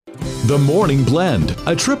The Morning Blend,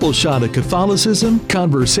 a triple shot of Catholicism,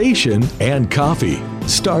 conversation, and coffee.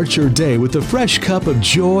 Start your day with a fresh cup of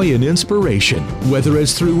joy and inspiration, whether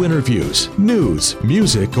it's through interviews, news,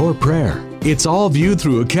 music, or prayer. It's all viewed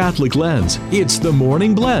through a Catholic lens. It's The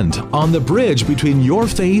Morning Blend on the bridge between your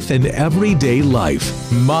faith and everyday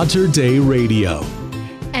life. Mater Dei Radio.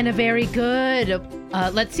 And a very good,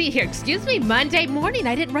 let's see here. Excuse me, Monday morning.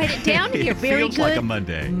 I didn't write it down here. Very feels good. like a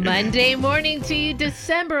Monday. Monday morning to you,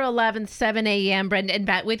 December 11th, 7 a.m. Brenda and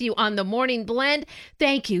Pat with you on The Morning Blend.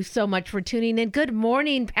 Thank you so much for tuning in. Good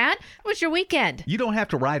morning, Pat. How was your weekend? You don't have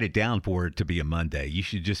to write it down for it to be a Monday. You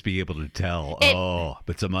should just be able to tell,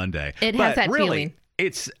 it's a Monday. It but has that really,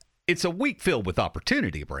 feeling. It's a week filled with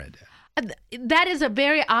opportunity, Brenda. That is a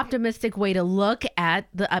very optimistic way to look at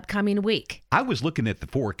the upcoming week. I was looking at the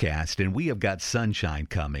forecast, and we have got sunshine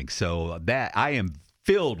coming, so that I am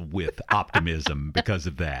filled with optimism because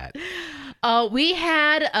of that. We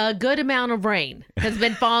had a good amount of rain has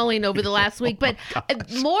been falling over the last week, but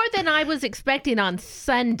more than I was expecting on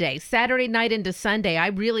Sunday, Saturday night into Sunday. I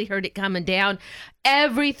really heard it coming down.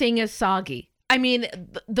 Everything is soggy. I mean,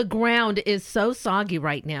 the ground is so soggy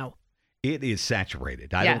right now. It is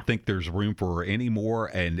saturated. I don't think there's room for any more.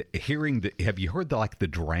 And have you heard the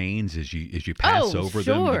drains as you pass over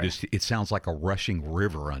sure. them? It sounds like a rushing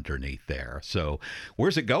river underneath there. So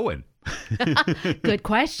where's it going? Good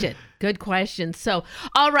question. Good question. So,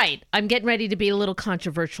 all right, I'm getting ready to be a little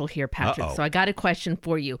controversial here, Patrick. Uh-oh. So I got a question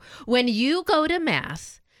for you. When you go to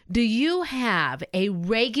Mass, do you have a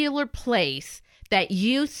regular place that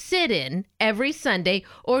you sit in every Sunday,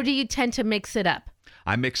 or do you tend to mix it up?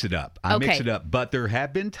 I mix it up. But there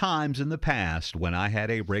have been times in the past when I had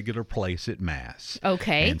a regular place at Mass.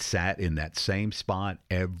 Okay. And sat in that same spot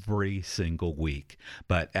every single week.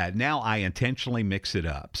 But now I intentionally mix it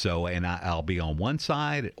up. So, and I'll be on one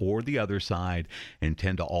side or the other side and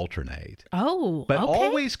tend to alternate. Oh, but okay.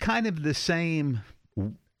 always kind of the same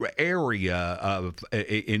area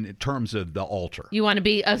in terms of the altar. You want to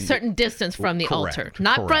be a certain distance from the altar,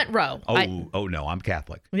 not front row. Oh no, I'm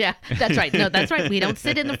Catholic. Yeah, that's right. No, that's right. We don't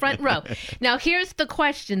sit in the front row. Now, here's the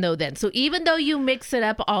question, though, then. So even though you mix it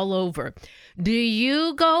up all over, do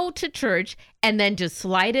you go to church and then just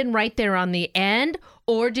slide in right there on the end,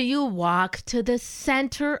 or do you walk to the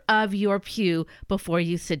center of your pew before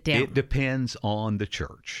you sit down? It depends on the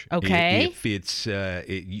church. Okay. If it's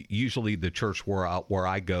usually the church where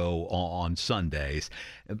I go on Sundays,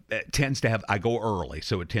 tends to have, I go early,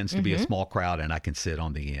 so it tends to be a small crowd and I can sit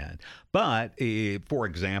on the end. But for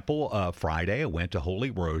example, Friday I went to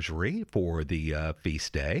Holy Rosary for the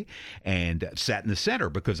feast day and sat in the center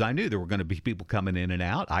because I knew there were going to be people coming in and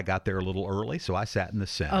out. I got there a little early, so I sat in the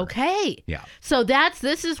center. Okay. Yeah. So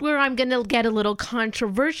this is where I'm going to get a little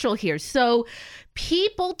controversial here. So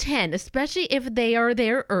people tend, especially if they are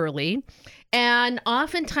there early, and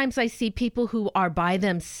oftentimes I see people who are by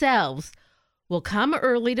themselves will come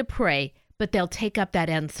early to pray, but they'll take up that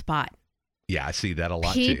end spot. Yeah, I see that a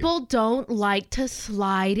lot People too. don't like to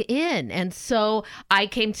slide in. And so I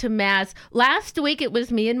came to Mass. Last week, it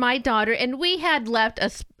was me and my daughter, and we had left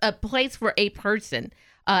a place for a person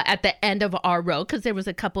at the end of our row because there was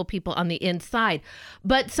a couple people on the inside.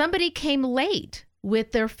 But somebody came late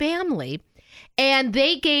with their family, and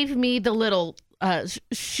they gave me the little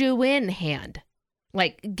shoe-in hand.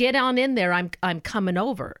 Like, get on in there. I'm coming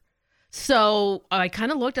over. So I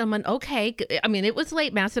kind of looked, I'm like, okay. I mean, it was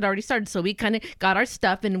late. Mass had already started. So we kind of got our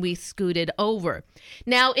stuff and we scooted over.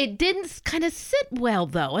 Now, it didn't kind of sit well,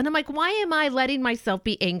 though. And I'm like, why am I letting myself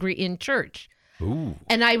be angry in church? Ooh.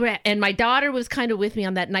 And my daughter was kind of with me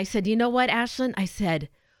on that. And I said, you know what, Ashlyn? I said,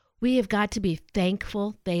 we have got to be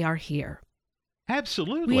thankful they are here.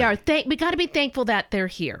 Absolutely. We got to be thankful that they're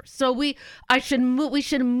here. So we should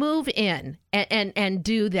move in and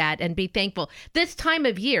do that and be thankful. This time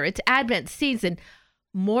of year, it's Advent season.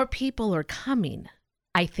 More people are coming,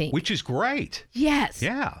 I think. Which is great. Yes.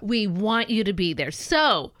 Yeah. We want you to be there.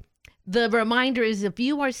 So the reminder is if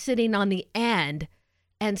you are sitting on the end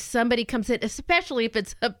and somebody comes in, especially if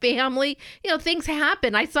it's a family, things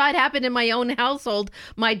happen. I saw it happen in my own household.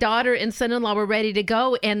 My daughter and son-in-law were ready to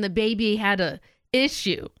go and the baby had a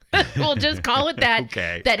issue. We'll just call it that.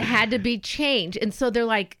 Okay. That had to be changed. And so they're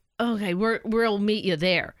like, okay, we'll meet you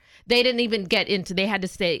there. They didn't even they had to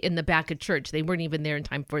stay in the back of church. They weren't even there in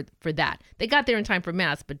time for that. They got there in time for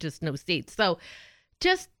Mass, but just no seats. So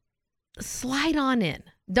just slide on in.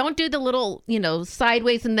 Don't do the little,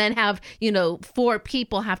 sideways and then have, 4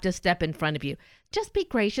 people have to step in front of you. Just be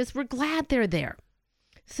gracious. We're glad they're there.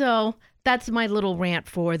 So that's my little rant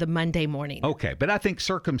for the Monday morning. Okay, but I think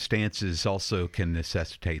circumstances also can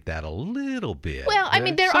necessitate that a little bit. Well, I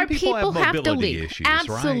mean, Some people have to mobility leave. issues,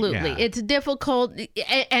 Absolutely. right? Yeah. It's difficult,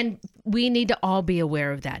 and we need to all be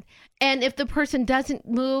aware of that. And if the person doesn't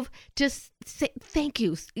move, just say, thank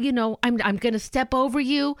you. You know, I'm going to step over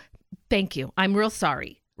you. Thank you. I'm real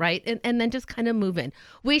sorry. Right. And then just kind of move in.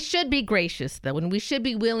 We should be gracious, though, and we should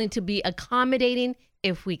be willing to be accommodating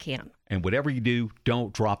if we can. And whatever you do,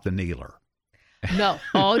 don't drop the kneeler. No.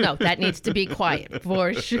 Oh, no. That needs to be quiet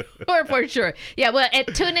for sure. For sure. Yeah. Well,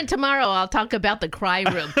 tune in tomorrow. I'll talk about the cry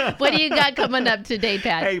room. What do you got coming up today,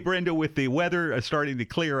 Pat? Hey, Brenda, with the weather starting to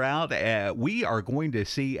clear out, we are going to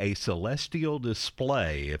see a celestial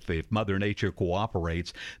display if Mother Nature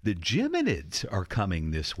cooperates. The Geminids are coming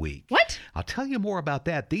this week. What? I'll tell you more about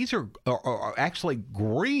that. These are actually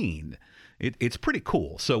green. It's pretty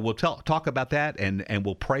cool. So we'll talk about that, and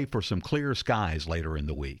we'll pray for some clear skies later in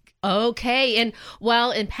the week. Okay. And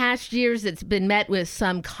while in past years it's been met with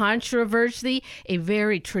some controversy, a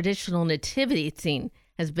very traditional nativity scene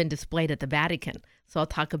has been displayed at the Vatican. So I'll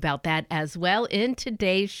talk about that as well in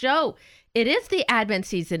today's show. It is the Advent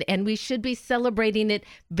season, and we should be celebrating it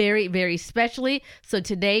very, very specially. So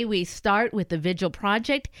today we start with the Vigil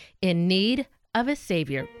Project, In Need of a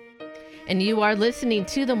Savior. And you are listening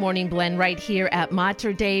to The Morning Blend right here at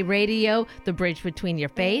Mater Dei Radio, the bridge between your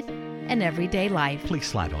faith and everyday life. Please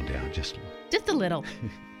slide on down just a little.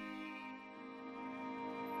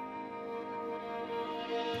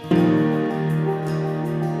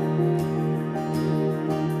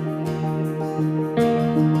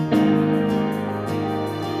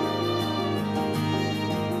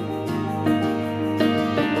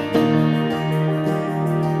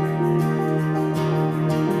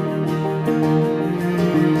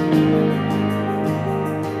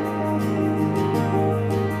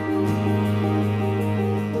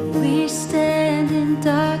 We stand in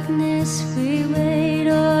darkness, we wait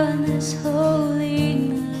on this holy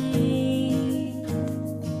night.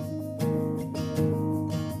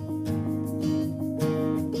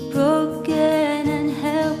 Broken and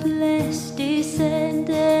helpless,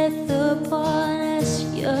 descendeth upon us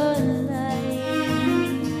your light.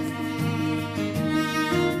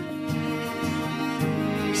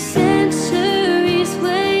 Centuries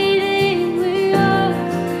waiting, we are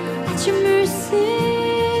at your mercy.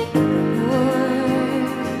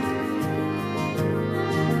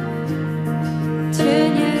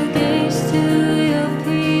 Turn your gaze to your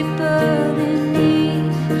people in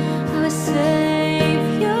need of a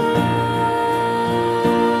Savior.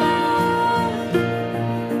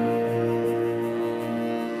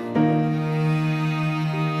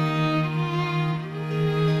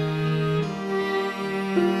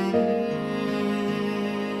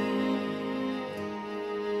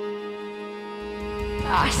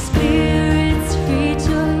 Our spirits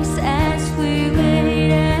rejoice as we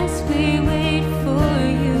wait for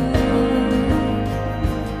you.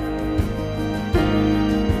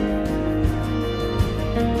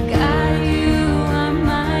 God, you are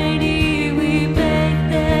mighty, we beg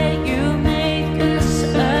that you make us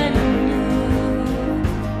anew.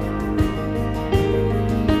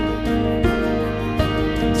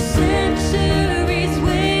 Centuries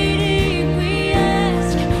waiting, we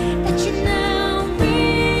ask that you now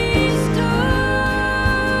restore.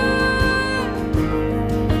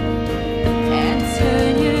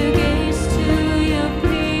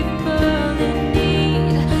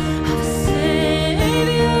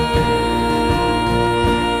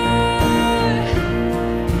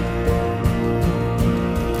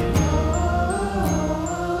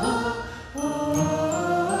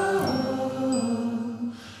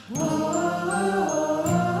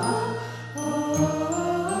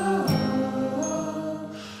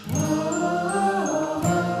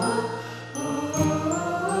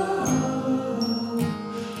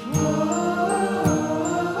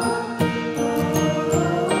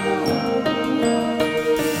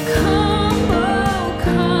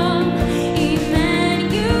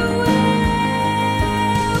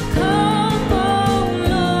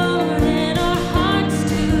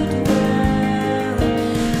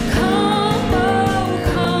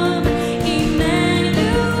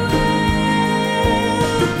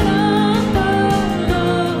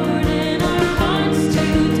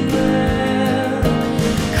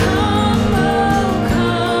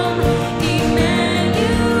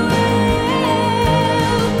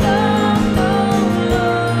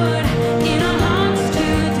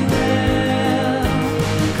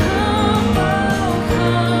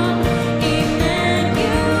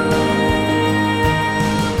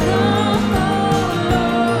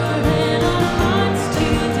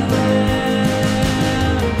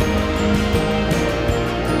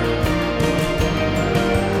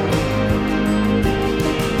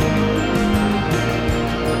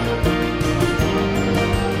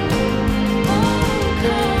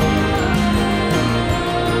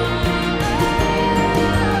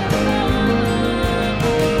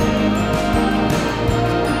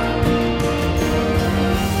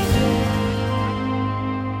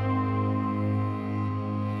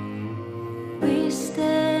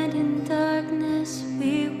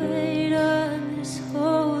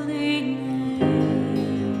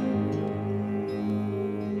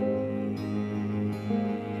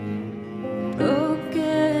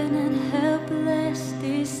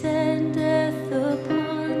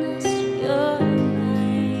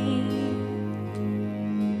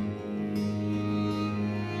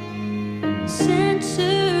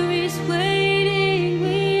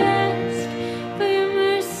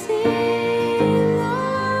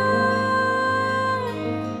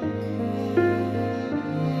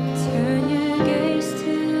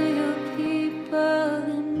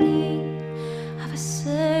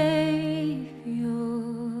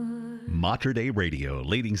 Mater Dei Radio,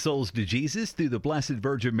 leading souls to Jesus through the Blessed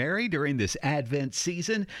Virgin Mary during this Advent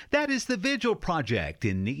season. That is the Vigil Project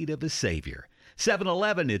in need of a Savior.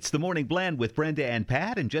 7:11, it's the Morning Blend with Brenda and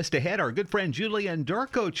Pat. And just ahead, our good friend Julian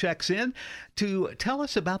Durko checks in to tell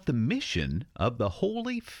us about the mission of the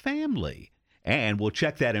Holy Family. And we'll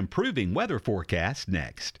check that improving weather forecast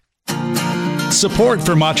next. Support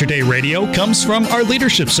for Mater Dei Radio comes from our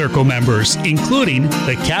Leadership Circle members, including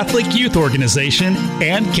the Catholic Youth Organization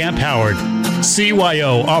and Camp Howard.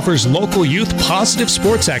 CYO offers local youth positive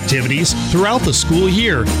sports activities throughout the school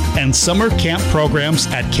year and summer camp programs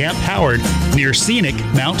at Camp Howard near scenic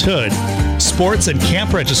Mount Hood. Sports and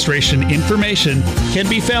camp registration information can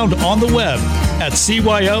be found on the web at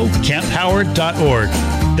cyoCampHoward.org.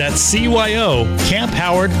 That's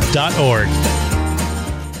cyoCampHoward.org.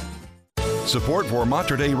 Support for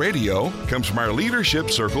Mater Dei Radio comes from our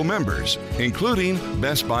Leadership Circle members, including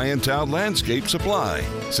Best Buy in Town Landscape Supply.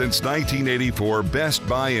 Since 1984, Best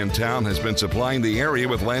Buy in Town has been supplying the area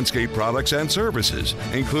with landscape products and services,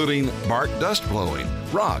 including bark dust blowing,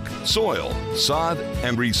 rock, soil, sod,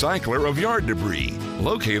 and recycler of yard debris.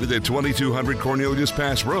 Located at 2200 Cornelius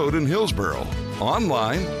Pass Road in Hillsboro.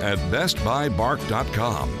 Online at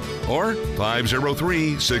bestbuybark.com or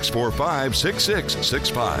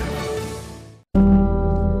 503-645-6665.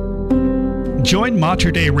 Join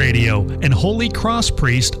Mater Dei Radio and Holy Cross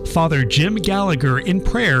priest Father Jim Gallagher in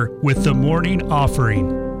prayer with the morning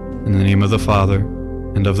offering. In the name of the Father,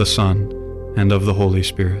 and of the Son, and of the Holy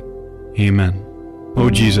Spirit. Amen.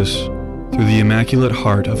 O Jesus, through the Immaculate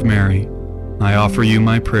Heart of Mary, I offer you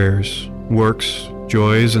my prayers, works,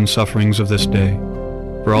 joys, and sufferings of this day,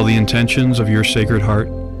 for all the intentions of your Sacred Heart,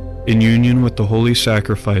 in union with the holy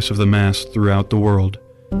sacrifice of the Mass throughout the world,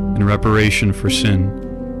 in reparation for sin,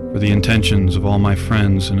 for the intentions of all my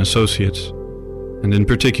friends and associates, and in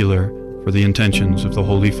particular for the intentions of the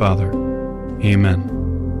Holy Father. Amen.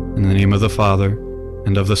 In the name of the Father,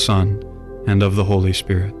 and of the Son, and of the Holy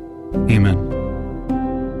Spirit. Amen.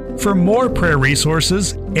 For more prayer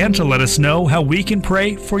resources and to let us know how we can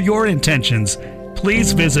pray for your intentions,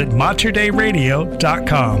 please visit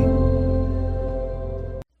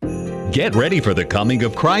materdeiradio.com. Get ready for the coming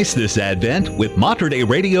of Christ this Advent with Mater Dei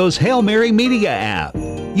Radio's Hail Mary Media app.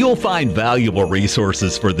 You'll find valuable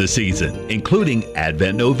resources for the season, including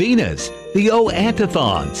Advent novenas, the O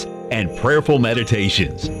Antiphons, and prayerful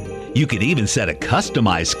meditations. You can even set a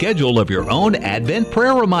customized schedule of your own Advent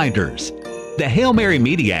prayer reminders. The Hail Mary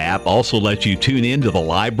Media app also lets you tune in to the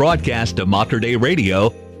live broadcast of Mater Dei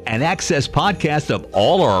Radio and access podcasts of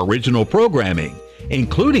all our original programming,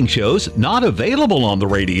 including shows not available on the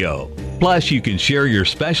radio. Plus, you can share your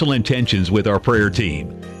special intentions with our prayer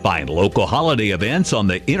team, find local holiday events on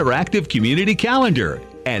the interactive community calendar,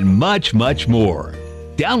 and much, much more.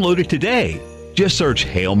 Download it today. Just search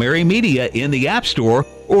Hail Mary Media in the App Store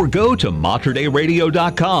or go to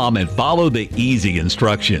materdeiradio.com and follow the easy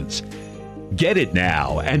instructions. Get it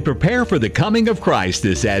now and prepare for the coming of Christ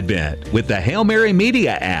this Advent with the Hail Mary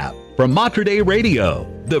Media app from Mater Dei Radio,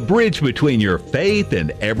 the bridge between your faith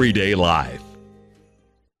and everyday life.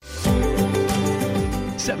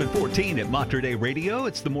 7:14 at Mater Dei Radio.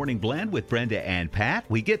 It's the Morning Blend with Brenda and Pat.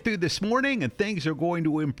 We get through this morning and things are going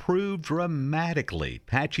to improve dramatically.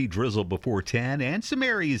 Patchy drizzle before 10 and some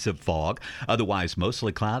areas of fog. Otherwise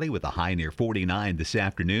mostly cloudy with a high near 49 this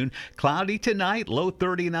afternoon. Cloudy tonight, low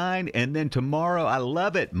 39. And then tomorrow, I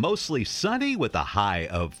love it, mostly sunny with a high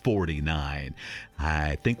of 49.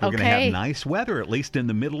 I think we're going to have nice weather, at least in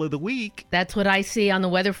the middle of the week. That's what I see on the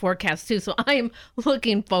weather forecast, too. So I'm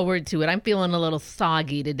looking forward to it. I'm feeling a little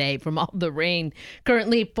soggy today from all the rain.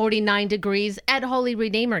 Currently 49 degrees at Holy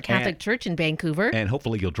Redeemer Catholic Church in Vancouver. And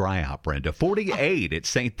hopefully you'll dry out, Brenda. 48 at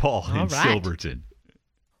St. Paul in Silverton.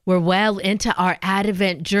 We're well into our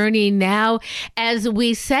Advent journey now as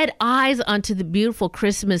we set eyes onto the beautiful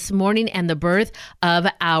Christmas morning and the birth of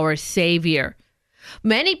our Savior.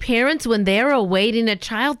 Many parents, when they're awaiting a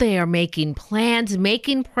child, they are making plans,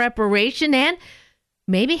 making preparation, and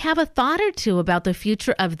maybe have a thought or two about the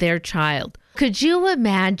future of their child. Could you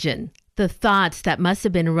imagine the thoughts that must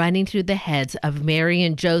have been running through the heads of Mary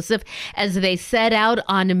and Joseph as they set out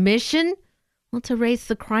on a mission? Well, to raise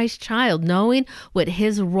the Christ child, knowing what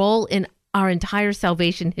his role in our entire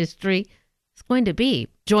salvation history is going to be.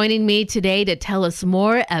 Joining me today to tell us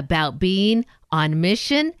more about being on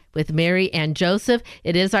mission with Mary and Joseph,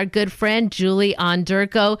 it is our good friend, Julie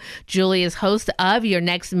Ondurko. Julie is host of Your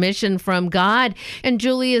Next Mission from God, and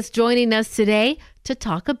Julie is joining us today to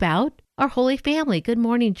talk about our Holy Family. Good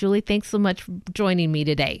morning, Julie. Thanks so much for joining me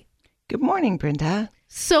today. Good morning, Brenda.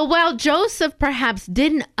 So while Joseph perhaps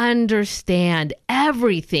didn't understand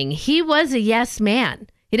everything, he was a yes man.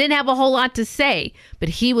 He didn't have a whole lot to say, but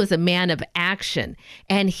he was a man of action,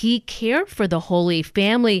 and he cared for the Holy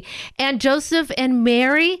Family. And Joseph and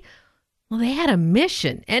Mary, well, they had a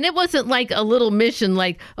mission, and it wasn't like a little mission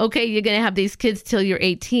like, okay, you're going to have these kids till you're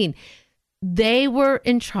 18. They were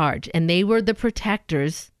in charge, and they were the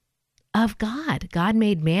protectors of God. God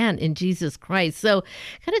made man in Jesus Christ. So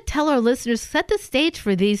kind of tell our listeners, set the stage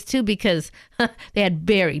for these two, because they had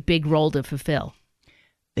very big role to fulfill.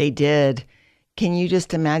 They did. Can you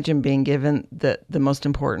just imagine being given the most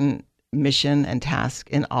important mission and task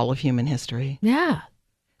in all of human history? Yeah.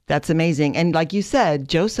 That's amazing. And like you said,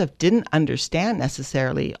 Joseph didn't understand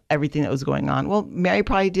necessarily everything that was going on. Well, Mary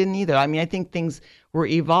probably didn't either. I mean, I think things were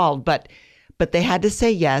evolved, but they had to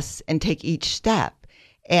say yes and take each step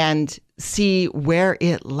and see where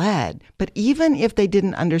it led. But even if they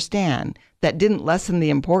didn't understand, that didn't lessen the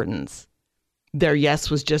importance. Their yes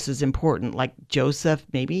was just as important. Like Joseph,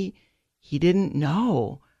 maybe he didn't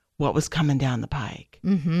know what was coming down the pike.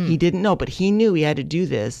 Mm-hmm. He didn't know, but he knew he had to do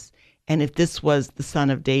this. And if this was the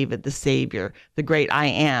Son of David, the Savior, the great I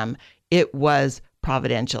Am, it was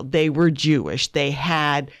providential. They were Jewish. They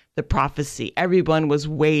had the prophecy. Everyone was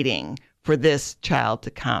waiting for this child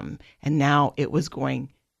to come. And now it was going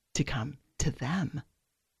to come to them.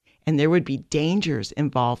 And there would be dangers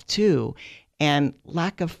involved too, and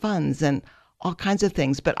lack of funds and all kinds of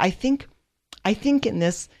things. But I think in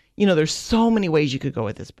this, there's so many ways you could go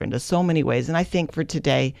with this, Brenda, so many ways. And I think for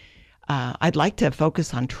today, I'd like to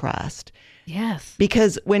focus on trust. Yes.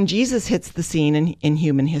 Because when Jesus hits the scene in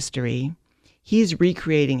human history, he's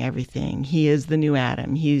recreating everything. He is the new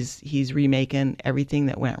Adam. He's remaking everything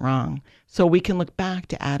that went wrong. So we can look back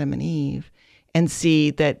to Adam and Eve and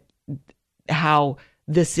see that how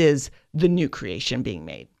this is the new creation being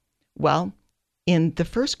made. Well, in the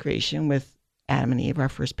first creation with Adam and Eve, our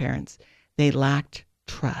first parents, they lacked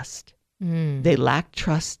trust. They lacked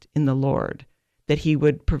trust in the Lord that he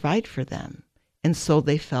would provide for them. And so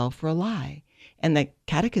they fell for a lie. And the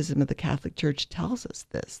Catechism of the Catholic Church tells us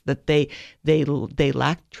this, that they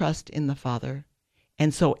lacked trust in the Father.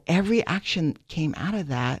 And so every action came out of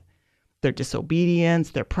that, their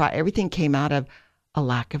disobedience, their pride, everything came out of a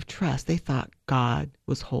lack of trust. They thought God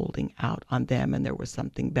was holding out on them and there was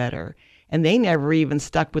something better. And they never even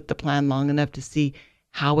stuck with the plan long enough to see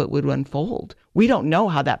how it would unfold. We don't know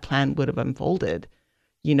how that plan would have unfolded,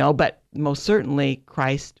 but most certainly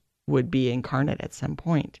Christ would be incarnate at some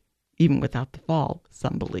point, even without the fall,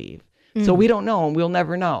 some believe. So we don't know, and we'll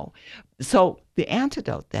never know. So the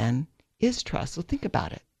antidote then is trust. So think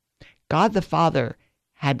about it. God the Father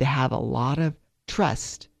had to have a lot of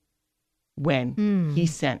trust when he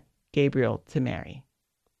sent Gabriel to Mary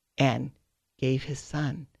and gave his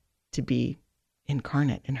son to be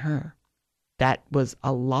incarnate in her. That was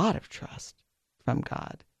a lot of trust from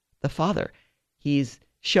God the Father. He's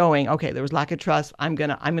showing, okay, there was lack of trust. I'm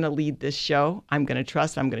gonna lead this show. I'm gonna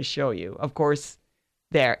trust. I'm gonna show you. Of course,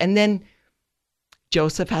 there. And then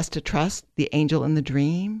Joseph has to trust the angel in the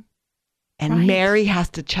dream, and Right. Mary has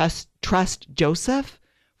to trust Joseph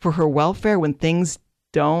for her welfare when things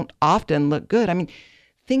don't often look good. I mean,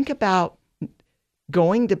 think about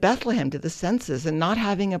going to Bethlehem to the census and not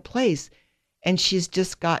having a place, and she's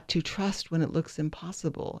just got to trust when it looks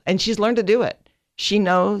impossible. And she's learned to do it. She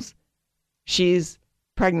knows she's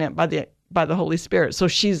pregnant by the Holy Spirit. So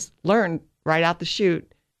she's learned right out the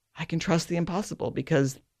chute, I can trust the impossible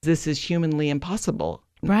because this is humanly impossible.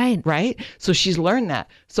 Right. Right? So she's learned that.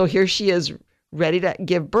 So here she is ready to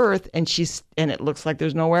give birth, and it looks like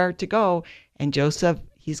there's nowhere to go. And Joseph,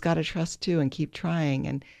 he's got to trust too and keep trying.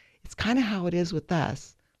 And it's kind of how it is with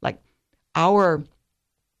us. Like our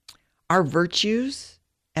virtues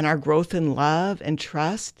and our growth in love and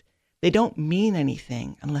trust, they don't mean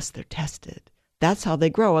anything unless they're tested. That's how they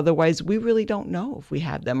grow. Otherwise, we really don't know if we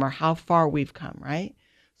have them or how far we've come, right?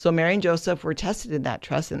 So Mary and Joseph were tested in that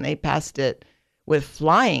trust, and they passed it with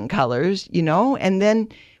flying colors, And then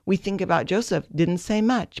we think about Joseph, didn't say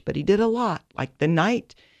much, but he did a lot. Like the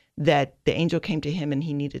night that the angel came to him and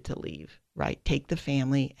he needed to leave, right? Take the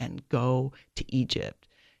family and go to Egypt.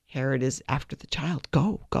 Herod is after the child.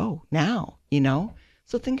 Go now,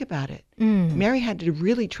 So think about it. Mary had to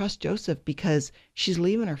really trust Joseph because she's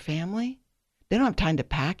leaving her family. They don't have time to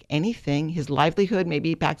pack anything. His livelihood, maybe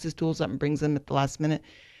he packs his tools up and brings them at the last minute.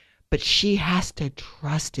 But she has to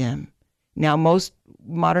trust him. Now, most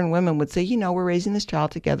modern women would say, we're raising this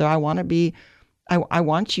child together. I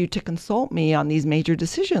want you to consult me on these major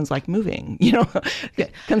decisions like moving,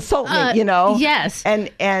 consult me, Yes.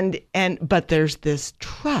 But there's this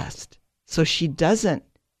trust. So she doesn't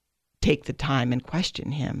take the time and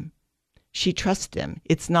question him. She trusts him.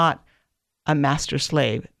 It's not a master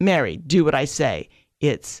slave. Mary, do what I say.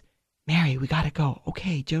 It's, Mary, we got to go.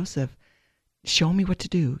 Okay, Joseph, show me what to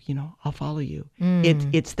do. I'll follow you.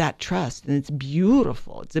 It's that trust, and it's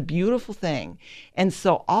beautiful. It's a beautiful thing. And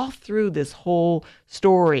so all through this whole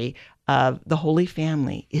story of the Holy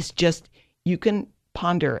Family is just, you can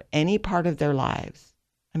ponder any part of their lives.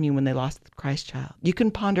 I mean, when they lost the Christ child, you can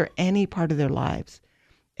ponder any part of their lives,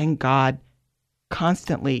 and God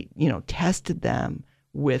constantly, tested them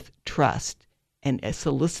with trust and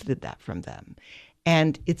solicited that from them.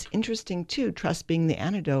 And it's interesting too, trust being the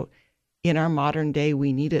antidote. In our modern day,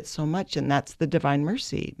 we need it so much, and that's the divine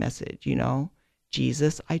mercy message,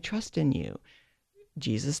 Jesus, I trust in you.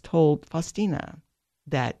 Jesus told Faustina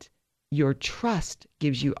that your trust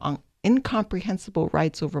gives you incomprehensible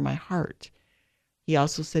rights over my heart. He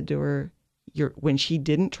also said to her, when she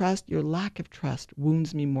didn't trust, your lack of trust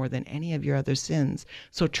wounds me more than any of your other sins.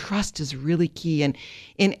 So trust is really key. And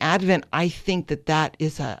in Advent, I think that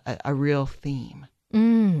is a real theme.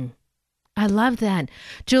 I love that.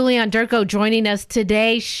 Julianne Durko joining us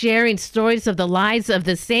today, sharing stories of the lives of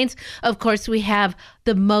the saints. Of course, we have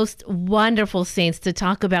the most wonderful saints to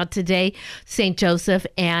talk about today, St. Joseph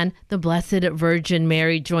and the Blessed Virgin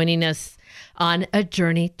Mary, joining us on a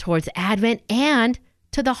journey towards Advent and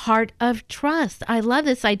to the heart of trust. I love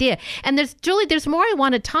this idea. And there's more I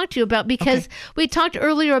want to talk to you about, because we talked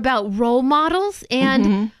earlier about role models,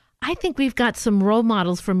 and I think we've got some role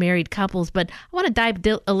models for married couples, but I want to dive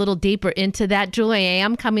a little deeper into that. Julie, I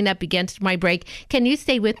am coming up against my break. Can you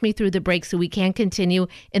stay with me through the break so we can continue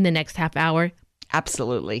in the next half hour?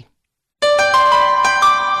 Absolutely.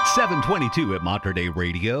 722 at Mater Dei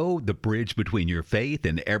Radio, the bridge between your faith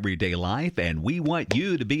and everyday life. And we want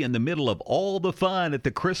you to be in the middle of all the fun at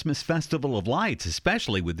the Christmas Festival of Lights,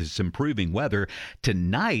 especially with this improving weather.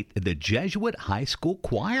 Tonight, the Jesuit High School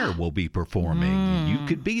Choir will be performing. You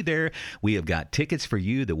could be there. We have got tickets for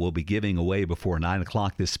you that we'll be giving away before 9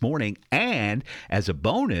 o'clock this morning. And as a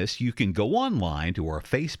bonus, you can go online to our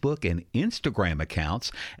Facebook and Instagram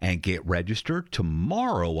accounts and get registered.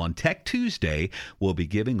 Tomorrow on Tech Tuesday, we'll be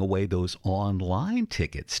giving away those online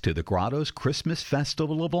tickets to the Grotto's Christmas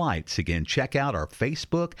Festival of Lights. Again, check out our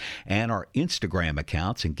Facebook and our Instagram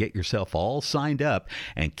accounts and get yourself all signed up,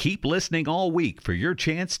 and keep listening all week for your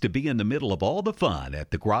chance to be in the middle of all the fun at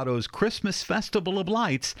the Grotto's Christmas Festival of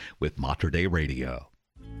Lights with Mater Dei Radio.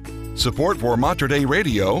 Support for Mater Dei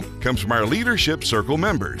Radio comes from our Leadership Circle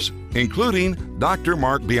members, including Dr.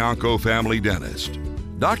 Mark Bianco, family dentist.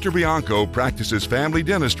 Dr. Bianco practices family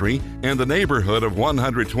dentistry in the neighborhood of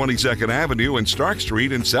 122nd Avenue and Stark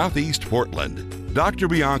Street in Southeast Portland. Dr.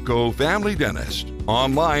 Bianco, family dentist,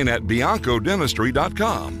 online at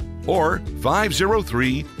biancodentistry.com or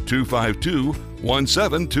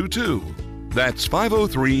 503-252-1722. That's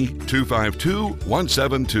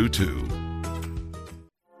 503-252-1722.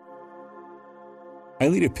 I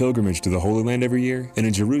lead a pilgrimage to the Holy Land every year, and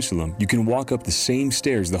in Jerusalem, you can walk up the same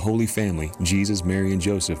stairs the Holy Family, Jesus, Mary, and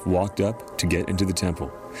Joseph, walked up to get into the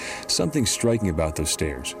temple. Something striking about those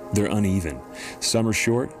stairs. They're uneven. Some are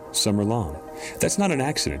short, some are long. That's not an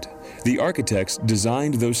accident. The architects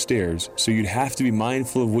designed those stairs so you'd have to be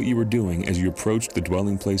mindful of what you were doing as you approached the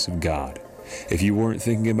dwelling place of God. If you weren't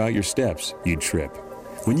thinking about your steps, you'd trip.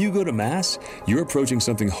 When you go to Mass, you're approaching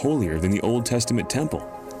something holier than the Old Testament temple.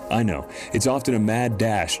 I know, it's often a mad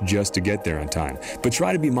dash just to get there on time, but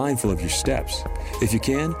try to be mindful of your steps. If you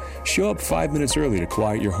can, show up 5 minutes early to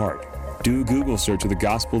quiet your heart. Do a Google search of the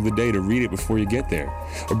Gospel of the day to read it before you get there,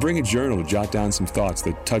 or bring a journal to jot down some thoughts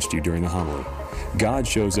that touched you during the homily. God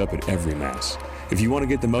shows up at every Mass. If you want to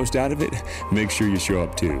get the most out of it, make sure you show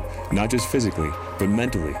up too, not just physically, but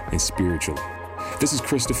mentally and spiritually. This is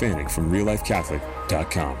Chris Stefanik from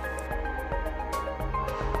RealLifeCatholic.com.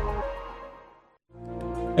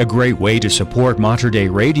 A great way to support Mater Dei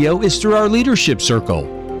Radio is through our Leadership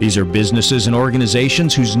Circle. These are businesses and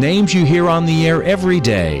organizations whose names you hear on the air every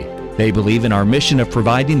day. They believe in our mission of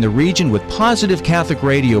providing the region with positive Catholic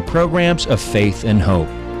radio programs of faith and hope.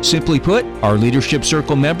 Simply put, our Leadership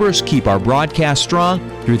Circle members keep our broadcast strong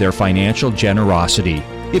through their financial generosity.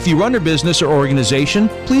 If you run a business or organization,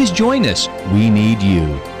 please join us. We need you.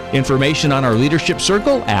 Information on our Leadership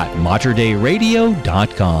Circle at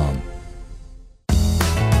materdeiradio.com.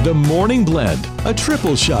 The Morning Blend, a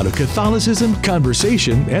triple shot of Catholicism,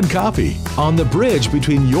 conversation, and coffee on the bridge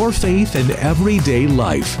between your faith and everyday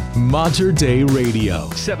life. Mater Dei Radio.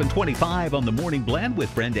 725 on the Morning Blend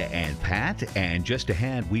with Brenda and Pat. And just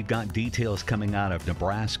ahead, we've got details coming out of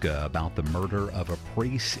Nebraska about the murder of a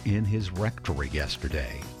priest in his rectory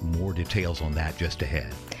yesterday. More details on that just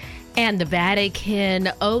ahead. And the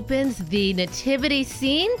Vatican opens the nativity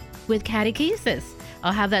scene with catechesis.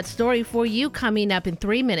 I'll have that story for you coming up in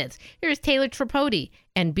 3 minutes. Here's Taylor Tripodi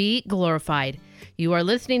and Be Glorified. You are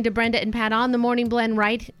listening to Brenda and Pat on the Morning Blend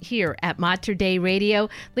right here at Mater Dei Radio,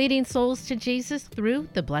 leading souls to Jesus through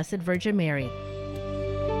the Blessed Virgin Mary.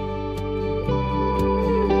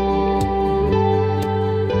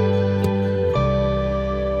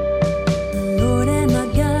 Lord and my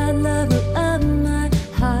God, lover of my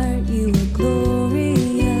heart, you are glorious.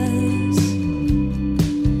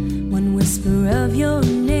 One whisper of your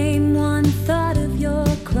name, one thought of your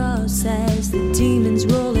cross, as the demons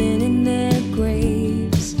rolling in their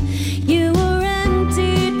graves. You were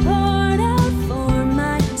emptied, poured out for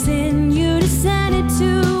my sin. You descended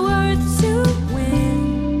to earth to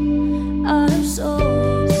win our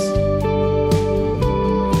souls.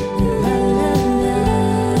 La, la,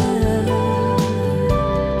 la.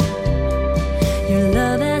 Your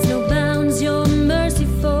love has no bounds, your mercy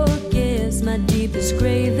forgives my deepest,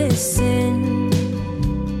 gravest sin.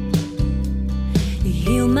 You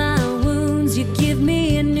heal my wounds, you give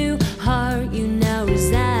me a new heart. You now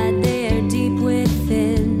reside there deep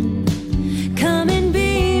within. Come and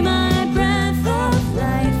be my breath of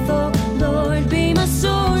life, oh Lord, be my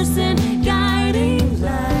source and guiding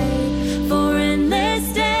light for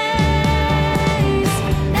endless days.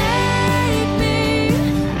 Make me,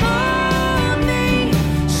 mold me,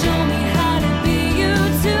 show me how to be you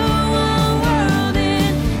to a world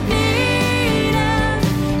in need of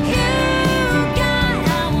you, God.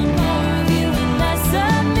 I want more of you and less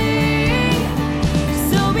of me.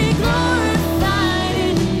 So be glorified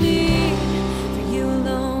in me, for you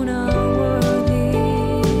alone are worthy.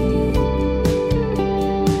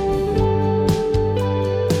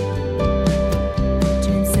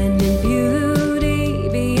 Transcendent beauty,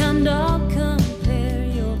 beyond all compare,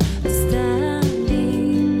 you're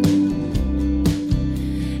astounding.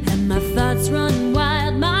 And my thoughts run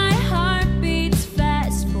wild, my heart beats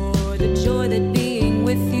fast for the joy that being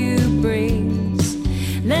with you brings.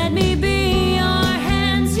 Let me be your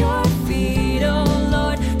hands, your feet, oh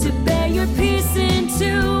Lord, to bear your peace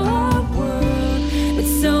into a world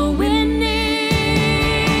that's so in need.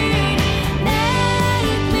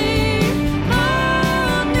 Make me,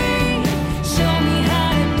 mold me, show me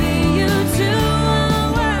how to be you to a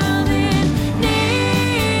world in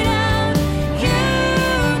need of you,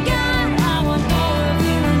 God. I want more of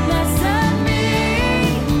you and less of me.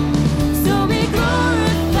 So be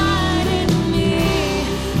glorified in me,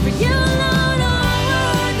 for you alone are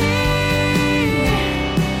worthy.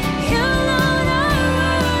 You alone are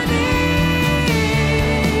worthy.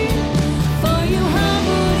 For you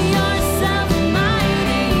humbled yourself,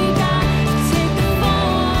 mighty God, to take the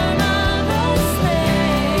form of a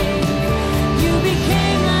slave. You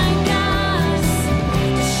became like us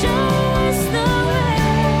to show us the way.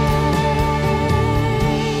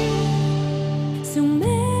 So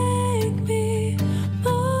make me,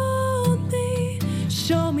 mold me,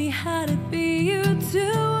 show me how to be you to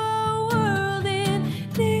a world in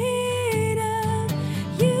need of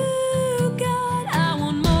you, God. I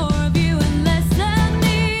want more of you and less of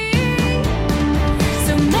me.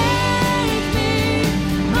 So make me,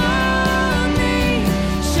 mold me,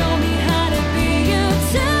 show me how to be you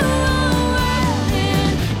to a world in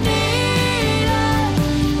need of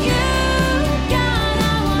you, God.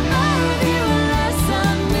 I want more of you and less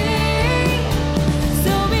of me.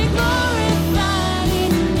 So be glorified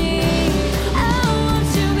in me. I want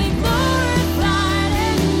to be glorified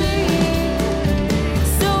in me.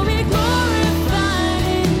 So be glorified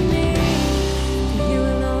in me. You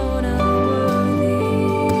alone are worthy.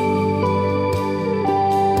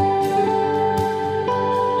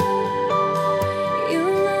 You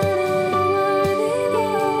alone are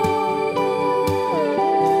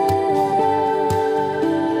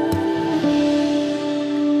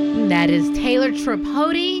worthy. That is Taylor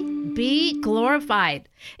Tripodi, Be Glorified.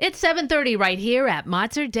 It's 7:30 right here at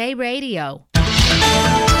Mater Dei Radio.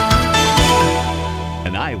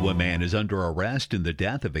 An Iowa man is under arrest in the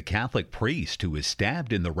death of a Catholic priest who was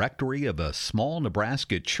stabbed in the rectory of a small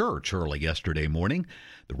Nebraska church early yesterday morning.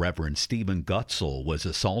 The Reverend Stephen Gutzel was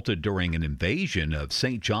assaulted during an invasion of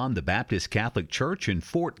St. John the Baptist Catholic Church in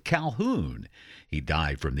Fort Calhoun. He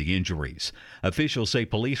died from the injuries. Officials say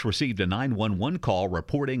police received a 911 call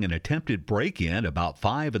reporting an attempted break-in about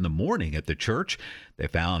 5 in the morning at the church. They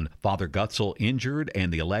found Father Gutzel injured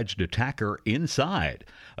and the alleged attacker inside.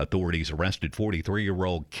 Authorities arrested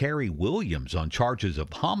 43-year-old Carrie Williams on charges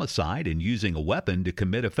of homicide and using a weapon to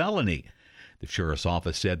commit a felony. The sheriff's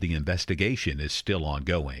office said the investigation is still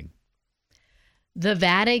ongoing. The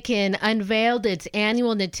Vatican unveiled its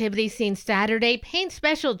annual nativity scene Saturday, paying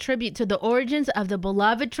special tribute to the origins of the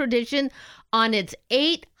beloved tradition on its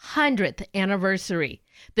 800th anniversary.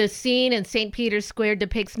 The scene in St. Peter's Square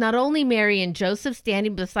depicts not only Mary and Joseph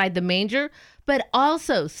standing beside the manger, but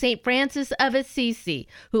also St. Francis of Assisi,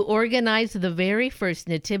 who organized the very first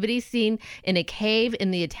nativity scene in a cave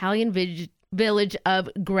in the Italian village of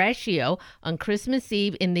Greccio on Christmas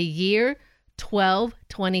Eve in the year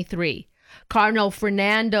 1223. Cardinal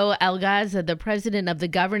Fernando Algaza, the president of the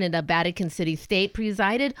Government of Vatican City State,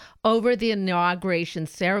 presided over the inauguration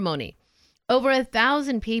ceremony. Over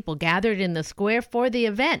 1,000 people gathered in the square for the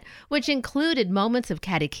event, which included moments of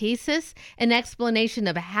catechesis, an explanation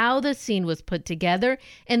of how the scene was put together,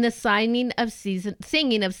 and the singing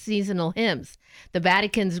of seasonal hymns. The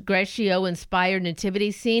Vatican's Greccio-inspired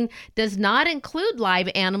nativity scene does not include live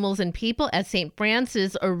animals and people as St.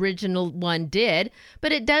 Francis' original one did,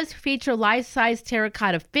 but it does feature life-size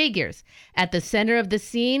terracotta figures. At the center of the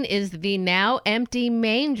scene is the now empty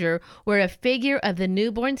manger, where a figure of the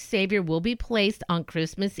newborn Savior will be placed on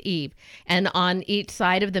Christmas Eve. And on each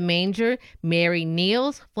side of the manger, Mary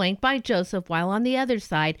kneels, flanked by Joseph, while on the other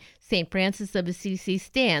side, St. Francis of Assisi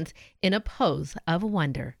stands in a pose of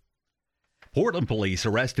wonder. Portland police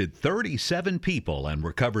arrested 37 people and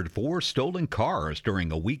recovered 4 stolen cars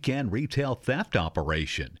during a weekend retail theft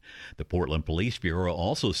operation. The Portland Police Bureau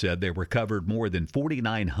also said they recovered more than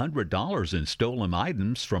 $4,900 in stolen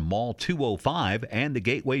items from Mall 205 and the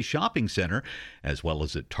Gateway Shopping Center, as well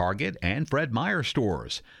as at Target and Fred Meyer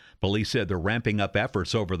stores. Police said they're ramping up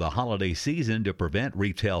efforts over the holiday season to prevent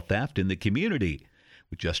retail theft in the community.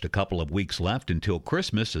 With just a couple of weeks left until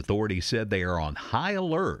Christmas, authorities said they are on high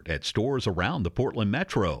alert at stores around the Portland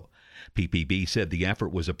metro. PPB said the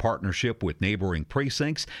effort was a partnership with neighboring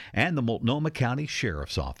precincts and the Multnomah County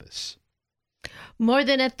Sheriff's Office. More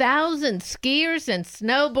than 1,000 skiers and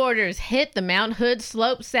snowboarders hit the Mount Hood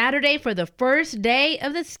slope Saturday for the first day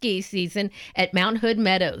of the ski season at Mount Hood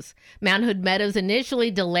Meadows. Mount Hood Meadows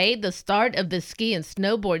initially delayed the start of the ski and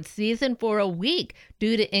snowboard season for a week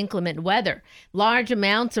due to inclement weather. Large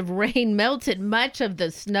amounts of rain melted much of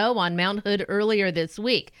the snow on Mount Hood earlier this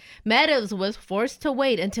week. Meadows was forced to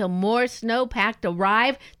wait until more snowpack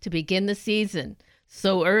arrived to begin the season.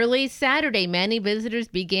 So early Saturday, many visitors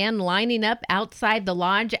began lining up outside the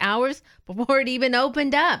lodge hours before it even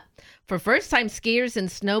opened up. For first-time skiers and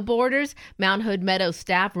snowboarders, Mount Hood Meadows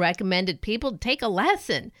staff recommended people take a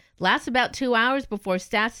lesson. It lasts about 2 hours before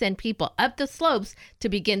staff send people up the slopes to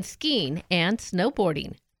begin skiing and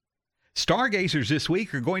snowboarding. Stargazers this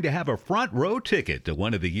week are going to have a front row ticket to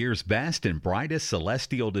one of the year's best and brightest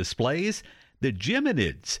celestial displays. The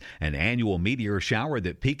Geminids, an annual meteor shower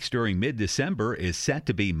that peaks during mid-December, is set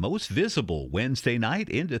to be most visible Wednesday night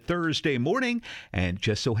into Thursday morning, and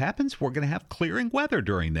just so happens we're going to have clearing weather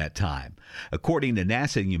during that time. According to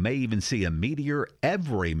NASA, you may even see a meteor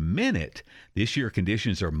every minute. This year,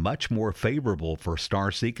 conditions are much more favorable for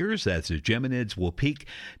star seekers, as the Geminids will peak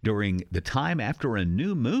during the time after a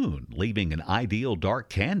new moon, leaving an ideal dark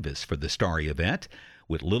canvas for the starry event.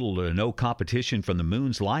 With little to no competition from the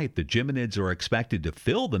moon's light, the Geminids are expected to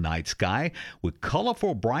fill the night sky with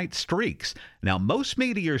colorful bright streaks. Now, most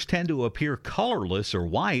meteors tend to appear colorless or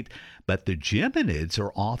white, but the Geminids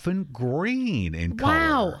are often green in color.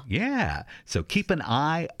 Wow. Yeah. So keep an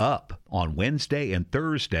eye up on Wednesday and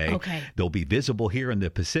Thursday. Okay. They'll be visible here in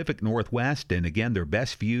the Pacific Northwest, and again, they're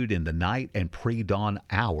best viewed in the night and pre-dawn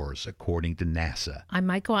hours, according to NASA. I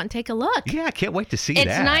might go out and take a look. Yeah, I can't wait to see that.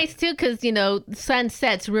 It's nice, too, because, the sun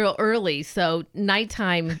sets real early, so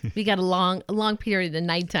nighttime, we got a long period of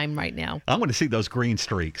nighttime right now. I want to see those green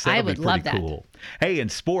streaks. I That'll would be love pretty that. cool. Hey, in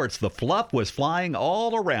sports, the fluff was flying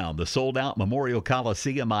all around the sold-out Memorial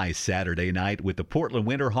Coliseum ice Saturday night with the Portland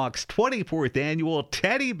Winterhawks' 24th annual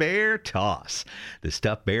Teddy Bear Toss. The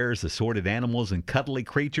stuffed bears, assorted animals, and cuddly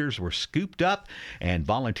creatures were scooped up, and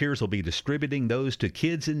volunteers will be distributing those to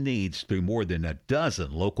kids in need through more than a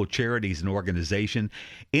dozen local charities and organizations.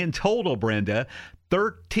 In total, Brenda,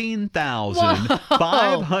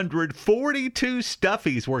 13,542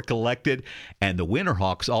 stuffies were collected, and the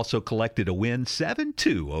Winterhawks also collected a win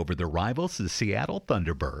 7-2 over their rivals, the Seattle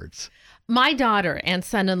Thunderbirds. My daughter and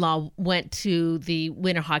son-in-law went to the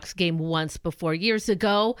Winterhawks game once before, years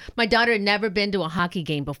ago. My daughter had never been to a hockey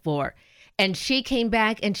game before, and she came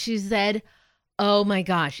back and she said, oh my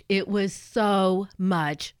gosh, it was so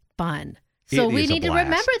much fun. So we need to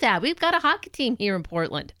remember that. We've got a hockey team here in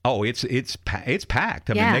Portland. Oh, it's packed.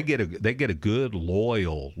 I mean, they get a good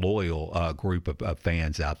loyal group of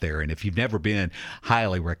fans out there. And if you've never been,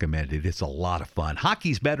 highly recommended. It's a lot of fun.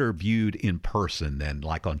 Hockey's better viewed in person than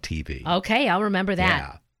like on TV. Okay, I'll remember that.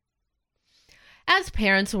 Yeah. As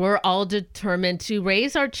parents, we're all determined to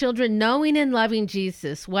raise our children knowing and loving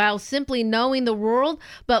Jesus while simply knowing the world.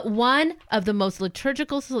 But one of the most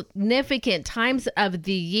liturgical, significant times of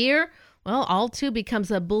the year, well, all too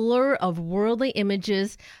becomes a blur of worldly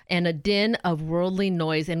images and a din of worldly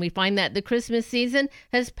noise. And we find that the Christmas season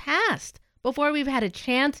has passed before we've had a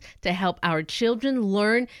chance to help our children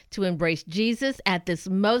learn to embrace Jesus at this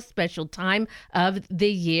most special time of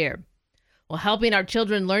the year. Well, helping our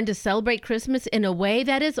children learn to celebrate Christmas in a way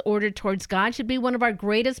that is ordered towards God should be one of our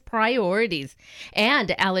greatest priorities. And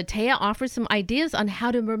Alatea offers some ideas on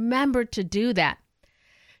how to remember to do that.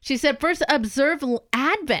 She said, first, observe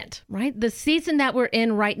Advent, right? The season that we're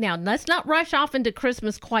in right now. Let's not rush off into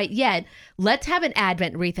Christmas quite yet. Let's have an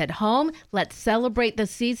Advent wreath at home. Let's celebrate the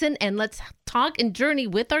season, and let's talk and journey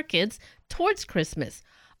with our kids towards Christmas.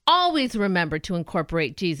 Always remember to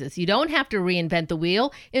incorporate Jesus. You don't have to reinvent the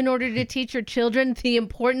wheel in order to teach your children the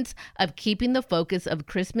importance of keeping the focus of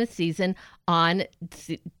Christmas season on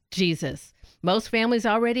Jesus. Most families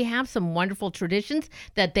already have some wonderful traditions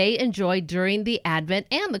that they enjoy during the Advent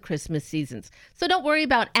and the Christmas seasons. So don't worry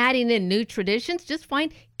about adding in new traditions. Just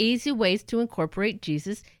find easy ways to incorporate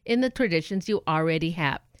Jesus in the traditions you already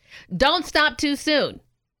have. Don't stop too soon.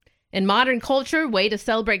 In modern culture, way to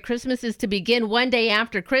celebrate Christmas is to begin one day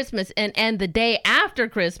after Christmas and end the day after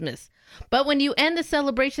Christmas. But when you end the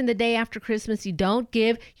celebration the day after Christmas, you don't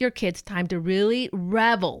give your kids time to really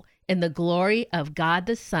revel in the glory of God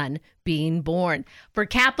the Son being born. For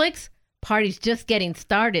Catholics, party's just getting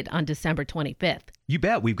started on December 25th. You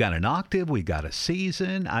bet. We've got an octave. We've got a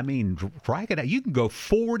season. I mean, drag it out. You can go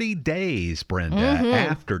 40 days, Brenda,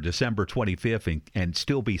 after December 25th and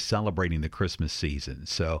still be celebrating the Christmas season.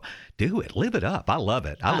 So do it. Live it up. I love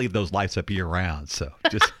it. I leave those lights up year round. So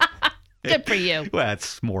just good for you. Well,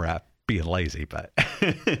 it's more being lazy, but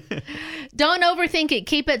don't overthink it.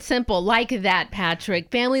 Keep it simple. Like that,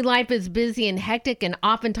 Patrick. Family life is busy and hectic and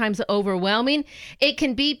oftentimes overwhelming. It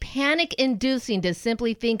can be panic-inducing to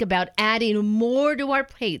simply think about adding more to our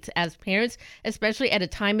plates as parents, especially at a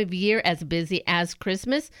time of year as busy as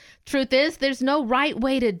Christmas. Truth is, there's no right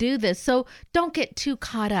way to do this, so don't get too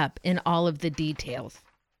caught up in all of the details.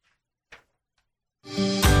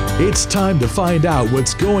 It's time to find out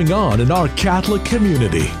what's going on in our Catholic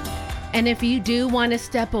community. And if you do want to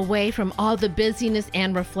step away from all the busyness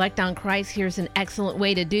and reflect on Christ, here's an excellent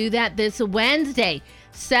way to do that. This Wednesday,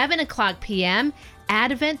 7 o'clock p.m.,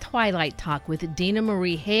 Advent Twilight Talk with Dina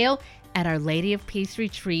Marie Hale at Our Lady of Peace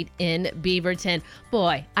Retreat in Beaverton.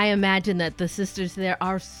 Boy, I imagine that the sisters there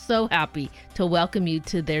are so happy to welcome you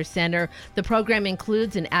to their center. The program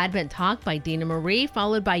includes an Advent Talk by Dina Marie,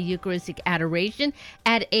 followed by Eucharistic Adoration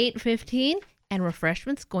at 8:15, and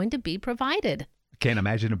refreshments going to be provided. Can't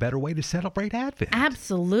imagine a better way to celebrate Advent.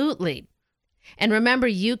 Absolutely. And remember,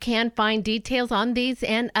 you can find details on these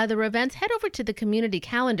and other events. Head over to the community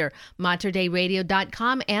calendar,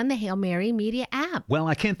 materdeiradio.com, and the Hail Mary Media app. Well,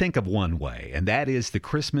 I can't think of one way, and that is the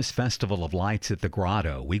Christmas Festival of Lights at the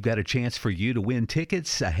Grotto. We've got a chance for you to win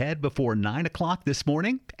tickets ahead before 9 o'clock this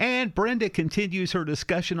morning. And Brenda continues her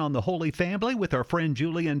discussion on the Holy Family with our friend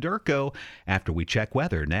Julian Durko after we check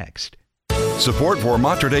weather next. Support for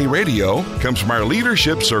Mater Dei Radio comes from our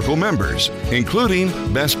Leadership Circle members, including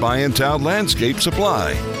Best Buy in Town Landscape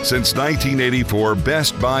Supply. Since 1984,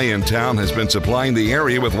 Best Buy in Town has been supplying the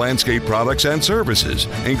area with landscape products and services,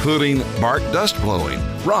 including bark dust blowing,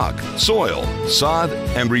 rock, soil, sod,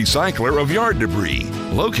 and recycler of yard debris.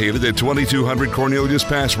 Located at 2200 Cornelius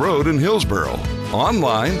Pass Road in Hillsboro.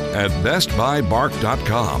 Online at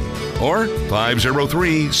bestbuybark.com or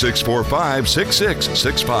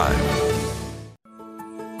 503-645-6665.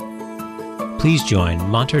 Please join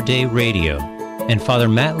Mater Dei Radio and Father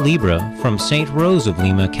Matt Libra from St. Rose of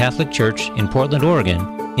Lima Catholic Church in Portland, Oregon,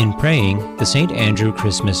 in praying the St. Andrew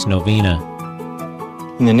Christmas Novena.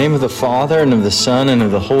 In the name of the Father, and of the Son, and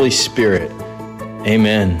of the Holy Spirit.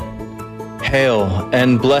 Amen. Hail,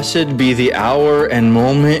 and blessed be the hour and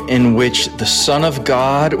moment in which the Son of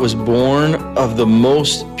God was born of the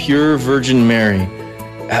most pure Virgin Mary,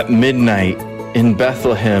 at midnight in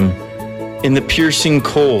Bethlehem, in the piercing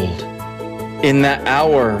cold. In that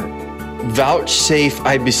hour, vouchsafe,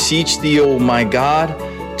 I beseech thee, O my God,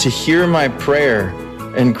 to hear my prayer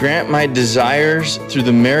and grant my desires through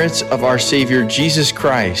the merits of our Savior Jesus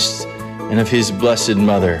Christ and of his blessed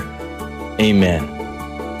Mother. Amen.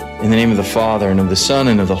 In the name of the Father, and of the Son,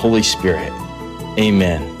 and of the Holy Spirit.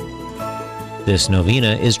 Amen. This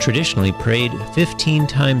novena is traditionally prayed 15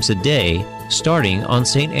 times a day, starting on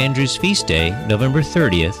St. Andrew's Feast Day, November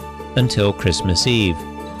 30th, until Christmas Eve.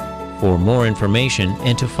 For more information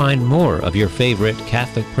and to find more of your favorite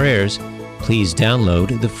Catholic prayers, Please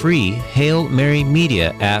download the free Hail Mary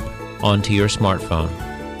Media app onto your smartphone.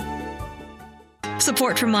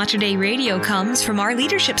 Support for Mater Dei Radio comes from our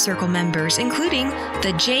Leadership Circle members, including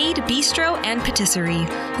the Jade Bistro and Patisserie,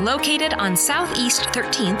 located on Southeast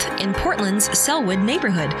 13th in Portland's Selwood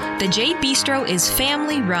neighborhood. The Jade Bistro is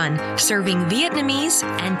family-run, serving Vietnamese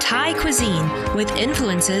and Thai cuisine with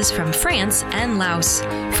influences from France and Laos.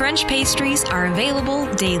 French pastries are available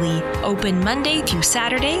daily, open Monday through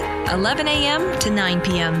Saturday, 11 a.m. to 9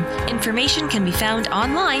 p.m. Information can be found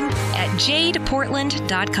online at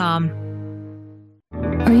jadeportland.com.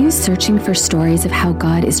 Are you searching for stories of how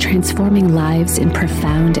God is transforming lives in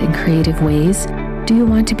profound and creative ways? Do you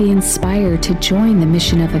want to be inspired to join the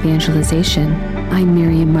mission of evangelization? I'm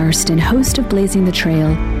Miriam Marston, host of Blazing the Trail,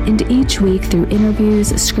 and each week through interviews,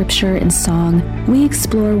 scripture, and song, we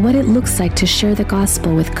explore what it looks like to share the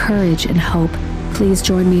gospel with courage and hope. Please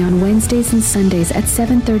join me on Wednesdays and Sundays at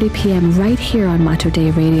 7:30 p.m. right here on Mater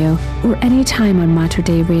Dei Radio, or anytime on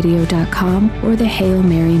materdeiradio.com or the Hail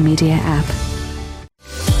Mary Media app.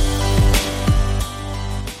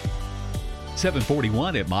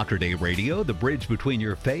 741 at Mater Dei Radio, the bridge between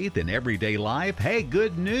your faith and everyday life. Hey,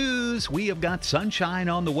 good news! We have got sunshine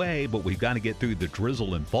on the way, but we've got to get through the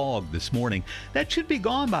drizzle and fog this morning. That should be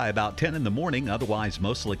gone by about 10 in the morning, otherwise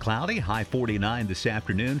mostly cloudy. High 49 this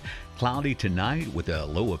afternoon. Cloudy tonight with a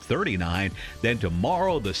low of 39. Then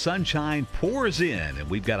tomorrow the sunshine pours in, and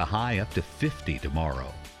we've got a high up to 50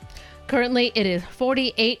 tomorrow. Currently, it is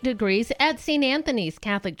 48 degrees at St. Anthony's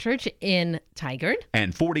Catholic Church in Tigard.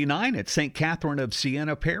 And 49 at St. Catherine of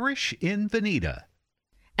Siena Parish in Veneta.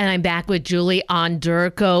 And I'm back with Julie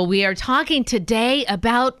Ondurko. We are talking today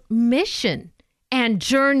about mission and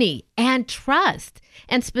journey and trust,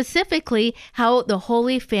 and specifically how the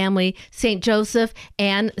Holy Family, St. Joseph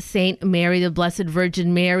and St. Mary, the Blessed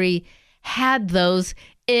Virgin Mary, had those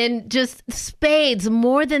in just spades,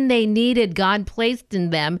 more than they needed. God placed in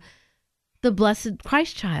them the Blessed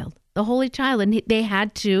Christ child, the Holy Child, and they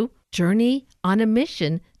had to journey on a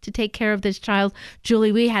mission to take care of this child.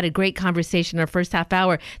 Julie, we had a great conversation in our first half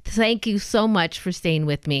hour. Thank you so much for staying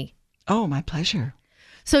with me. Oh, my pleasure.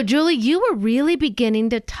 So, Julie, you were really beginning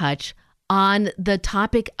to touch on the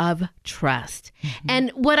topic of trust. Mm-hmm. And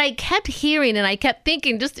what I kept hearing and I kept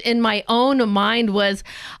thinking just in my own mind was,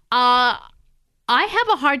 I have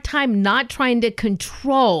a hard time not trying to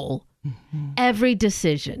control every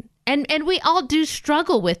decision. And we all do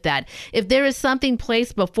struggle with that. If there is something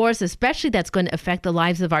placed before us, especially that's going to affect the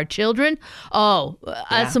lives of our children,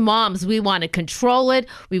 us moms, we want to control it.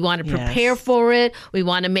 We want to prepare for it. We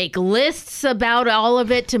want to make lists about all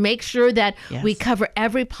of it to make sure that we cover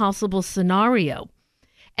every possible scenario.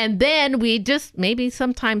 And then we just, maybe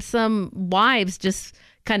sometimes some wives just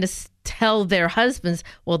kind of tell their husbands,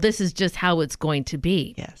 well, this is just how it's going to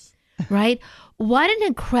be. Yes. Right? What an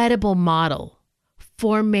incredible model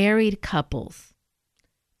for married couples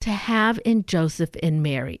to have in Joseph and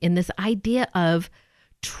Mary, in this idea of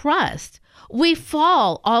trust. We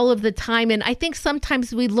fall all of the time, and I think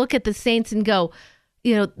sometimes we look at the saints and go,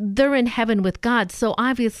 you know, they're in heaven with God, so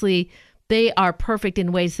obviously they are perfect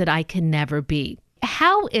in ways that I can never be.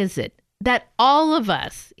 How is it that all of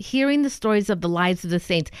us, hearing the stories of the lives of the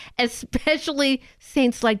saints, especially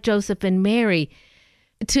saints like Joseph and Mary,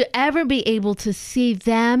 to ever be able to see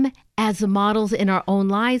them as models in our own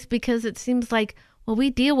lives? Because it seems like, well,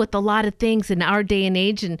 we deal with a lot of things in our day and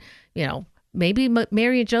age, and, you know, maybe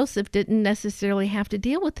Mary and Joseph didn't necessarily have to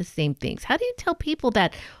deal with the same things. How do you tell people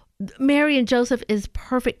that Mary and Joseph is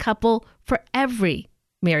perfect couple for every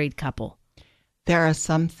married couple? There are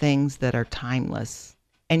some things that are timeless,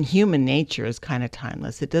 and human nature is kind of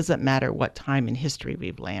timeless. It doesn't matter what time in history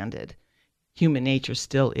we've landed. Human nature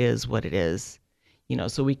still is what it is. You know,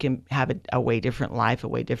 so we can have a way different life, a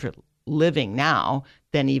way different living now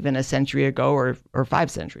than even a century ago or 5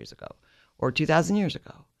 centuries ago or 2,000 years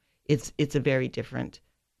ago. It's a very different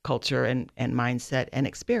culture and mindset and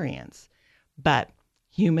experience. But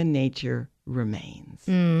human nature remains.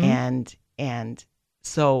 And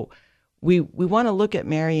so we want to look at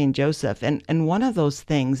Mary and Joseph. And one of those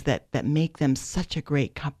things that make them such a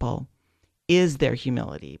great couple is their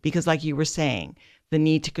humility. Because like you were saying, the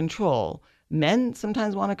need to control. Men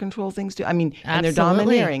sometimes want to control things too. I mean, and they're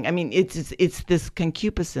domineering. I mean, it's this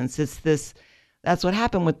concupiscence. That's what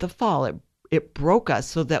happened with the fall. It broke us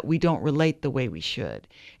so that we don't relate the way we should.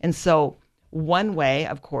 And so one way,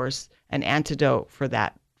 of course, an antidote for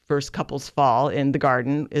that first couple's fall in the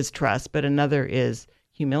garden is trust, but another is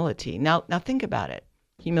humility. Now think about it.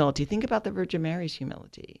 Humility. Think about the Virgin Mary's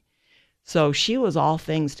humility. So she was all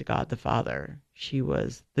things to God the Father. She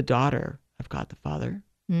was the daughter of God the Father.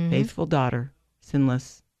 Faithful daughter,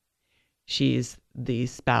 sinless. She's the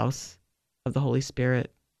spouse of the Holy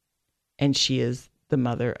Spirit, and she is the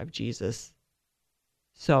mother of Jesus.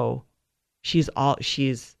 So she's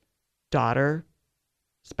daughter,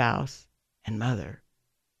 spouse, and mother.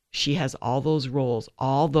 She has all those roles,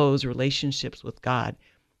 all those relationships with God.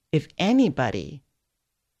 If anybody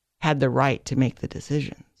had the right to make the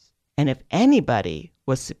decisions, and if anybody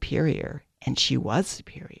was superior, and she was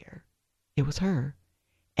superior, it was her.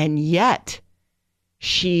 And yet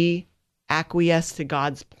she acquiesced to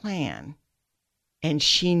God's plan. And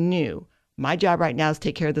she knew, my job right now is to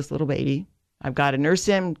take care of this little baby. I've got to nurse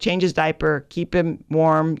him, change his diaper, keep him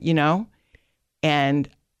warm, And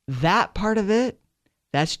that part of it,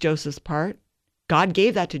 that's Joseph's part. God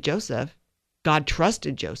gave that to Joseph. God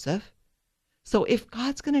trusted Joseph. So if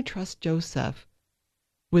God's going to trust Joseph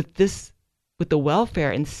with the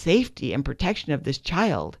welfare and safety and protection of this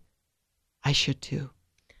child, I should too.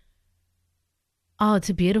 Oh,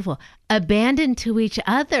 it's beautiful. Abandoned to each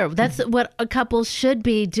other. That's what a couple should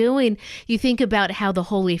be doing. You think about how the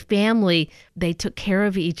Holy Family, they took care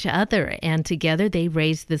of each other, and together they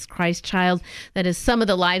raised this Christ child. That is some of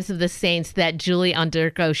the lives of the saints that Julie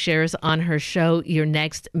Onderko shares on her show, Your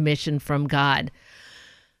Next Mission from God.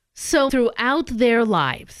 So throughout their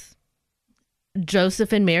lives,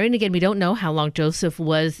 Joseph and Mary, and again, we don't know how long Joseph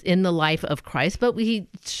was in the life of Christ, but we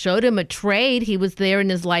showed him a trade. He was there in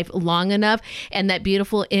his life long enough. And that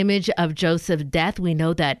beautiful image of Joseph's death, we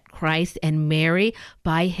know that Christ and Mary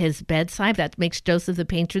by his bedside, that makes Joseph the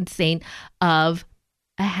patron saint of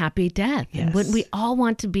a happy death. Yes. And wouldn't we all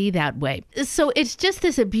want to be that way? So it's just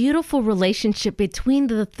a beautiful relationship between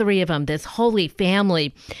the three of them, this Holy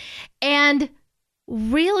Family. And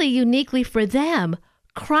really uniquely for them,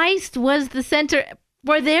 Christ was the center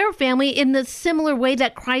for their family in the similar way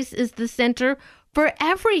that Christ is the center for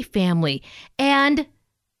every family. And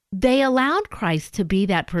they allowed Christ to be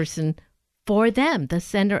that person for them, the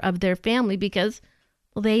center of their family, because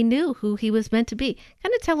they knew who he was meant to be.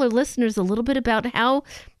 Kind of tell our listeners a little bit about how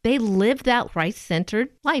they lived that Christ-centered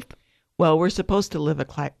life. Well, we're supposed to live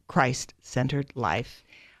a Christ-centered life.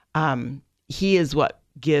 He is what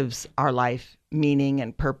gives our life meaning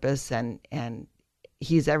and purpose, and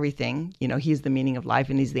he's everything. He's the meaning of life,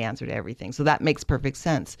 and he's the answer to everything. So that makes perfect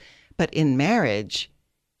sense. But in marriage,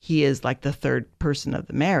 he is like the third person of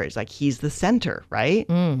the marriage. Like he's the center, right?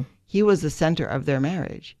 He was the center of their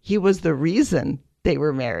marriage. He was the reason they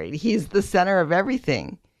were married. He's the center of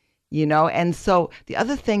everything, And so the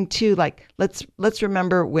other thing too, like let's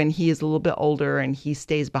remember when he is a little bit older and he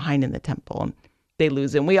stays behind in the temple. And they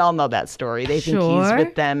lose him. We all know that story. They think he's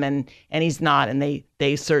with them and he's not. And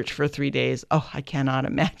they search for 3 days. Oh, I cannot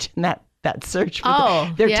imagine that search.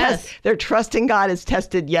 Their trust in God is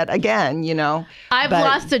tested yet again, I've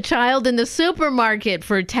lost a child in the supermarket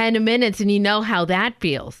for 10 minutes, and you know how that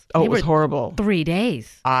feels. Oh, it was horrible. 3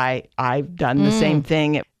 days. I've done the same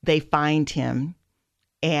thing. They find him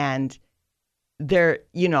and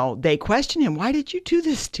they question him. Why did you do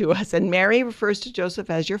this to us? And Mary refers to Joseph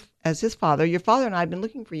as his father. Your father and I have been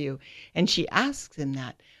looking for you. And she asks him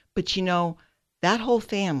that. But that whole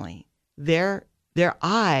family, their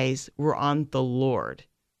eyes were on the Lord.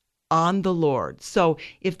 So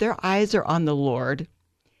if their eyes are on the Lord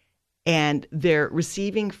and they're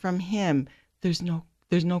receiving from him, there's no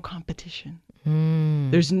competition.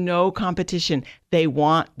 There's no competition. They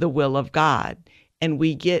want the will of God. And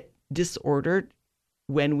we get disordered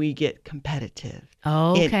when we get competitive.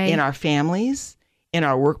 In our families, in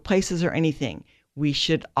our workplaces, or anything. We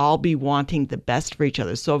should all be wanting the best for each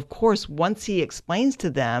other. So of course, once he explains to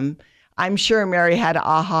them, I'm sure Mary had an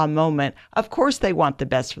aha moment. Of course they want the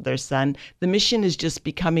best for their son. The mission is just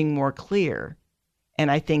becoming more clear. And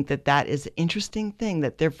I think that is an interesting thing,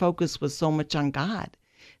 that their focus was so much on God,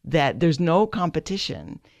 that there's no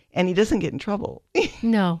competition. And he doesn't get in trouble.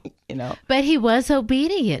 No. But he was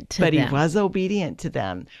obedient to them. He was obedient to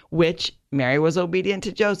them, which Mary was obedient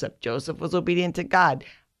to Joseph. Joseph was obedient to God.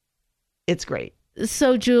 It's great.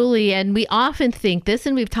 So, Julie, and we often think this,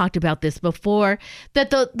 and we've talked about this before, that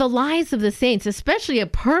the lives of the saints, especially a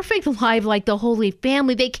perfect life like the Holy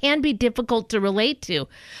Family, they can be difficult to relate to.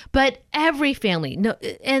 But every family,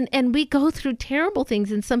 and we go through terrible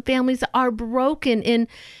things, and some families are broken in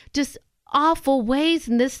just awful ways,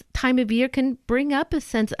 and this time of year can bring up a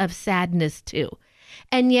sense of sadness too.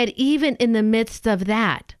 And yet, even in the midst of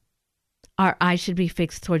that, our eyes should be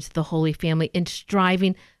fixed towards the Holy Family and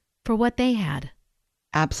striving for what they had.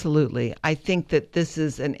 Absolutely. I think that this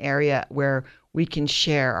is an area where we can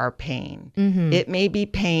share our pain. It may be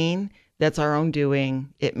pain that's our own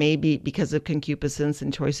doing. It may be because of concupiscence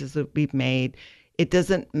and choices that we've made. It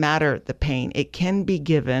doesn't matter, the pain. It can be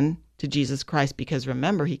given to Jesus Christ, because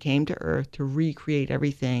remember, he came to earth to recreate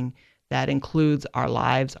everything. That includes our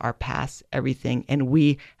lives, our past, everything. And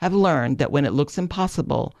we have learned that when it looks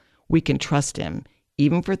impossible, we can trust him,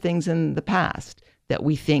 even for things in the past that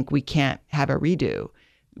we think we can't have a redo.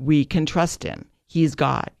 We can trust him. He's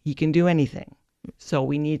God. He can do anything. So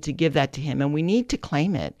we need to give that to him, and we need to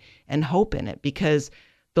claim it and hope in it, because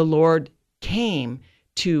the Lord came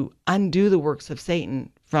to undo the works of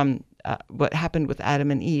Satan from what happened with Adam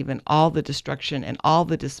and Eve, and all the destruction and all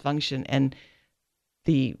the dysfunction and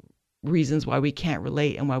the reasons why we can't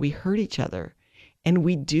relate and why we hurt each other. And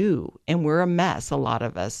we do, and we're a mess, a lot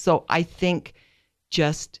of us. So I think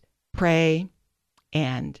just pray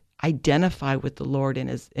and identify with the Lord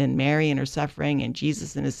in Mary and her suffering, and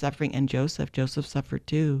Jesus in his suffering, and Joseph. Joseph suffered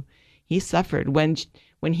too. He suffered when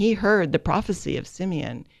he heard the prophecy of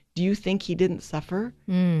Simeon. Do you think he didn't suffer?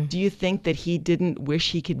 Do you think that he didn't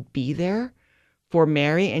wish he could be there for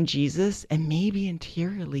Mary and Jesus? And maybe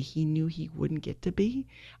interiorly he knew he wouldn't get to be.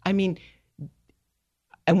 I mean,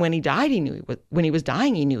 and when he died, when he was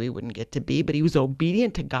dying, he knew he wouldn't get to be, but he was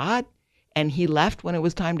obedient to God, and he left when it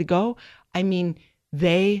was time to go. I mean,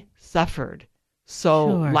 they suffered.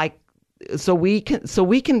 So Sure. so we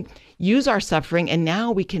can use our suffering, and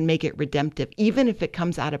now we can make it redemptive, even if it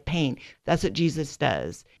comes out of pain. That's what Jesus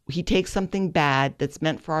does. He takes something bad that's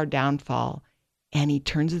meant for our downfall, and he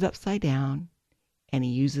turns it upside down, and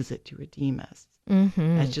he uses it to redeem us.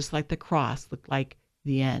 Mm-hmm. That's just like the cross looked like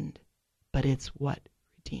the end, but it's what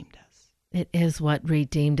redeemed us. It is what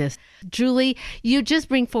redeemed us. Julie, you just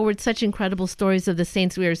bring forward such incredible stories of the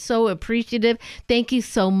saints. We are so appreciative. Thank you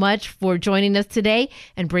so much for joining us today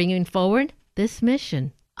and bringing forward this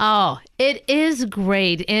mission. Oh, it is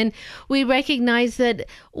great. And we recognize that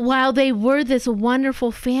while they were this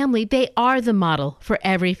wonderful family, they are the model for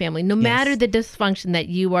every family. No matter the dysfunction that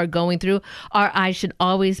you are going through, our eyes should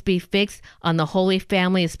always be fixed on the Holy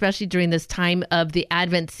Family, especially during this time of the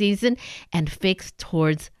Advent season, and fixed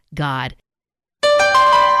towards God.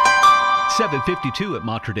 7:52 at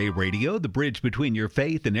Mater Dei Radio, the bridge between your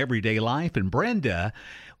faith and everyday life. And Brenda,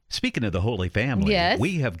 speaking of the Holy Family, yes,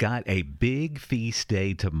 we have got a big feast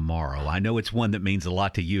day tomorrow. I know it's one that means a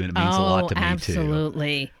lot to you, and it means a lot to me, too.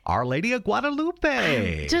 Absolutely. Our Lady of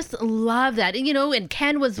Guadalupe. Just love that. And, and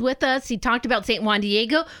Ken was with us. He talked about St. Juan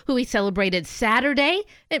Diego, who he celebrated Saturday.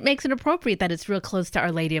 It makes it appropriate that it's real close to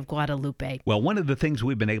Our Lady of Guadalupe. Well, one of the things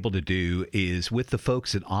we've been able to do is with the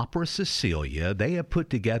folks at Opera Cecilia, they have put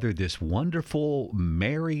together this wonderful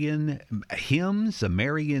Marian hymns, a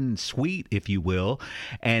Marian suite, if you will.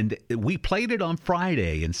 And we played it on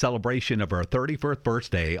Friday in celebration of our 31st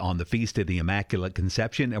birthday on the Feast of the Immaculate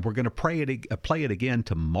Conception. And we're going to play it again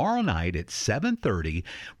tomorrow night at 7:30,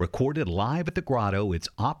 recorded live at the Grotto. It's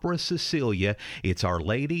Opera Cecilia. It's Our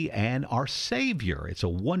Lady and Our Savior. It's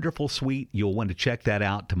a wonderful suite. You'll want to check that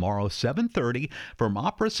out tomorrow, 7:30, from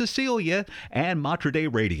Opera Cecilia and Mater Dei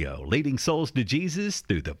Radio, leading souls to Jesus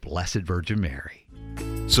through the Blessed Virgin Mary.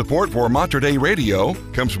 Support for Mater Dei Radio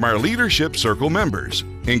comes from our Leadership Circle members,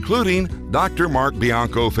 including Dr. Mark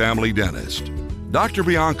Bianco, family dentist. Dr.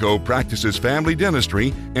 Bianco practices family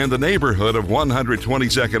dentistry in the neighborhood of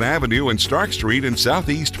 122nd Avenue and Stark Street in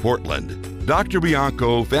Southeast Portland. Dr.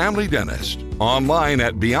 Bianco, family dentist, online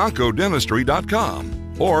at biancodentistry.com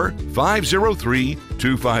or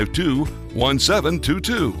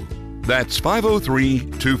 503-252-1722. That's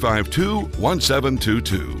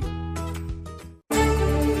 503-252-1722.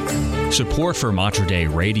 Support for Mater Dei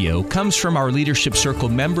Radio comes from our Leadership Circle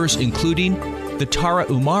members, including the Tara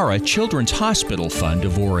Umara Children's Hospital Fund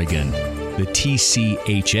of Oregon. The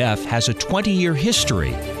TCHF has a 20-year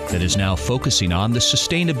history that is now focusing on the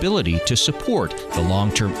sustainability to support the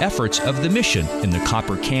long-term efforts of the mission in the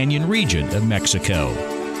Copper Canyon region of Mexico.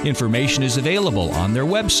 Information is available on their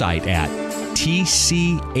website at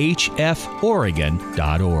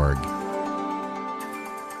tchforegon.org.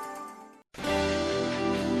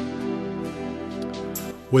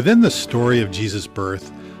 Within the story of Jesus' birth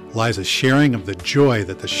lies a sharing of the joy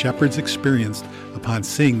that the shepherds experienced upon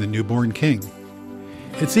seeing the newborn king.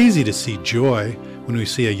 It's easy to see joy when we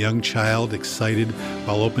see a young child excited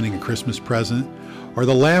while opening a Christmas present, or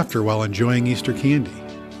the laughter while enjoying Easter candy.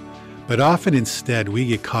 But often instead we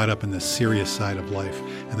get caught up in the serious side of life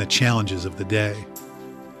and the challenges of the day.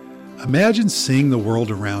 Imagine seeing the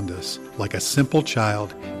world around us like a simple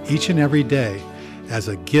child each and every day as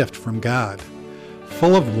a gift from God,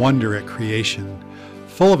 full of wonder at creation,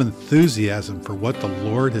 full of enthusiasm for what the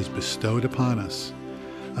Lord has bestowed upon us.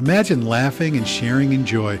 Imagine laughing and sharing in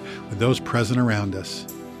joy with those present around us.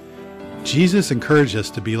 Jesus encouraged us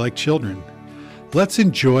to be like children. Let's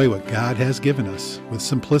enjoy what God has given us with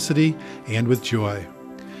simplicity and with joy.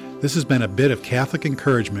 This has been a bit of Catholic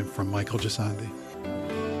encouragement from Michael Gisandi.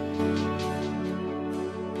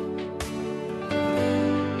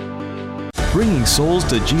 Bringing souls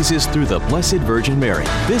to Jesus through the Blessed Virgin Mary.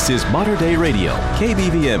 This is Mater Dei Radio,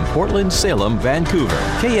 KBVM Portland, Salem, Vancouver,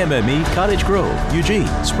 KMME Cottage Grove, Eugene,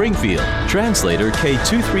 Springfield, translator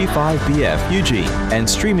K235BF Eugene, and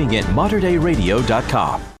streaming at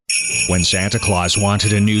materdeiradio.com. When Santa Claus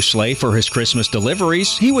wanted a new sleigh for his Christmas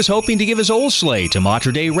deliveries, he was hoping to give his old sleigh to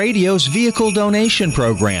Mater Dei Radio's vehicle donation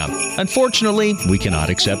program. Unfortunately, we cannot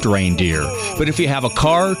accept reindeer. But if you have a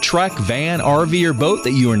car, truck, van, RV, or boat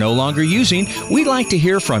that you are no longer using, we'd like to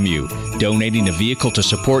hear from you. Donating a vehicle to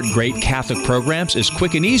support great Catholic programs is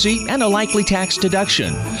quick and easy and a likely tax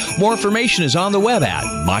deduction. More information is on the web at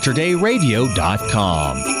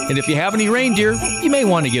materdeiradio.com. And if you have any reindeer, you may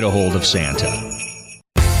want to get a hold of Santa.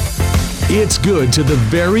 It's good to the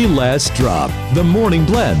very last drop. The Morning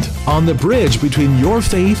Blend on the bridge between your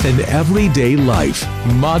faith and everyday life.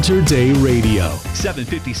 Mater Dei Radio.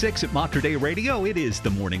 7:56 at Mater Dei Radio. It is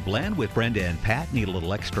the Morning Blend with Brenda and Pat. Need a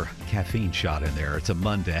little extra caffeine shot in there. It's a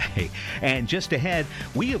Monday. And just ahead,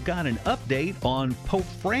 we have got an update on Pope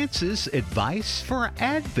Francis' advice for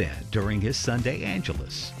Advent during his Sunday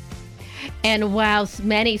Angelus. And while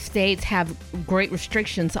many states have great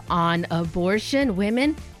restrictions on abortion,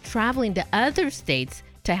 women traveling to other states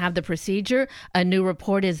to have the procedure, a new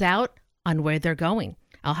report is out on where they're going.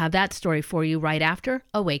 I'll have that story for you right after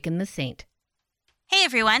Awaken the Saint. Hey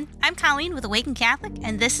everyone, I'm Colleen with Awaken Catholic,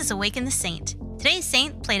 and this is Awaken the Saint. Today's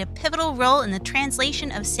saint played a pivotal role in the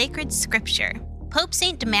translation of sacred scripture. Pope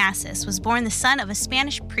St. Damasus was born the son of a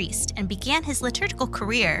Spanish priest and began his liturgical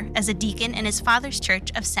career as a deacon in his father's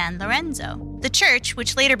church of San Lorenzo. The church,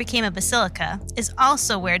 which later became a basilica, is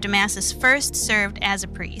also where Damasus first served as a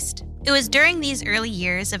priest. It was during these early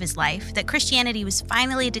years of his life that Christianity was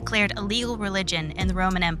finally declared a legal religion in the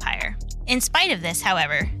Roman Empire. In spite of this,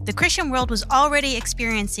 however, the Christian world was already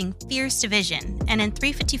experiencing fierce division, and in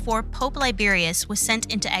 354, Pope Liberius was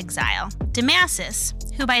sent into exile. Damasus,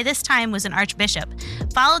 who by this time was an archbishop,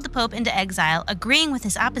 followed the Pope into exile, agreeing with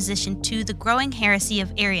his opposition to the growing heresy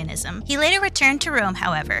of Arianism. He later returned to Rome,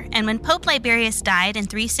 however, and when Pope Liberius died in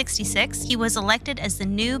 366, he was elected as the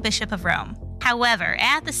new Bishop of Rome. However,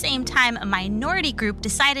 at the same time, a minority group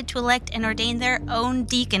decided to elect and ordain their own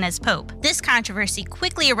deacon as pope. This controversy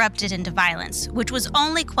quickly erupted into violence, which was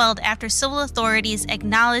only quelled after civil authorities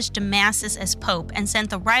acknowledged Damasus as pope and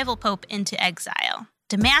sent the rival pope into exile.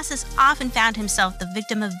 Damasus often found himself the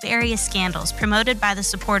victim of various scandals promoted by the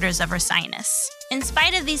supporters of Ursinus. In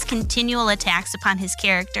spite of these continual attacks upon his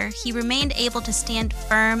character, he remained able to stand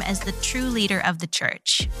firm as the true leader of the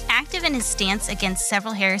church. Active in his stance against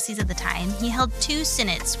several heresies of the time, he held 2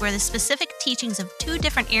 synods where the specific teachings of 2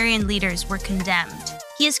 different Arian leaders were condemned.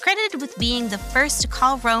 He is credited with being the first to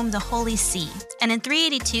call Rome the Holy See, and in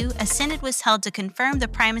 382, a synod was held to confirm the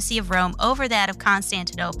primacy of Rome over that of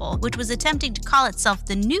Constantinople, which was attempting to call itself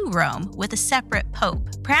the New Rome with a separate pope.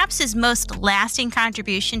 Perhaps his most lasting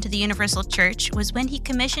contribution to the Universal Church was when he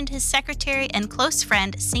commissioned his secretary and close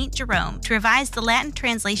friend, St. Jerome, to revise the Latin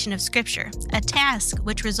translation of Scripture, a task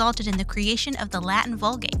which resulted in the creation of the Latin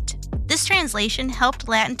Vulgate. This translation helped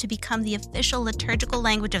Latin to become the official liturgical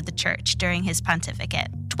language of the Church during his pontificate.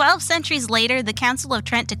 12 centuries later, the Council of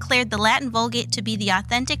Trent declared the Latin Vulgate to be the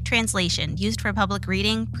authentic translation used for public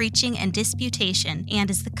reading, preaching, and disputation, and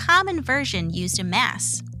is the common version used in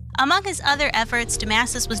Mass. Among his other efforts,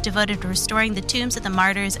 Damasus was devoted to restoring the tombs of the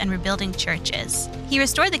martyrs and rebuilding churches. He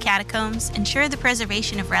restored the catacombs, ensured the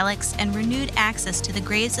preservation of relics, and renewed access to the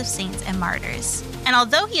graves of saints and martyrs. And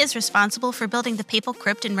although he is responsible for building the papal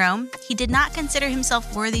crypt in Rome, he did not consider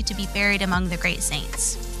himself worthy to be buried among the great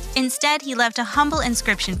saints. Instead, he left a humble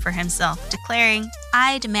inscription for himself, declaring,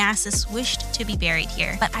 "I, Damasus, wished to be buried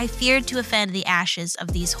here, but I feared to offend the ashes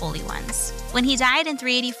of these holy ones." When he died in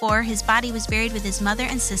 384, his body was buried with his mother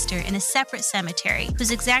and sister in a separate cemetery,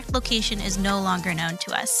 whose exact location is no longer known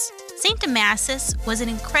to us. St. Damasus was an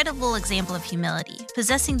incredible example of humility,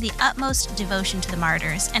 possessing the utmost devotion to the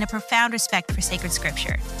martyrs and a profound respect for sacred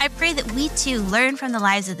scripture. I pray that we too learn from the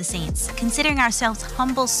lives of the saints, considering ourselves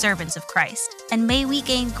humble servants of Christ, and may we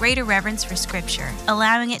gain greater reverence for scripture,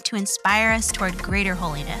 allowing it to inspire us toward greater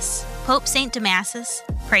holiness. Pope St. Damasus,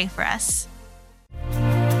 pray for us.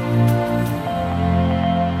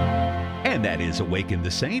 And that is Awaken the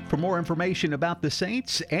Saint. For more information about the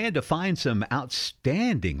saints and to find some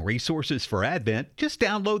outstanding resources for Advent, just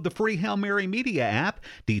download the free Hail Mary Media app.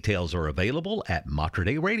 Details are available at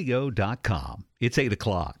materdeiradio.com. It's 8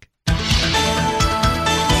 o'clock.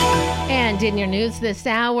 And in your news this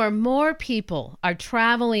hour, more people are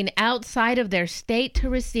traveling outside of their state to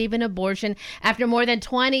receive an abortion after more than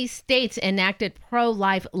 20 states enacted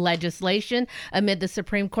pro-life legislation amid the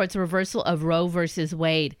Supreme Court's reversal of Roe versus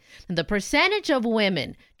Wade. And the percentage of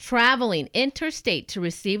women traveling interstate to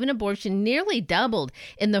receive an abortion nearly doubled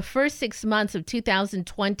in the first 6 months of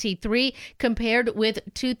 2023 compared with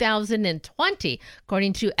 2020,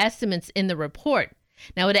 according to estimates in the report.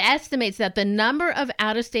 Now, it estimates that the number of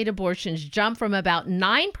out-of-state abortions jumped from about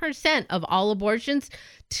 9% of all abortions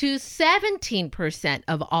to 17%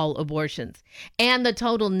 of all abortions. And the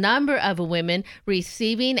total number of women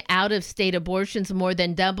receiving out-of-state abortions more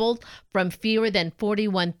than doubled from fewer than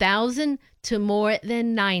 41,000 to more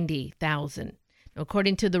than 90,000.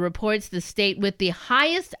 According to the reports, the state with the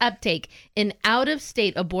highest uptake in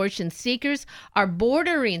out-of-state abortion seekers are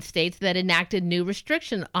bordering states that enacted new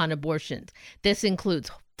restrictions on abortions. This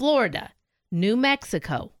includes Florida, New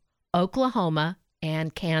Mexico, Oklahoma,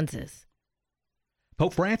 and Kansas.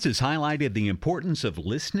 Pope Francis highlighted the importance of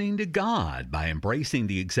listening to God by embracing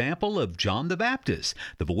the example of John the Baptist,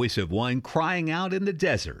 the voice of one crying out in the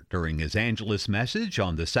desert during his Angelus message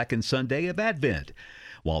on the second Sunday of Advent.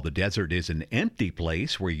 While the desert is an empty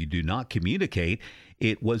place where you do not communicate,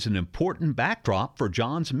 it was an important backdrop for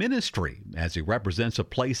John's ministry, as he represents a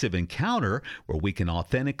place of encounter where we can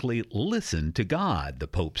authentically listen to God, the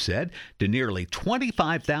Pope said to nearly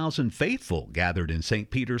 25,000 faithful gathered in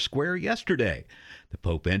St. Peter's Square yesterday. The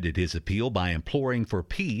Pope ended his appeal by imploring for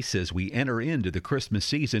peace as we enter into the Christmas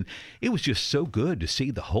season. It was just so good to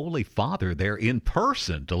see the Holy Father there in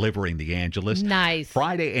person delivering the Angelus. Nice.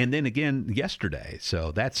 Friday and then again yesterday.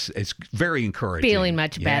 So it's very encouraging. Feeling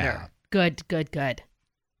much better. Good.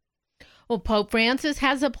 Well, Pope Francis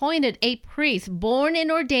has appointed a priest born and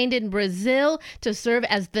ordained in Brazil to serve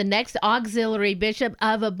as the next auxiliary bishop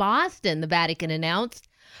of Boston, the Vatican announced.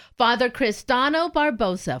 Father Cristano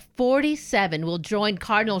Barbosa, 47, will join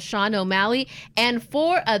Cardinal Sean O'Malley and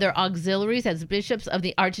 4 other auxiliaries as bishops of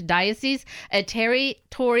the Archdiocese, a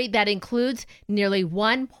territory that includes nearly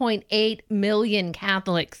 1.8 million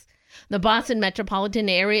Catholics. The Boston metropolitan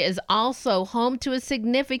area is also home to a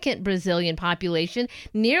significant Brazilian population,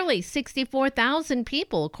 nearly 64,000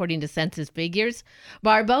 people, according to census figures.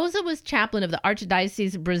 Barbosa was chaplain of the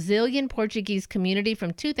Archdiocese Brazilian Portuguese community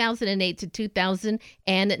from 2008 to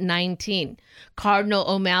 2019. Cardinal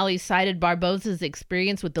O'Malley cited Barbosa's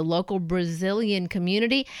experience with the local Brazilian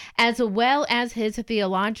community, as well as his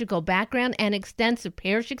theological background and extensive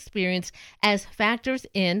parish experience as factors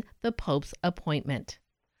in the Pope's appointment.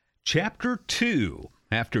 Chapter 2.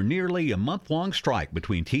 After nearly a month-long strike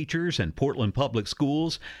between teachers and Portland Public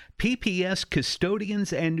Schools, PPS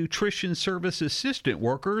custodians and nutrition service assistant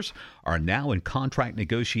workers are now in contract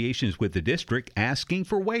negotiations with the district asking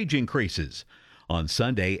for wage increases. On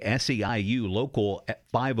Sunday, SEIU Local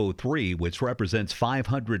 503, which represents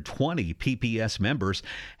 520 PPS members,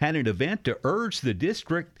 had an event to urge the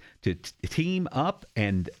district to team up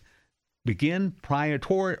and begin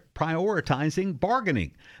prioritizing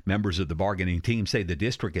bargaining. Members of the bargaining team say the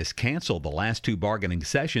district has canceled the last 2 bargaining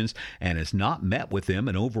sessions and has not met with them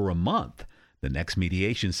in over a month. The next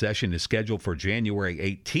mediation session is scheduled for January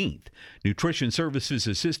 18th. Nutrition services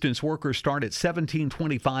assistance workers start at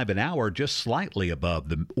 $17.25 an hour, just slightly above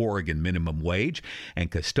the Oregon minimum wage,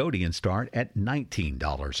 and custodians start at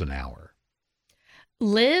 $19 an hour.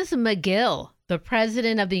 Liz Magill, the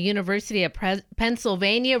president of the University of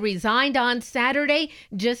Pennsylvania, resigned on Saturday,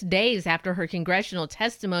 just days after her congressional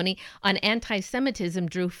testimony on anti-Semitism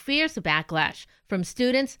drew fierce backlash from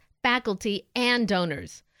students, faculty, and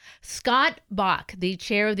donors. Scott Bach, the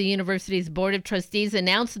chair of the university's Board of Trustees,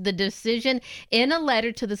 announced the decision in a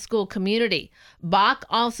letter to the school community. Bach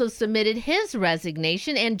also submitted his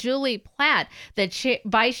resignation, and Julie Platt, the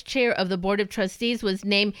vice chair of the Board of Trustees, was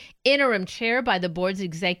named interim chair by the board's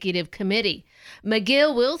executive committee.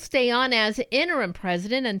 Magill will stay on as interim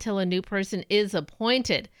president until a new person is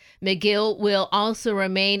appointed. Magill will also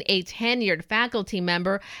remain a tenured faculty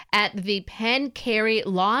member at the Penn Carey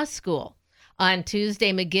Law School. On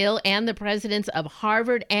Tuesday, Magill and the presidents of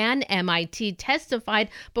Harvard and MIT testified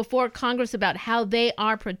before Congress about how they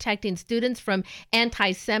are protecting students from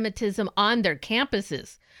anti-Semitism on their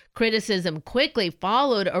campuses. Criticism quickly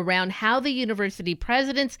followed around how the university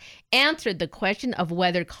presidents answered the question of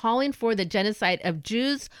whether calling for the genocide of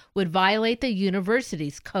Jews would violate the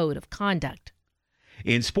university's code of conduct.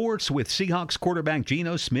 In sports, with Seahawks quarterback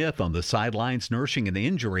Geno Smith on the sidelines nursing an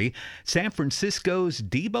injury, San Francisco's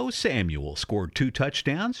Deebo Samuel scored 2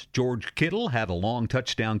 touchdowns. George Kittle had a long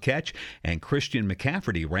touchdown catch, and Christian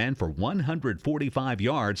McCaffrey ran for 145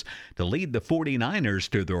 yards to lead the 49ers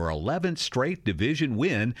to their 11th straight division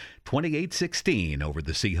win, 28-16 over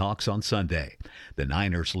the Seahawks on Sunday. The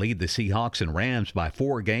Niners lead the Seahawks and Rams by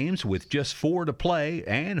 4 games with just 4 to play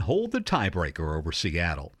and hold the tiebreaker over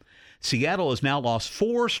Seattle. Seattle has now lost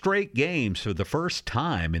 4 straight games for the first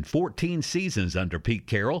time in 14 seasons under Pete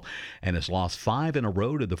Carroll and has lost 5 in a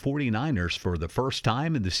row to the 49ers for the first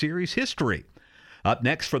time in the series history. Up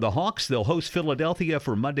next for the Hawks, they'll host Philadelphia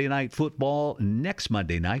for Monday Night Football next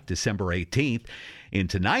Monday night, December 18th. In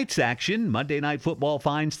tonight's action, Monday Night Football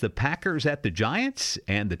finds the Packers at the Giants,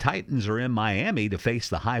 and the Titans are in Miami to face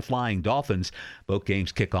the high-flying Dolphins. Both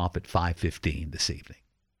games kick off at 5:15 this evening.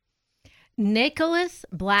 Nicholas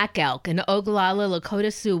Black Elk, an Oglala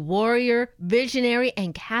Lakota Sioux warrior, visionary,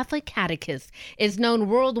 and Catholic catechist, is known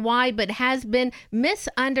worldwide but has been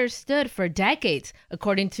misunderstood for decades,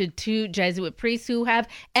 according to 2 Jesuit priests who have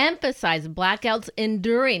emphasized Black Elk's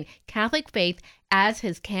enduring Catholic faith as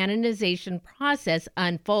his canonization process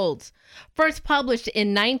unfolds. First published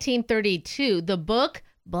in 1932, the book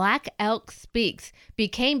Black Elk Speaks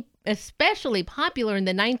became especially popular in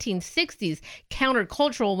the 1960s,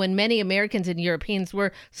 countercultural when many Americans and Europeans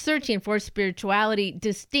were searching for spirituality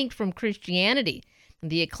distinct from Christianity.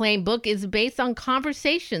 The acclaimed book is based on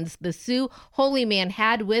conversations the Sioux holy man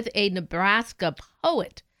had with a Nebraska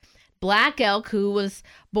poet. Black Elk, who was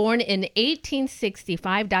born in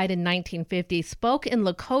 1865, died in 1950, spoke in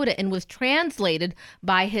Lakota and was translated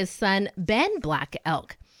by his son Ben Black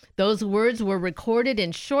Elk. Those words were recorded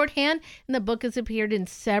in shorthand, and the book has appeared in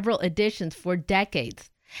several editions for decades.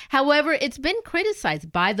 However, it's been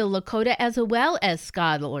criticized by the Lakota as well as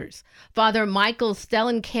scholars. Father Michael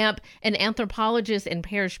Stellenkamp, an anthropologist and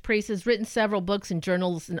parish priest, has written several books and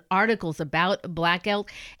journals and articles about Black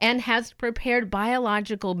Elk and has prepared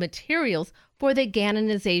biological materials for the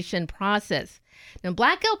canonization process. Now,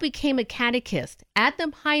 Black Elk became a catechist at the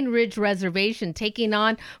Pine Ridge Reservation, taking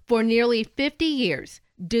on for nearly 50 years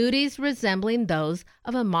duties resembling those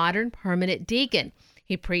of a modern permanent deacon.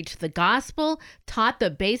 He preached the gospel, taught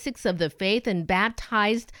the basics of the faith, and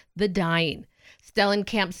baptized the dying.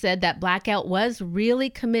 Stellenkamp said that Black Elk was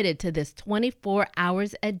really committed to this 24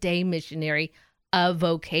 hours a day missionary of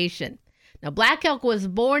vocation. Now, Black Elk was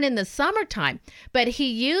born in the summertime, but he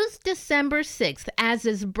used December 6th as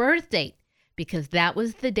his birth date because that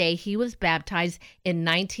was the day he was baptized in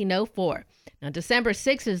 1904. Now, December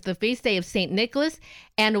 6th is the feast day of St. Nicholas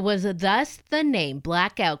and was thus the name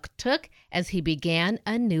Black Elk took as he began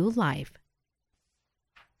a new life.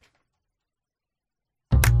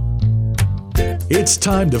 It's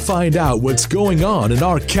time to find out what's going on in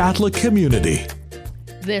our Catholic community.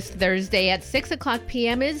 This Thursday at 6 o'clock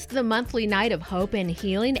p.m. is the monthly Night of Hope and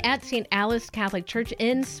Healing at St. Alice Catholic Church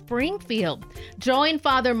in Springfield. Join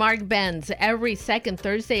Father Mark Benz every second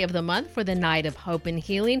Thursday of the month for the Night of Hope and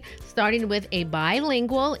Healing, starting with a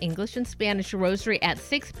bilingual English and Spanish rosary at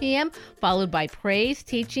 6 p.m., followed by praise,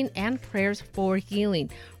 teaching, and prayers for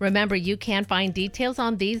healing. Remember, you can find details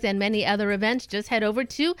on these and many other events. Just head over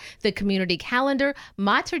to the community calendar,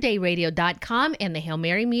 materdeiradio.com, and the Hail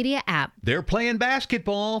Mary Media app. They're playing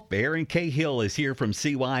basketball. Aaron Cahill is here from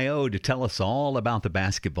CYO to tell us all about the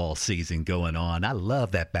basketball season going on. I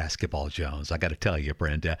love that basketball, Jones. I got to tell you,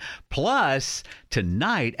 Brenda. Plus,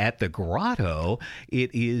 tonight at the Grotto,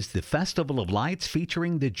 it is the Festival of Lights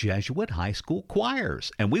featuring the Jesuit High School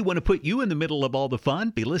choirs. And we want to put you in the middle of all the fun.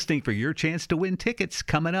 Be listening for your chance to win tickets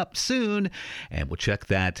coming up soon. And we'll check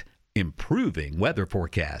that improving weather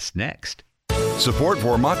forecast next. Support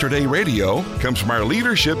for Mater Dei Radio comes from our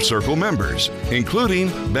Leadership Circle members,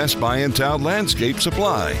 including Best Buy in Town Landscape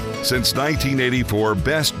Supply. Since 1984,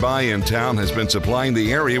 Best Buy in Town has been supplying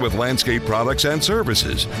the area with landscape products and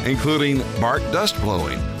services, including bark dust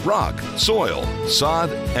blowing, rock, soil, sod,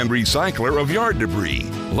 and recycler of yard debris.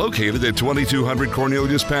 Located at 2200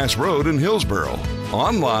 Cornelius Pass Road in Hillsboro.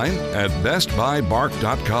 Online at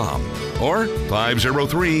bestbuybark.com or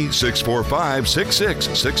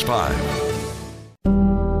 503-645-6665.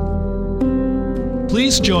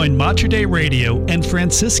 Please join Mater Dei Radio and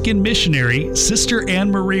Franciscan missionary Sister Anne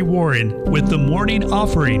Marie Warren with the morning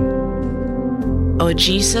offering. O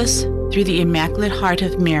Jesus, through the Immaculate Heart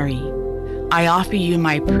of Mary, I offer you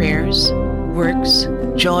my prayers, works,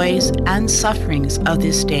 joys, and sufferings of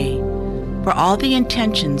this day for all the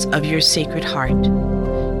intentions of your Sacred Heart,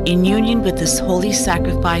 in union with this holy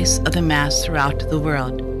sacrifice of the Mass throughout the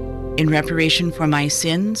world, in reparation for my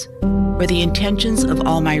sins, for the intentions of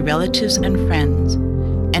all my relatives and friends,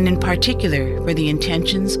 and in particular for the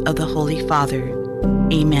intentions of the Holy Father.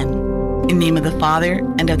 Amen. In the name of the Father,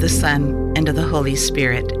 and of the Son, and of the Holy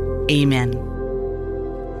Spirit. Amen.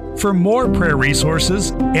 For more prayer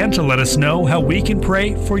resources and to let us know how we can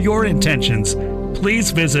pray for your intentions,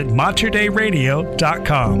 please visit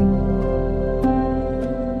materdeiradio.com.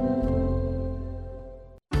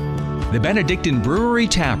 The Benedictine Brewery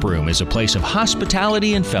Tap Room is a place of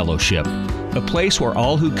hospitality and fellowship, a place where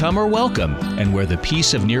all who come are welcome and where the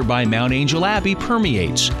peace of nearby Mount Angel Abbey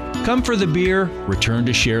permeates. Come for the beer, return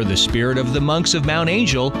to share the spirit of the monks of Mount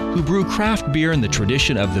Angel who brew craft beer in the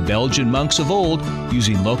tradition of the Belgian monks of old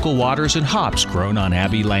using local waters and hops grown on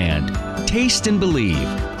Abbey land. Taste and believe.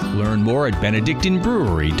 Learn more at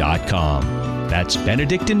benedictinebrewery.com. That's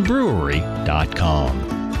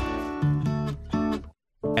benedictinebrewery.com.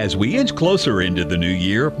 As we inch closer into the new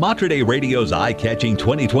year, Mater Dei Radio's eye-catching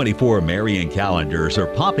 2024 Marian calendars are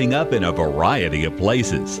popping up in a variety of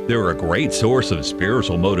places. They're a great source of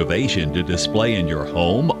spiritual motivation to display in your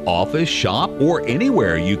home, office, shop, or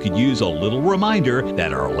anywhere you could use a little reminder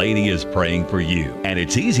that Our Lady is praying for you. And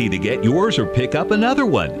it's easy to get yours or pick up another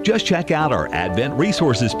one. Just check out our Advent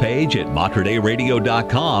resources page at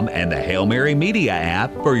materdeiradio.com and the Hail Mary Media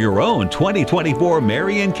app for your own 2024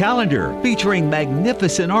 Marian calendar featuring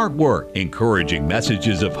magnificent artwork, encouraging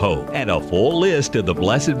messages of hope, and a full list of the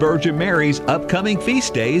Blessed Virgin Mary's upcoming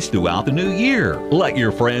feast days throughout the new year. Let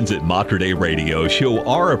your friends at Mater Dei Radio show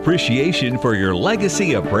our appreciation for your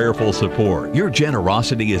legacy of prayerful support. Your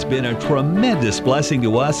generosity has been a tremendous blessing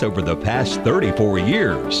to us over the past 34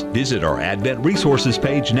 years. Visit our Advent resources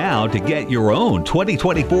page now to get your own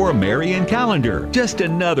 2024 Marian calendar. Just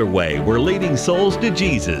another way we're leading souls to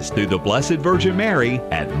Jesus through the Blessed Virgin Mary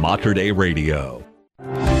at Mater Dei Radio.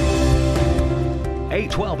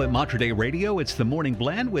 8:12 at Mater Dei Radio. It's the Morning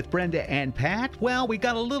Blend with Brenda and Pat. Well, we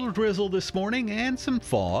got a little drizzle this morning and some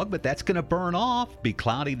fog, but that's going to burn off. Be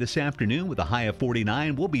cloudy this afternoon with a high of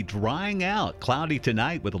 49. We'll be drying out. Cloudy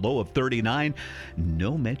tonight with a low of 39.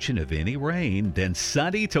 No mention of any rain. Then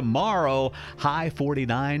sunny tomorrow, high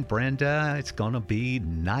 49. Brenda, it's going to be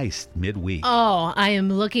nice midweek. Oh, I am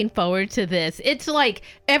looking forward to this. It's like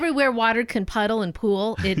everywhere water can puddle and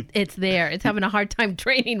pool, it's there. It's having a hard time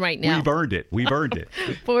draining right now. We've earned it. We've earned it.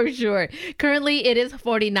 For sure. Currently, it is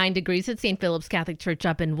 49 degrees at St. Philip's Catholic Church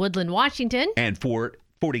up in Woodland, Washington. And for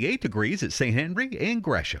 48 degrees at St. Henry in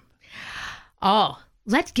Gresham. Oh,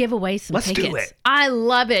 let's give away some tickets. Let's do it. I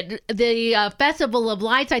love it. The Festival of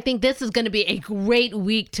Lights, I think this is going to be a great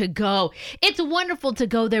week to go. It's wonderful to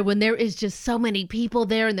go there when there is just so many people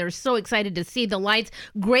there and they're so excited to see the lights.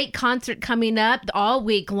 Great concert coming up all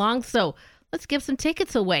week long. So let's give some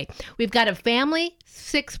tickets away. We've got a family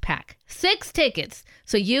 6-pack, 6 tickets.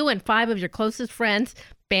 So you and 5 of your closest friends,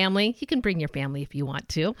 family, you can bring your family if you want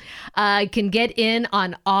to, can get in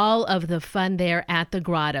on all of the fun there at the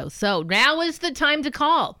Grotto. So now is the time to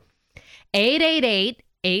call.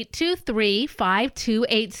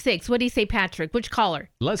 888-823-5286. What do you say, Patrick? Which caller?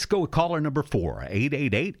 Let's go with caller number 4,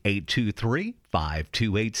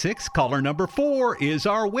 888-823-5286. Caller number 4 is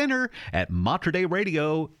our winner at Mater Dei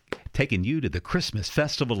Radio, taking you to the Christmas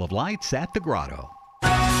Festival of Lights at the Grotto.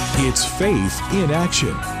 It's faith in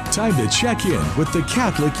action. Time to check in with the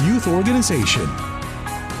Catholic Youth Organization.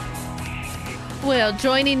 Well,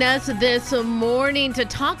 joining us this morning to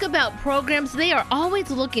talk about programs, they are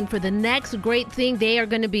always looking for the next great thing they are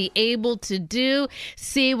going to be able to do.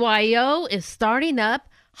 CYO is starting up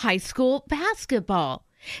high school basketball.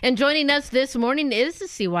 And joining us this morning is the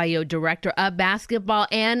CYO Director of Basketball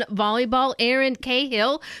and Volleyball, Erin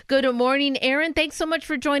Cahill. Good morning, Erin. Thanks so much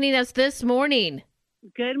for joining us this morning.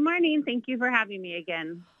 Good morning. Thank you for having me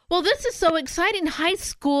again. Well, this is so exciting. High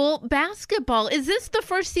school basketball. Is this the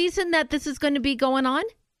first season that this is going to be going on?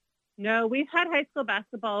 No, we've had high school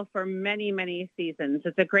basketball for many, many seasons.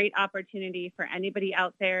 It's a great opportunity for anybody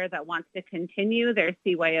out there that wants to continue their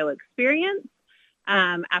CYO experience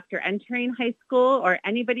after entering high school, or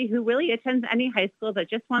anybody who really attends any high school that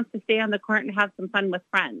just wants to stay on the court and have some fun with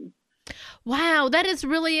friends. Wow, that is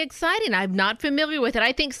really exciting. I'm not familiar with it.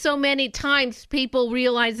 I think so many times people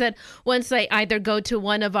realize that once they either go to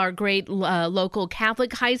one of our great local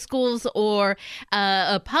Catholic high schools or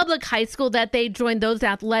a public high school that they join those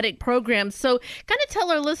athletic programs. So kind of tell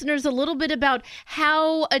our listeners a little bit about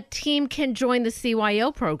how a team can join the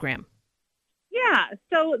CYO program. Yeah,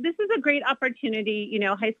 so this is a great opportunity. You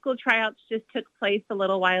know, high school tryouts just took place a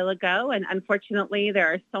little while ago, and unfortunately there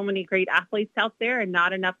are so many great athletes out there and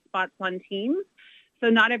not enough spots on teams. So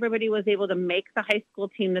not everybody was able to make the high school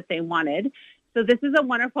team that they wanted. So this is a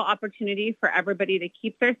wonderful opportunity for everybody to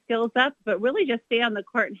keep their skills up, but really just stay on the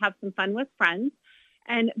court and have some fun with friends.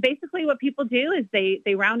 And basically what people do is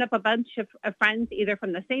they round up a bunch of friends, either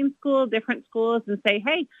from the same school, different schools, and say,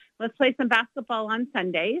 hey, let's play some basketball on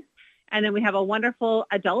Sundays. And then we have a wonderful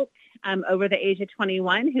adult over the age of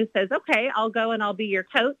 21 who says, okay, I'll go and I'll be your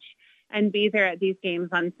coach and be there at these games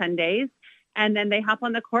on Sundays. And then they hop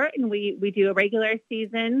on the court and we do a regular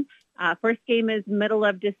season. First game is middle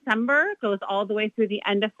of December, goes all the way through the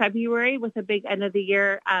end of February with a big end of the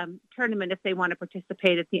year tournament if they want to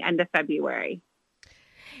participate at the end of February.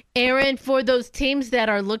 Erin, for those teams that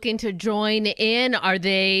are looking to join in, are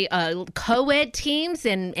they co-ed teams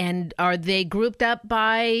and are they grouped up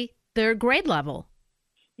by their grade level?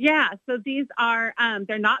 Yeah, so these are,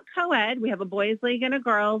 they're not co-ed. We have a boys league and a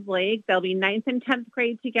girls league. They'll be 9th and 10th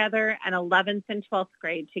grade together and 11th and 12th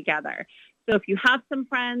grade together. So if you have some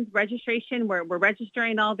friends, registration, we're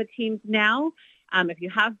registering all the teams now. If you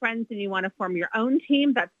have friends and you want to form your own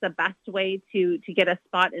team, that's the best way to get a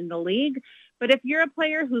spot in the league. But if you're a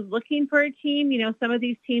player who's looking for a team, some of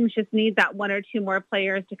these teams just need that one or two more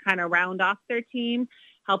players to kind of round off their team,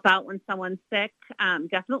 help out when someone's sick.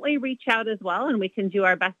 Definitely reach out as well, and we can do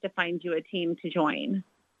our best to find you a team to join.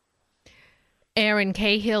 Erin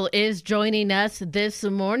Cahill is joining us this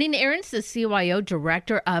morning. Erin's the CYO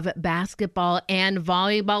Director of Basketball and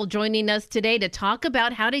Volleyball, joining us today to talk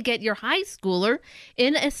about how to get your high schooler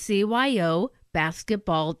in a CYO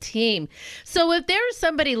basketball team. So if there's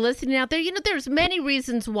somebody listening out there, there's many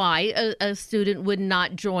reasons why a student would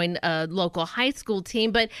not join a local high school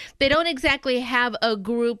team, but they don't exactly have a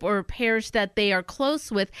group or pairs that they are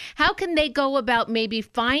close with. How can they go about maybe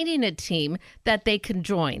finding a team that they can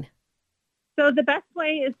join? So the best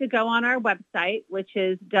way is to go on our website, which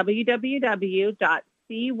is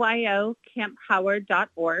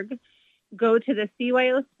www.cyocampHoward.org. Go to the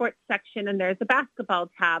CYO Sports section, and there's a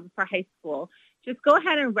basketball tab for high school. Just go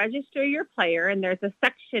ahead and register your player, and there's a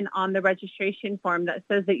section on the registration form that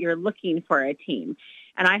says that you're looking for a team.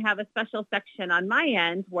 And I have a special section on my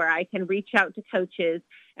end where I can reach out to coaches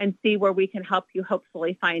and see where we can help you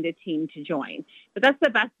hopefully find a team to join. But that's the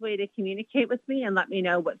best way to communicate with me and let me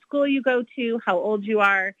know what school you go to, how old you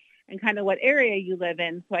are, and kind of what area you live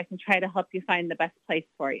in so I can try to help you find the best place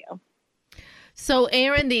for you. So,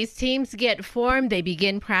 Erin, these teams get formed. They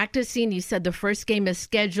begin practicing. You said the first game is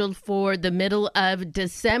scheduled for the middle of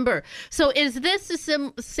December. So is this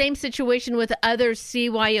the same situation with other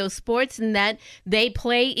CYO sports in that they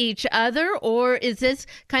play each other, or is this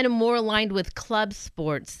kind of more aligned with club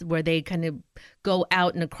sports where they kind of go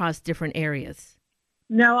out and across different areas?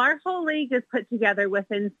 No, our whole league is put together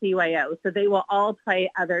within CYO, so they will all play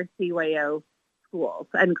other CYO schools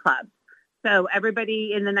and clubs. So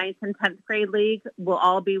everybody in the 9th and 10th grade league will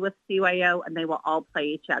all be with CYO, and they will all play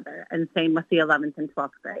each other. And same with the 11th and 12th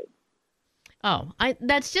grade. Oh,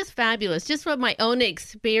 that's just fabulous. Just from my own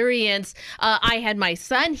experience, I had my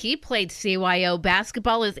son. He played CYO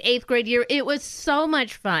basketball his 8th grade year. It was so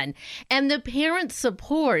much fun. And the parent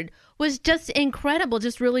support was just incredible,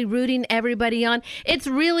 just really rooting everybody on. It's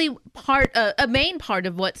really a main part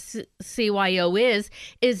of what CYO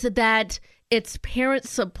is that it's parent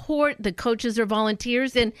support. The coaches are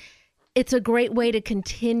volunteers, and it's a great way to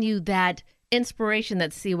continue that inspiration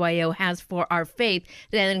that CYO has for our faith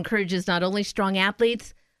that encourages not only strong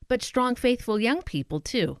athletes, but strong, faithful young people,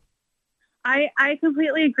 too. I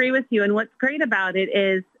completely agree with you. And what's great about it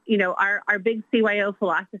is, our big CYO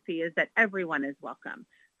philosophy is that everyone is welcome.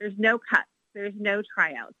 There's no cuts. There's no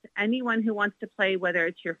tryouts. Anyone who wants to play, whether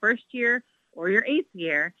it's your first year or your 8th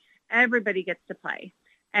year, everybody gets to play.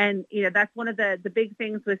 And, that's one of the big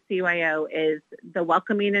things with CYO is the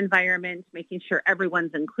welcoming environment, making sure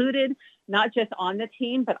everyone's included, not just on the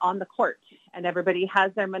team, but on the court. And everybody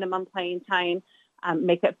has their minimum playing time,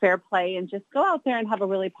 make it fair play, and just go out there and have a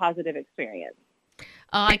really positive experience.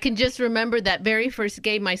 I can just remember that very first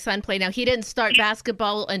game my son played. Now, he didn't start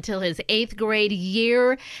basketball until his 8th grade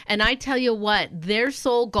year. And I tell you what, their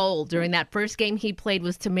sole goal during that first game he played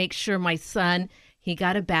was to make sure my son, he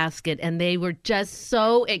got a basket, and they were just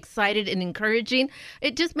so excited and encouraging.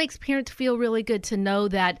 It just makes parents feel really good to know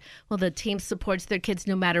that, the team supports their kids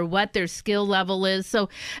no matter what their skill level is. So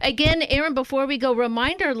again, Erin, before we go,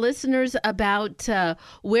 remind our listeners about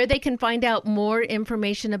where they can find out more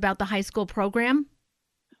information about the high school program.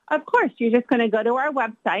 Of course, you're just going to go to our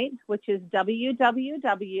website, which is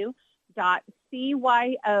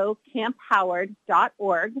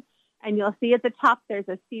www.cyocampHoward.org. And you'll see at the top there's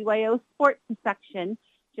a CYO Sports section.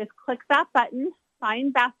 Just click that button,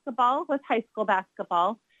 find basketball with high school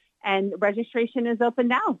basketball, and registration is open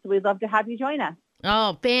now. So we'd love to have you join us.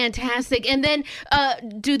 Oh, fantastic. And then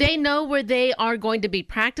do they know where they are going to be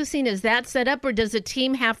practicing? Is that set up, or does the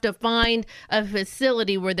team have to find a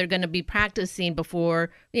facility where they're going to be practicing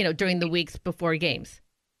before, during the weeks before games?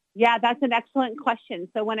 Yeah, that's an excellent question.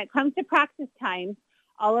 So when it comes to practice times,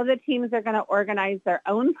 all of the teams are going to organize their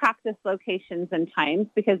own practice locations and times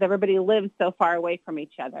because everybody lives so far away from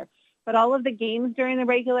each other. But all of the games during the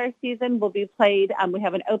regular season will be played. We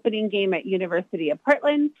have an opening game at University of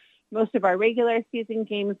Portland. Most of our regular season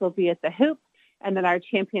games will be at the Hoop, and then our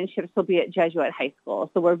championships will be at Jesuit High School.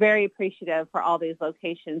 So we're very appreciative for all these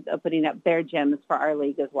locations opening up their gyms for our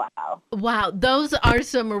league as well. Wow, those are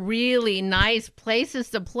some really nice places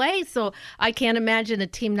to play. So I can't imagine a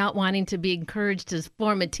team not wanting to be encouraged to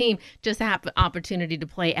form a team, just to have an opportunity to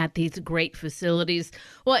play at these great facilities.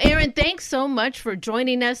 Well, Aaron, thanks so much for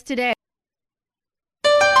joining us today.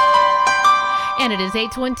 And it is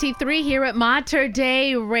 8:23 here at Mater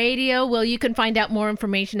Dei Radio. Well, you can find out more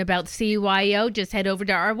information about CYO. Just head over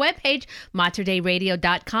to our webpage,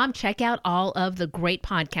 materdeiradio.com. Check out all of the great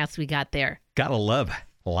podcasts we got there. Gotta love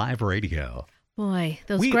live radio. Boy,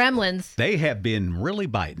 those gremlins. They have been really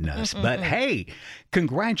biting us. But hey,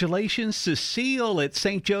 congratulations. Cecile at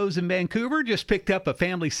St. Joe's in Vancouver just picked up a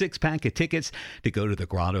family 6-pack of tickets to go to the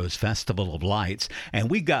Grottoes Festival of Lights. And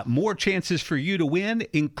we got more chances for you to win,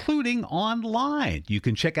 including online. You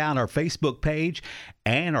can check out our Facebook page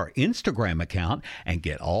and our Instagram account and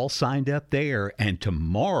get all signed up there. And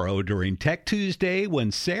tomorrow during Tech Tuesday,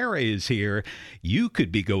 when Sarah is here, you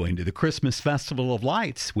could be going to the Christmas Festival of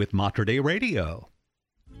Lights with Mater Dei Radio.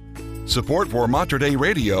 Support for Mater Dei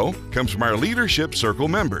Radio comes from our Leadership Circle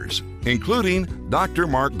members, including Dr.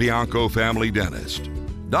 Mark Bianco, family dentist.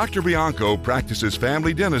 Dr. Bianco practices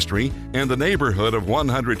family dentistry in the neighborhood of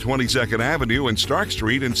 122nd Avenue and Stark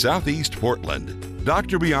Street in Southeast Portland.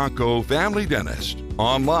 Dr. Bianco, family dentist,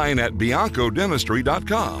 online at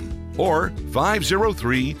biancodentistry.com or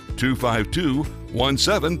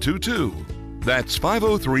 503-252-1722. That's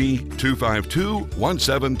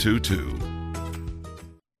 503-252-1722.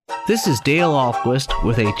 This is Dale Alquist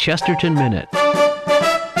with a Chesterton Minute.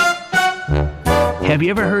 Have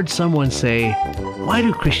you ever heard someone say, "Why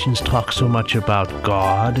do Christians talk so much about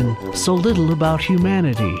God and so little about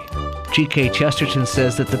humanity?" G.K. Chesterton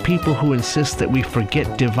says that the people who insist that we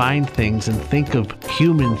forget divine things and think of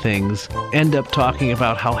human things end up talking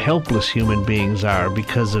about how helpless human beings are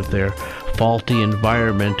because of their faulty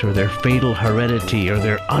environment or their fatal heredity or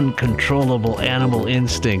their uncontrollable animal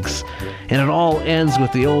instincts. And it all ends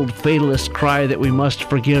with the old fatalist cry that we must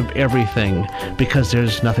forgive everything because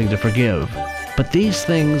there's nothing to forgive. But these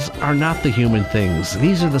things are not the human things.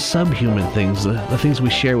 These are the subhuman things, the things we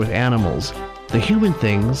share with animals. The human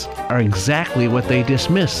things are exactly what they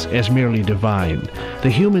dismiss as merely divine. The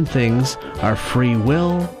human things are free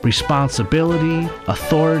will, responsibility,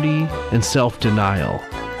 authority, and self-denial.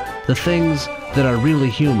 The things that are really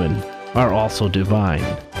human are also divine.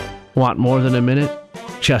 Want more than a minute?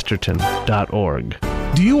 Chesterton.org.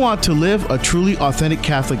 Do you want to live a truly authentic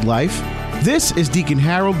Catholic life? This is Deacon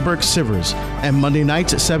Harold Burke-Sivers, and Monday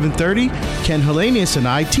nights at 7:30, Ken Hellenius and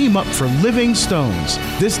I team up for Living Stones.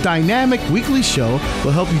 This dynamic weekly show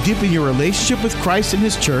will help you deepen your relationship with Christ and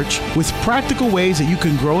His church with practical ways that you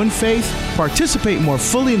can grow in faith, participate more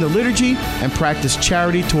fully in the liturgy, and practice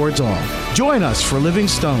charity towards all. Join us for Living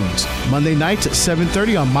Stones, Monday nights at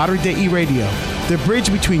 7:30 on Mater Dei Radio, the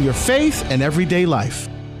bridge between your faith and everyday life.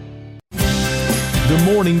 The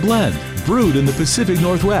Morning Blend, brewed in the Pacific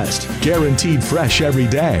Northwest, guaranteed fresh every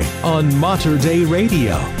day on Mater Dei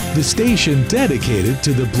Radio, the station dedicated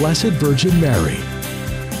to the Blessed Virgin Mary.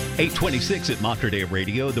 8:26 at Mater Dei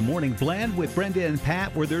Radio, the Morning Blend with Brenda and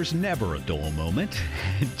Pat, where there's never a dull moment.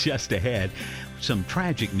 Just ahead, some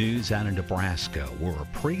tragic news out of Nebraska, where a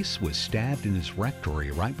priest was stabbed in his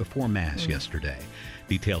rectory right before Mass yesterday.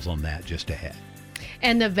 Details on that just ahead.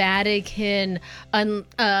 And the Vatican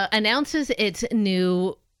announces its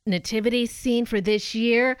new nativity scene for this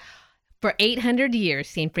year. For 800 years,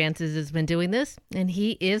 St. Francis has been doing this, and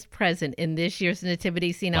he is present in this year's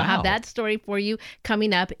nativity scene. I'll have that story for you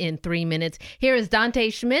coming up in 3 minutes. Here is Dante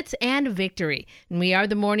Schmitz and Victory. And we are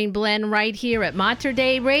the Morning Blend right here at Mater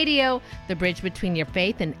Dei Radio, the bridge between your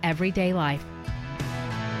faith and everyday life.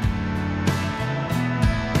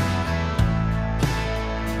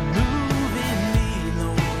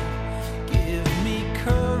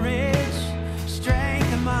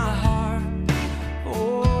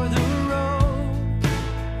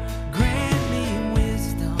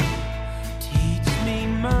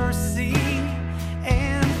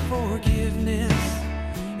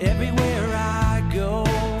 Everywhere I go,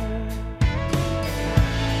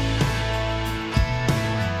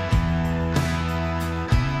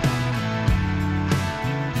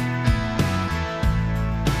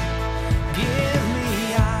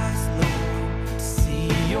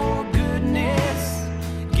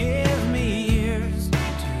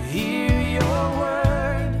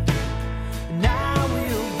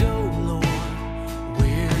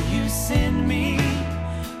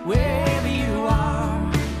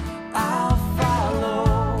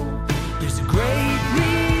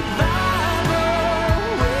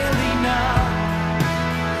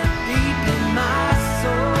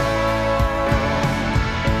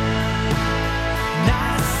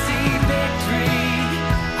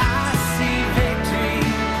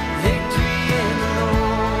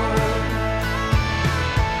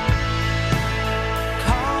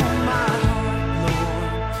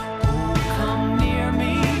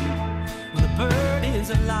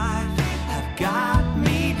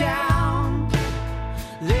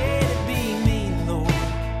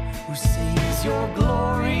 is your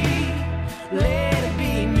glory. Let it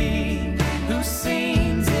be me who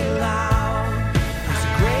sings it loud. There's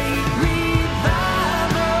a great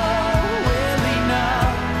revival welling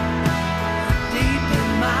up deep in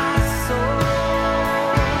my soul.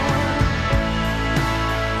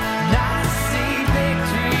 And I see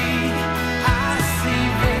victory,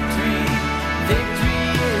 victory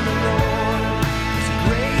in the Lord. There's a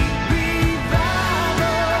great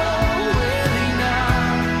revival welling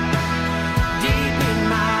up deep in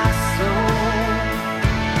my soul.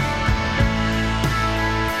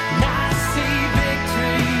 And I see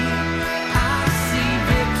victory,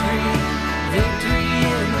 victory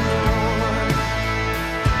in the Lord.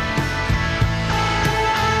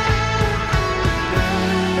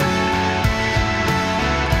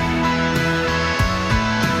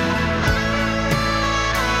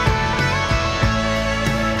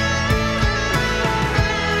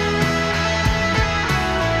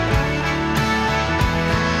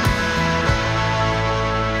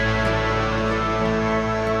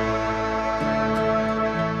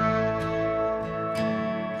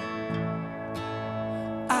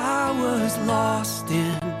 I was lost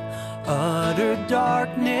in utter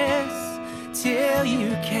darkness till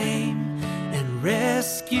you came and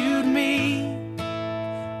rescued me.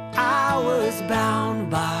 I was bound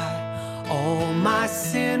by all my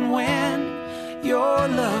sin when your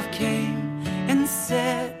love came and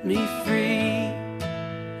set me free.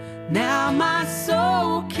 Now my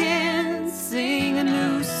soul can sing a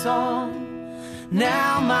new song.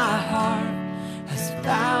 Now my heart has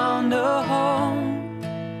found a home.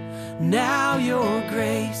 Now your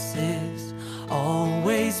grace is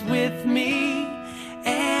always with me,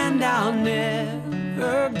 and I'll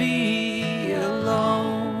never be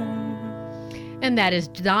alone. And that is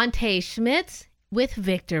Dante Schmitz with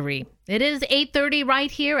Victory. It is 8:30 right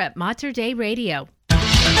here at Mater Dei Radio.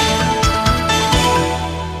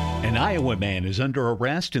 An Iowa man is under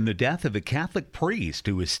arrest in the death of a Catholic priest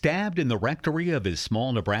who was stabbed in the rectory of his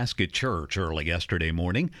small Nebraska church early yesterday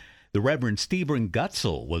morning. The Reverend Stephen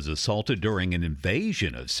Gutzel was assaulted during an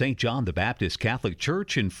invasion of St. John the Baptist Catholic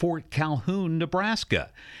Church in Fort Calhoun, Nebraska.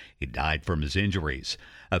 He died from his injuries.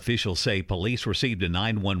 Officials say police received a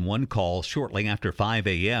 911 call shortly after 5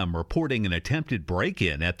 a.m. reporting an attempted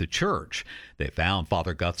break-in at the church. They found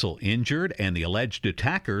Father Gutzel injured and the alleged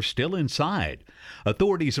attacker still inside.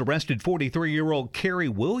 Authorities arrested 43-year-old Carrie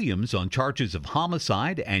Williams on charges of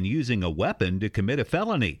homicide and using a weapon to commit a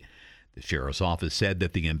felony. The sheriff's office said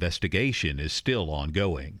that the investigation is still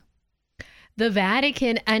ongoing. The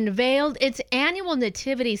Vatican unveiled its annual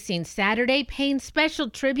nativity scene Saturday, paying special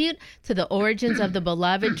tribute to the origins of the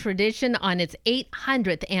beloved tradition on its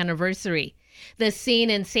 800th anniversary. The scene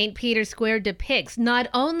in St. Peter's Square depicts not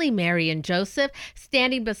only Mary and Joseph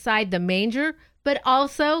standing beside the manger, but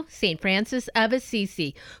also St. Francis of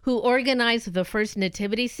Assisi, who organized the first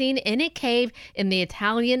nativity scene in a cave in the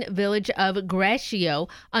Italian village of Greccio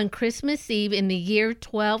on Christmas Eve in the year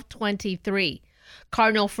 1223.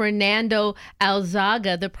 Cardinal Fernando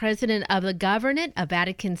Alzaga, the president of the Government of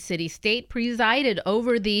Vatican City State, presided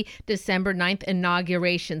over the December 9th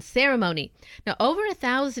inauguration ceremony. Now, over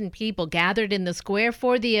 1,000 people gathered in the square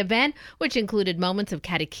for the event, which included moments of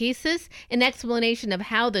catechesis, an explanation of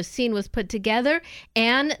how the scene was put together,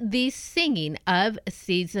 and the singing of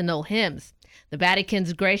seasonal hymns. The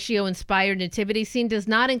Vatican's Greccio-inspired nativity scene does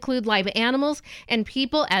not include live animals and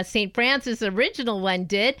people as St. Francis' original one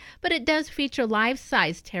did, but it does feature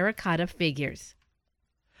life-size terracotta figures.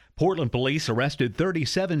 Portland police arrested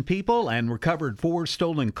 37 people and recovered 4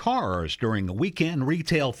 stolen cars during a weekend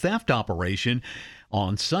retail theft operation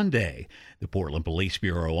on Sunday. The Portland Police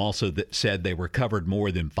Bureau also said they recovered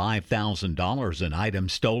more than $5,000 in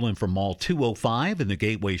items stolen from Mall 205 in the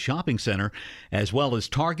Gateway Shopping Center, as well as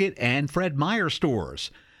Target and Fred Meyer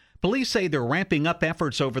stores. Police say they're ramping up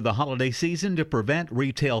efforts over the holiday season to prevent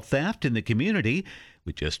retail theft in the community.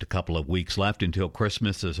 With just a couple of weeks left until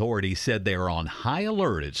Christmas, authorities said they are on high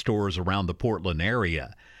alert at stores around the Portland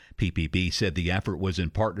area. PPB said the effort was in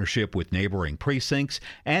partnership with neighboring precincts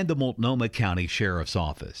and the Multnomah County Sheriff's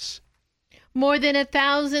Office. More than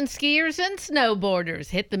 1,000 skiers and snowboarders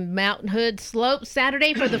hit the Mount Hood slope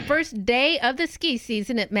Saturday for the first day of the ski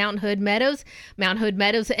season at Mount Hood Meadows. Mount Hood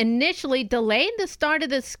Meadows initially delayed the start of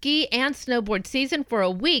the ski and snowboard season for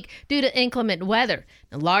a week due to inclement weather.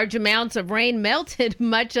 Large amounts of rain melted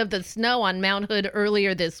much of the snow on Mount Hood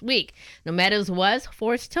earlier this week. Now, Meadows was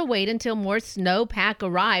forced to wait until more snowpack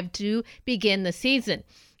arrived to begin the season.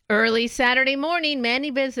 Early Saturday morning, many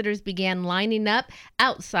visitors began lining up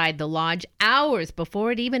outside the lodge hours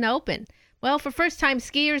before it even opened. Well, for first-time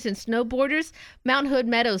skiers and snowboarders, Mount Hood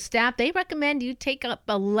Meadows staff, they recommend you take up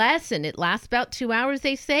a lesson. It lasts about 2 hours,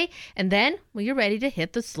 they say, and then, well, you're ready to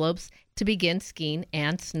hit the slopes to begin skiing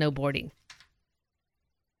and snowboarding.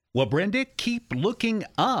 Well, Brenda, keep looking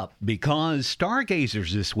up because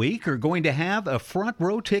stargazers this week are going to have a front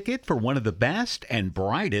row ticket for one of the best and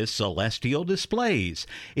brightest celestial displays.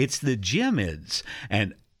 It's the Geminids,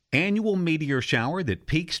 an annual meteor shower that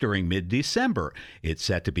peaks during mid-December. It's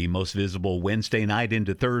set to be most visible Wednesday night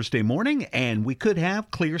into Thursday morning, and we could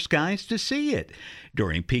have clear skies to see it.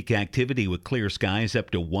 During peak activity with clear skies, up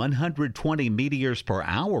to 120 meteors per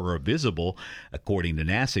hour are visible. According to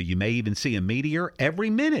NASA, you may even see a meteor every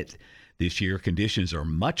minute. This year, conditions are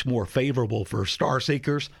much more favorable for star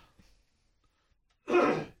seekers,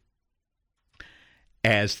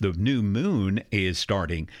 as the new moon is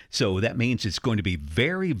starting. So that means it's going to be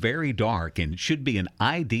very, very dark and should be an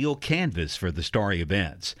ideal canvas for the starry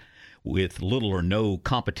events, with little or no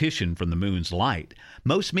competition from the moon's light.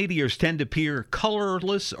 Most meteors tend to appear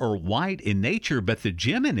colorless or white in nature, but the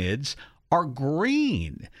Geminids are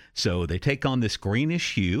green. So they take on this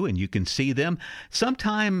greenish hue, and you can see them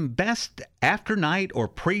sometime best after night or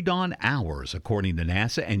pre-dawn hours, according to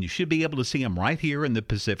NASA, and you should be able to see them right here in the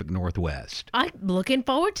Pacific Northwest. I'm looking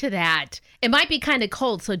forward to that. It might be kind of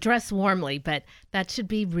cold, so dress warmly, but that should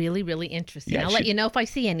be really, really interesting. Yeah, I'll let you know if I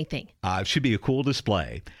see anything. It should be a cool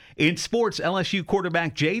display. In sports, LSU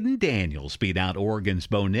quarterback Jaden Daniels beat out Oregon's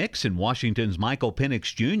Bo Nix and Washington's Michael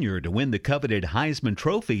Penix Jr. to win the coveted Heisman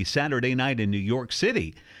Trophy Saturday night in New York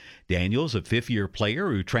City. Daniels, a fifth-year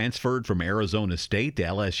player who transferred from Arizona State to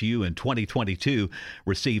LSU in 2022,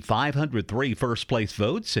 received 503 first-place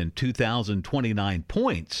votes and 2,029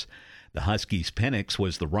 points. The Huskies' Penix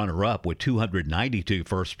was the runner-up with 292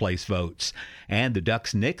 first-place votes, and the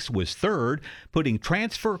Ducks' Nix was third, putting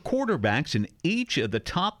transfer quarterbacks in each of the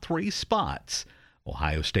top three spots.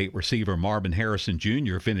 Ohio State receiver Marvin Harrison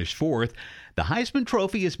Jr. finished fourth. The Heisman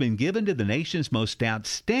Trophy has been given to the nation's most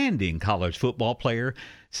outstanding college football player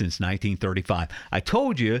since 1935. I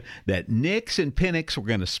told you that Nix and Penix were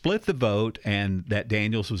going to split the vote and that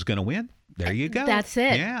Daniels was going to win. There you go. That's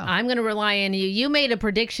it. Yeah. I'm going to rely on you. You made a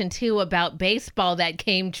prediction, too, about baseball that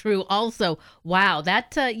came true also. Wow.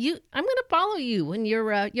 That I'm going to follow you in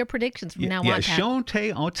your predictions from now on. Yeah,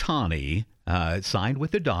 Shohei Ohtani signed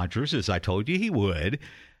with the Dodgers, as I told you he would,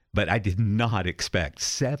 but I did not expect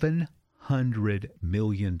 $700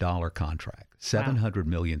 million contract. $700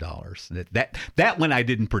 million. That one I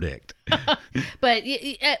didn't predict. But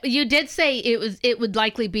you did say it would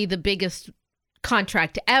likely be the biggest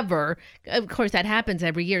contract ever. Of course, that happens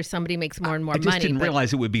every year. Somebody makes more and more money. I just didn't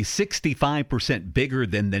realize it would be 65% bigger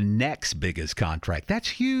than the next biggest contract. That's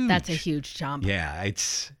huge. That's a huge jump. Yeah,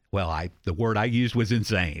 the word I used was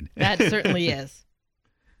insane. That certainly is.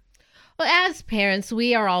 Well, as parents,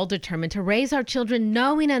 we are all determined to raise our children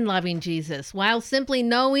knowing and loving Jesus while simply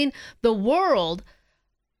knowing the world.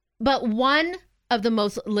 But one of the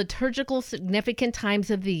most liturgical, significant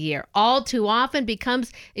times of the year all too often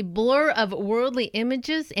becomes a blur of worldly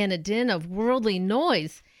images and a din of worldly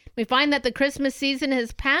noise. We find that the Christmas season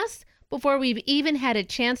has passed before we've even had a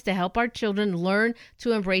chance to help our children learn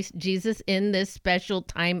to embrace Jesus in this special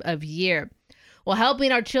time of year. Well,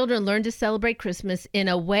 helping our children learn to celebrate Christmas in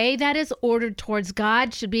a way that is ordered towards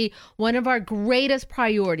God should be one of our greatest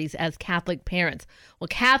priorities as Catholic parents. Well,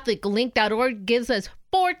 CatholicLink.org gives us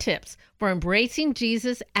 4 tips for embracing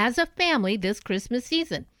Jesus as a family this Christmas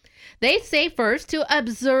season. They say first to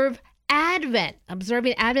observe Advent.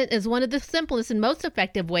 Observing Advent is one of the simplest and most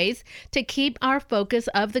effective ways to keep our focus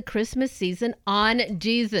of the Christmas season on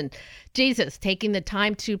Jesus, taking the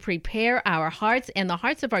time to prepare our hearts and the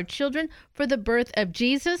hearts of our children for the birth of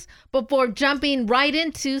Jesus before jumping right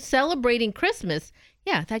into celebrating Christmas.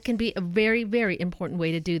 Yeah, that can be a very, very important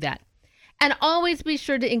way to do that. And always be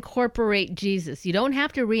sure to incorporate Jesus. You don't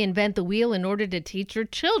have to reinvent the wheel in order to teach your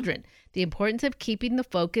children the importance of keeping the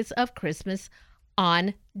focus of Christmas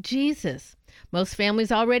on Jesus. Most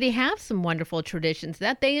families already have some wonderful traditions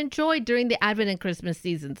that they enjoy during the Advent and Christmas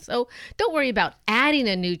season. So don't worry about adding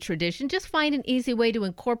a new tradition. Just find an easy way to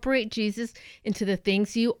incorporate Jesus into the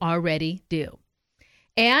things you already do.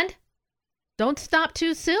 And don't stop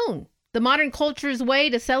too soon. The modern culture's way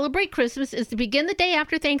to celebrate Christmas is to begin the day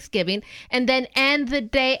after Thanksgiving and then end the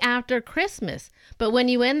day after Christmas. But when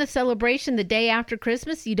you end the celebration the day after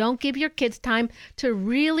Christmas, you don't give your kids time to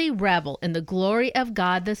really revel in the glory of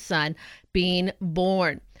God the Son being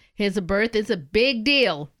born. His birth is a big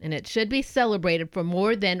deal, and it should be celebrated for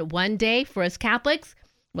more than one day. For us Catholics,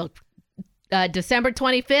 well, December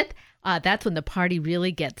 25th, that's when the party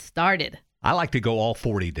really gets started. I like to go all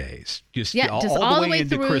 40 days. Just all the way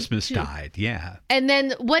into Christmas tide. Yeah. And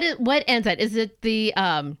then what ends that? Is it the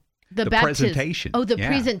baptism? Presentation. Oh, the Yeah,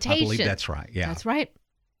 presentation. I believe that's right. Yeah. That's right.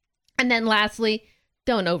 And then lastly,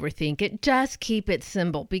 don't overthink it. Just keep it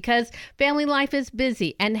simple because family life is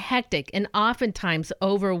busy and hectic and oftentimes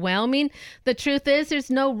overwhelming. The truth is there's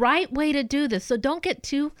no right way to do this, so don't get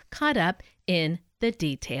too caught up in the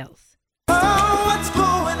details.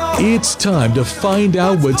 It's time to find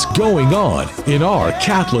out what's going on in our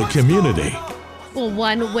Catholic community. Well,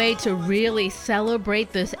 one way to really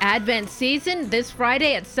celebrate this Advent season, this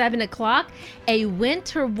Friday at 7 o'clock, a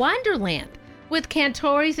winter wonderland with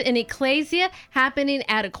Cantores in Ecclesia happening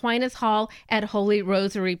at Aquinas Hall at Holy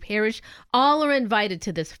Rosary Parish. All are invited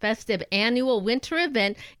to this festive annual winter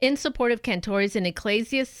event in support of Cantores in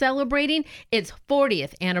Ecclesia, celebrating its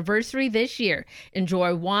 40th anniversary this year.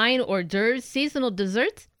 Enjoy wine, hors d'oeuvres, seasonal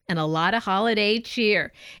desserts, and a lot of holiday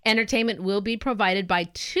cheer. Entertainment will be provided by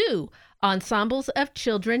 2 ensembles of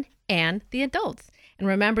children and the adults. And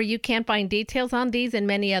remember, you can find details on these and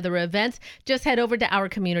many other events. Just head over to our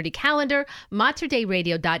community calendar,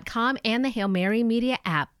 materdeiradio.com, and the Hail Mary Media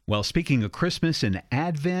app. Well, speaking of Christmas and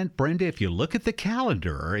Advent, Brenda, if you look at the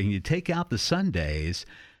calendar and you take out the Sundays,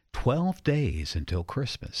 12 days until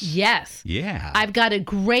Christmas. Yes. Yeah. I've got a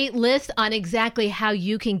great list on exactly how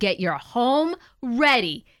you can get your home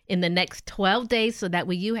ready in the next 12 days so that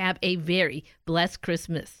way you have a very blessed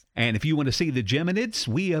Christmas. And if you want to see the Geminids,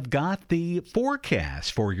 we have got the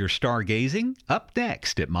forecast for your stargazing up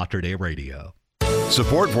next at Mater Dei Radio.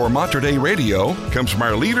 Support for Mater Dei Radio comes from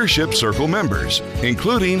our Leadership Circle members,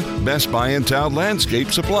 including Best Buy in Town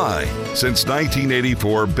Landscape Supply. Since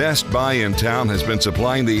 1984, Best Buy in Town has been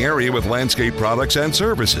supplying the area with landscape products and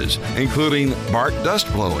services, including bark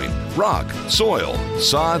dust blowing, rock, soil,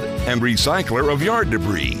 sod, and recycler of yard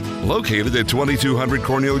debris. Located at 2200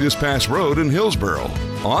 Cornelius Pass Road in Hillsboro.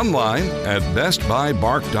 Online at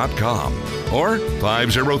bestbuybark.com or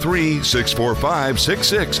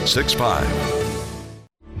 503-645-6665.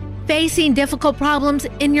 Facing difficult problems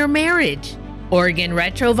in your marriage? Oregon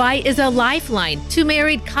Retrovite is a lifeline to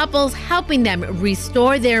married couples, helping them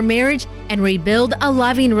restore their marriage and rebuild a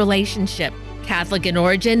loving relationship. Catholic in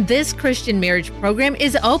origin, this Christian marriage program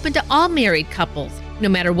is open to all married couples, no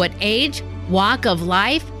matter what age, walk of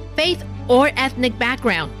life, faith, or ethnic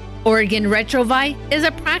background. Oregon Retrovite is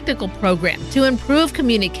a practical program to improve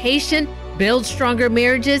communication, build stronger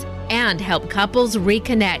marriages, and help couples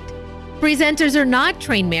reconnect. Presenters are not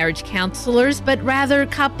trained marriage counselors, but rather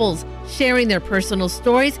couples sharing their personal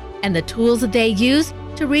stories and the tools that they use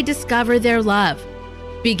to rediscover their love.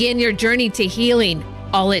 Begin your journey to healing.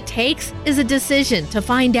 All it takes is a decision to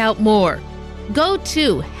find out more. Go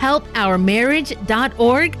to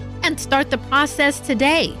helpourmarriage.org and start the process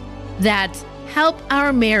today. That's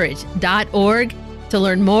helpourmarriage.org to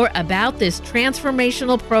learn more about this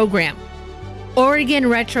transformational program. Oregon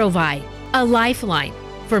Retrovite, a lifeline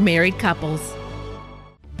for married couples.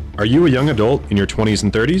 Are you a young adult in your 20s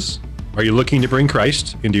and 30s? Are you looking to bring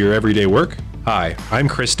Christ into your everyday work? Hi, I'm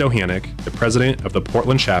Chris Dohanik, the president of the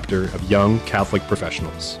Portland chapter of Young Catholic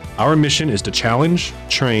Professionals. Our mission is to challenge,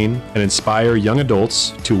 train, and inspire young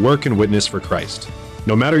adults to work and witness for Christ.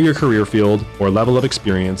 No matter your career field or level of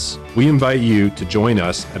experience, we invite you to join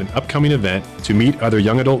us at an upcoming event to meet other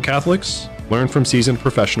young adult Catholics, learn from seasoned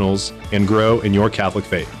professionals, and grow in your Catholic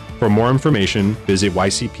faith. For more information, visit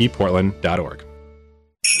ycpportland.org.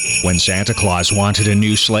 When Santa Claus wanted a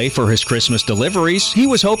new sleigh for his Christmas deliveries, he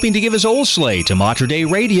was hoping to give his old sleigh to Mater Dei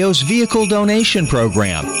Radio's vehicle donation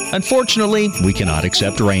program. Unfortunately, we cannot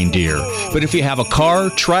accept reindeer. But if you have a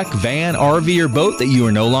car, truck, van, RV, or boat that you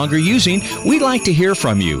are no longer using, we'd like to hear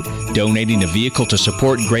from you. Donating a vehicle to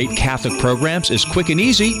support great Catholic programs is quick and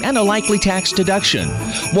easy and a likely tax deduction.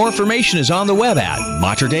 More information is on the web at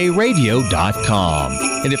materdeiradio.com.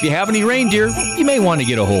 And if you have any reindeer, you may want to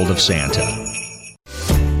get a hold of Santa.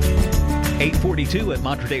 842 at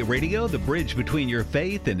Mater Dei Radio, the bridge between your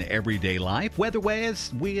faith and everyday life. Weather-wise,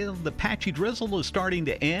 the patchy drizzle is starting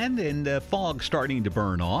to end and fog starting to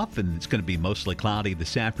burn off, and it's going to be mostly cloudy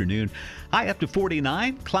this afternoon. High up to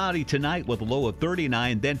 49, cloudy tonight with a low of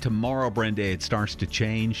 39. Then tomorrow, Brenda, it starts to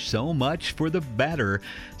change. So much for the better.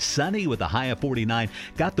 Sunny with a high of 49.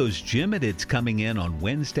 Got those Geminids coming in on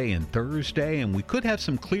Wednesday and Thursday, and we could have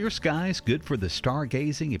some clear skies. Good for the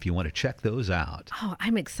stargazing if you want to check those out. Oh,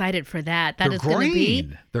 I'm excited for that. They're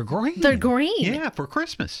green. They're green. They're green. Yeah, for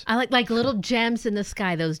Christmas. I like little gems in the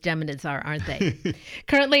sky, those Geminids are, aren't they?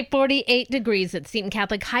 Currently 48 degrees at Seton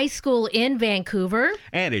Catholic High School in Vancouver.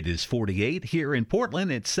 And it is 48 here in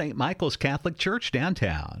Portland at St. Michael's Catholic Church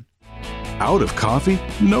downtown. Out of coffee?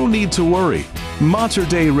 No need to worry. Mater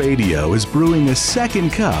Dei Radio is brewing a second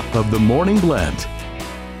cup of the morning blend.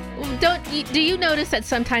 Do you notice that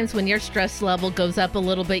sometimes when your stress level goes up a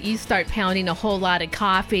little bit, you start pounding a whole lot of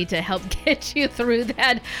coffee to help get you through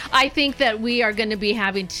that? I think that we are going to be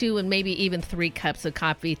having 2 and maybe even 3 cups of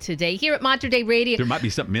coffee today here at Mater Dei Radio. There might be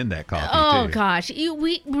something in that coffee, Oh, too. gosh.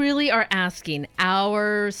 We really are asking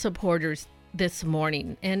our supporters this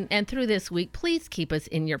morning and through this week, please keep us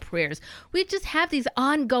in your prayers. We just have these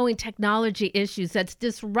ongoing technology issues that's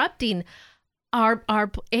disrupting our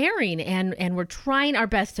airing, and we're trying our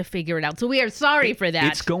best to figure it out. So we are sorry for that.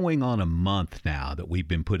 It's going on a month now that we've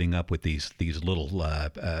been putting up with these little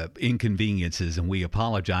inconveniences, and we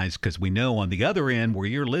apologize because we know on the other end where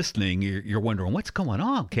you're listening, you're wondering what's going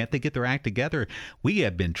on. Can't they get their act together? We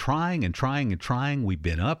have been trying and trying and trying. We've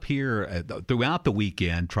been up here throughout the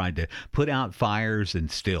weekend trying to put out fires, and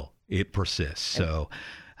still it persists. So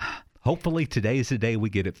hopefully today is the day we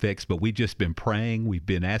get it fixed, but we've just been praying. We've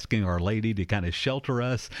been asking Our Lady to kind of shelter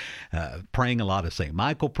us, praying a lot of St.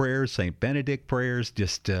 Michael prayers, St. Benedict prayers,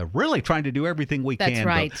 just really trying to do everything we can. That's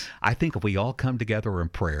right. But I think if we all come together in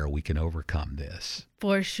prayer, we can overcome this.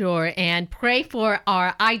 For sure. And pray for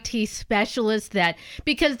our IT specialist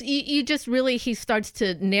because you just really, he starts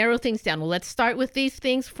to narrow things down. Well, let's start with these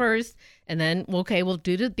things first. And then, okay, we'll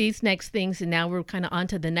do these next things. And now we're kind of on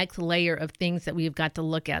to the next layer of things that we've got to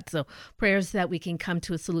look at. So prayers that we can come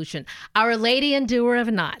to a solution. Our Lady and Doer of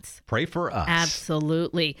Knots. Pray for us.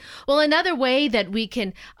 Absolutely. Well, another way that we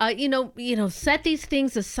can, set these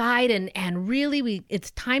things aside and really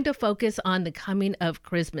it's time to focus on the coming of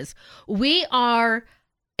Christmas. We are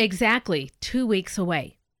exactly 2 weeks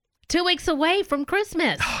away. 2 weeks away from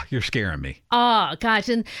Christmas. You're scaring me. Oh, gosh.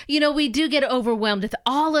 And, we do get overwhelmed with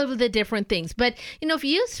all of the different things. But, if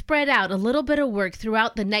you spread out a little bit of work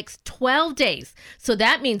throughout the next 12 days, so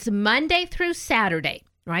that means Monday through Saturday,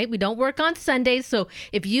 right? We don't work on Sundays. So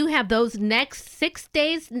if you have those next 6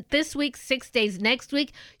 days this week, 6 days next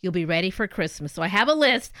week, you'll be ready for Christmas. So I have a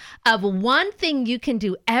list of one thing you can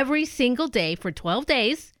do every single day for 12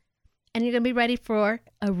 days, and you're going to be ready for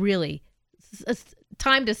a really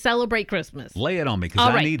time to celebrate Christmas. Lay it on me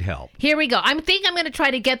because I need help. Here we go. I think I'm going to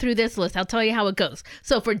try to get through this list. I'll tell you how it goes.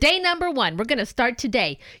 So for day number 1, we're going to start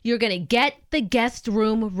today. You're going to get the guest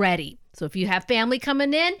room ready. So if you have family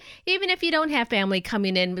coming in, even if you don't have family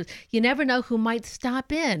coming in, you never know who might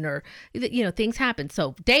stop in or, things happen.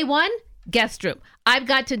 So day 1, guest room. I've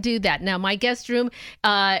got to do that. Now, my guest room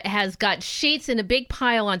has got sheets in a big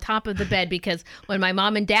pile on top of the bed because when my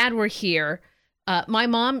mom and dad were here, my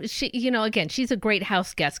mom, she's a great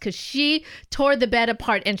house guest because she tore the bed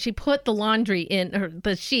apart and she put the laundry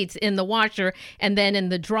the sheets in the washer and then in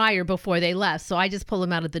the dryer before they left. So I just pulled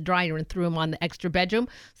them out of the dryer and threw them on the extra bedroom.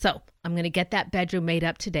 So I'm going to get that bedroom made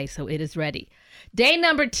up today so it is ready. Day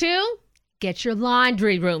number 2, get your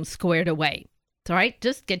laundry room squared away. All right,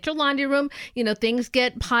 just get your laundry room. Things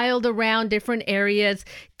get piled around different areas.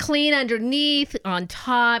 Clean underneath, on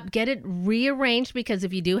top. Get it rearranged because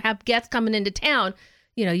if you do have guests coming into town,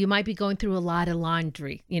 you might be going through a lot of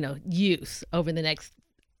laundry, use over the next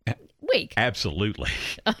week. Absolutely.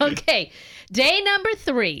 Okay, day number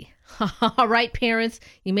 3. All right, parents,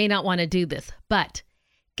 you may not want to do this, but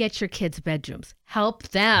get your kids' bedrooms. Help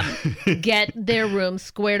them get their rooms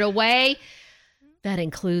squared away. That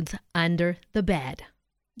includes under the bed.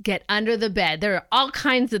 Get under the bed. There are all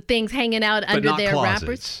kinds of things hanging out under their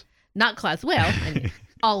wrappers. Not closets. Well,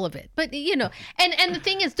 all of it. But, and the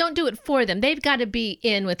thing is, don't do it for them. They've got to be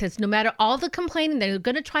in with this. No matter all the complaining, they're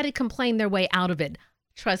going to try to complain their way out of it.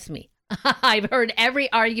 Trust me. I've heard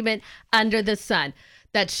every argument under the sun.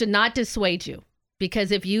 That should not dissuade you.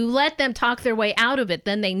 Because if you let them talk their way out of it,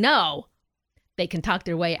 then they know they can talk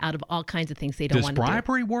their way out of all kinds of things they don't want to do. Does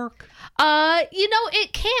bribery work?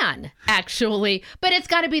 It can, actually, but it's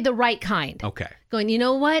got to be the right kind. Okay. Going, you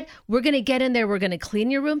know what? We're going to get in there. We're going to clean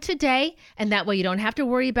your room today, and that way you don't have to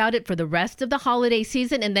worry about it for the rest of the holiday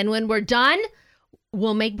season. And then when we're done,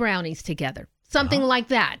 we'll make brownies together. Something like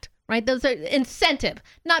that, right? Those are incentive,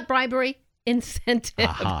 not bribery. Incentive.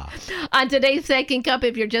 On today's Second Cup,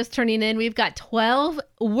 if you're just turning in, we've got 12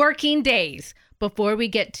 working days before we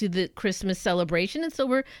get to the Christmas celebration. And so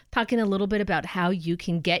we're talking a little bit about how you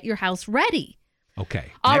can get your house ready. Okay.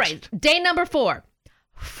 All right. Day number 4,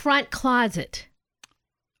 front closet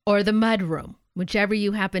or the mudroom, whichever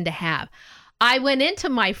you happen to have. I went into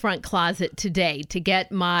my front closet today to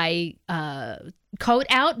get my coat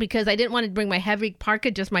out because I didn't want to bring my heavy parka,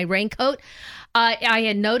 just my raincoat. I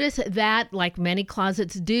had noticed that, like many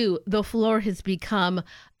closets do, the floor has become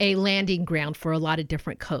a landing ground for a lot of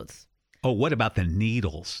different coats. Oh, what about the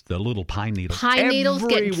needles? The little pine needles. Pine needles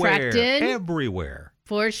getting tracked in? Everywhere.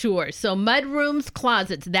 For sure. So mudrooms,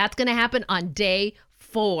 closets, that's going to happen on day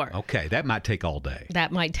 4. Okay, that might take all day.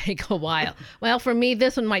 That might take a while. Well, for me,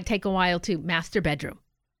 this one might take a while too. Master bedroom.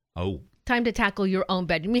 Oh. Time to tackle your own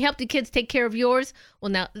bedroom. We help the kids take care of yours.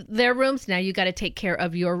 Well, now their rooms. Now you got to take care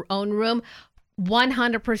of your own room.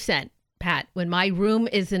 100%, Pat. When my room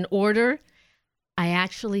is in order, I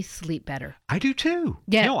actually sleep better. I do too.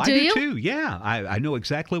 Yeah, no, I do do you? too. Yeah, I know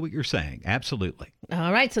exactly what you're saying. Absolutely.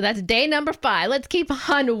 All right, so that's day number 5. Let's keep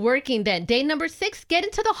on working then. Day number 6, get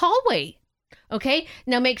into the hallway. Okay,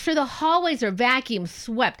 now make sure the hallways are vacuum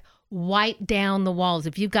swept. Wipe down the walls.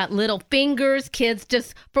 If you've got little fingers, kids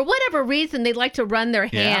just, for whatever reason, they like to run their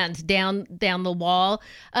hands down the wall.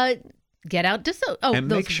 Get out just and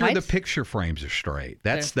make sure wipes. the picture frames are straight.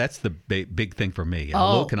 That's the big thing for me.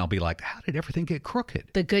 I'll look and I'll be like, how did everything get crooked?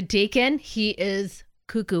 The good deacon, he is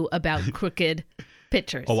cuckoo about crooked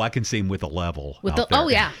pictures. Oh, I can see him with a level. Oh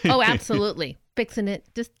yeah. Oh, absolutely. Fixing it.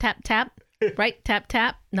 Just tap tap. Right, tap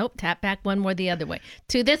tap. Nope, tap back. One more the other way.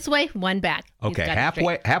 2 this way, 1 back. Okay,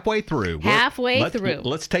 halfway through.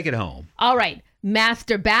 Let's take it home. All right,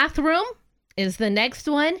 master bathroom is the next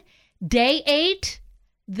one. Day 8,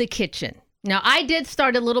 the kitchen. Now, I did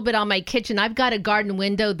start a little bit on my kitchen. I've got a garden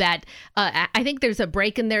window that I think there's a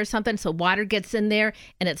break in there or something, so water gets in there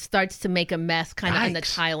and it starts to make a mess kind of in the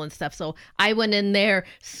tile and stuff. So I went in there,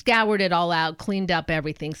 scoured it all out, cleaned up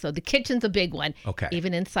everything. So the kitchen's a big one,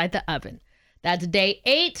 even inside the oven. That's day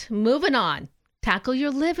 8. Moving on. Tackle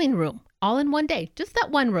your living room all in one day. Just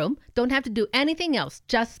that one room. Don't have to do anything else.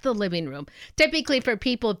 Just the living room. Typically for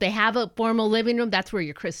people, if they have a formal living room, that's where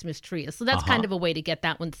your Christmas tree is. So that's kind of a way to get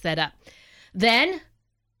that one set up. Then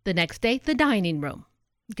the next day, the dining room.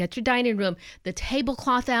 Get your dining room, the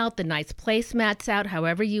tablecloth out, the nice placemats out,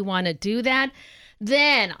 however you want to do that.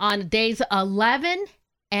 Then on days 11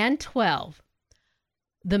 and 12,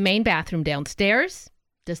 the main bathroom downstairs.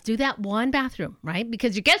 Just do that one bathroom, right?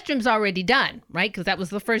 Because your guest room's already done, right? Because that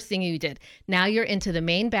was the first thing you did. Now you're into the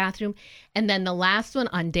main bathroom. And then the last one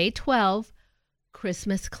on day 12,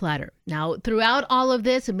 Christmas clutter. Now, throughout all of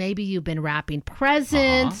this, maybe you've been wrapping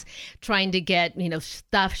presents, trying to get,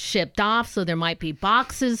 stuff shipped off. So there might be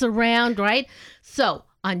boxes around, right? So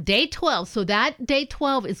on day 12, so that day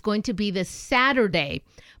 12 is going to be the Saturday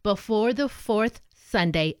before the 4th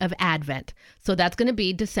Sunday of Advent. So that's going to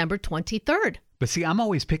be December 23rd. But see, I'm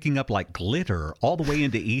always picking up like glitter all the way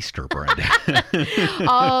into Easter, Brenda.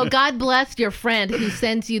 Oh, God bless your friend who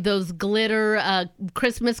sends you those glitter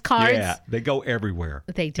Christmas cards. Yeah, they go everywhere.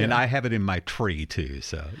 They do. And I have it in my tree too,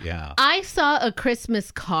 so yeah. I saw a Christmas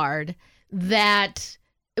card that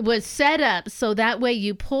was set up so that way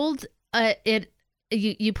you pulled it.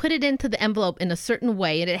 You put it into the envelope in a certain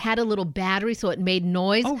way, and it had a little battery, so it made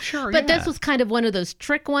noise. Oh, sure, But this was kind of one of those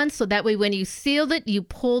trick ones, so that way when you sealed it, you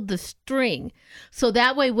pulled the string. So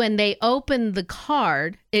that way when they open the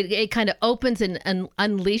card, it kind of opens and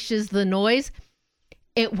unleashes the noise.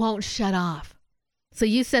 It won't shut off. So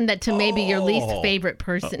you send that to maybe your least favorite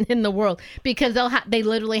person in the world, because they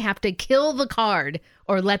literally have to kill the card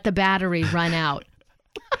or let the battery run out.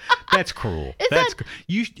 That's cruel.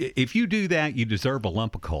 If you do that, you deserve a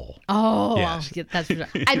lump of coal. Oh, yes. That's right.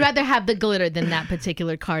 I'd rather have the glitter than that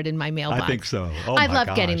particular card in my mailbox. I think so. I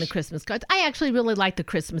love getting the Christmas cards. I actually really like the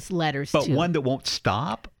Christmas letters but too. One that won't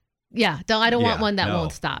stop? Yeah, I don't want one that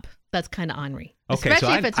won't stop. That's kind of ornery. Okay,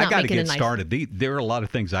 especially so if it's not I got to making get a nice... started. There are a lot of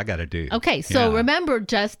things I got to do. Okay, so remember,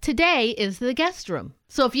 just today is the guest room.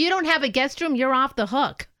 So if you don't have a guest room, you're off the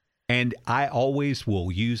hook. And I always will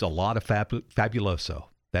use a lot of Fabuloso.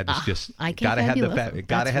 That is just gotta have the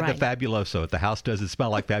Fabuloso. If the house doesn't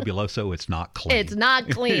smell like Fabuloso, it's not clean. It's not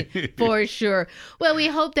clean for sure. Well, we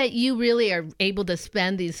hope that you really are able to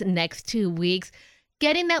spend these next 2 weeks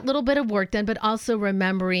getting that little bit of work done, but also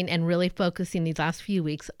remembering and really focusing these last few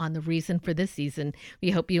weeks on the reason for this season.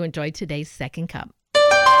 We hope you enjoyed today's Second Cup.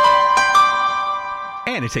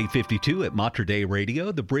 And it's 8:52 at Mater Dei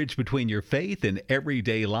Radio, the bridge between your faith and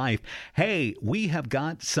everyday life. Hey, we have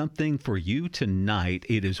got something for you tonight.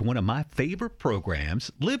 It is one of my favorite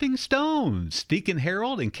programs, Living Stones. Deacon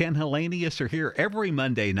Harold and Ken Hellenius are here every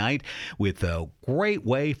Monday night with a great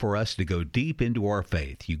way for us to go deep into our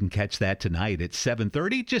faith. You can catch that tonight at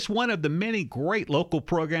 7:30. Just one of the many great local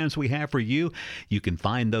programs we have for you. You can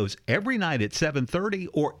find those every night at 7:30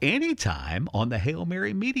 or anytime on the Hail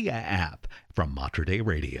Mary Media app from Mater Dei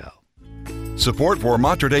Radio. Support for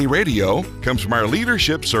Mater Dei Radio comes from our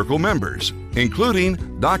Leadership Circle members,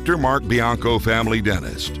 including Dr. Mark Bianco, family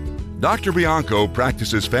dentist. Dr. Bianco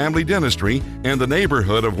practices family dentistry in the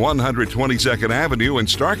neighborhood of 122nd Avenue and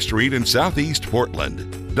Stark Street in Southeast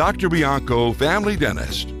Portland. Dr. Bianco Family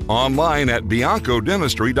Dentist. Online at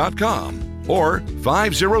biancodentistry.com or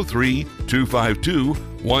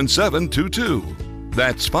 503-252-1722.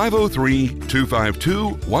 That's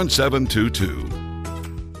 503-252-1722.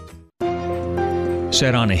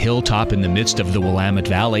 Set on a hilltop in the midst of the Willamette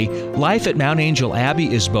Valley, life at Mount Angel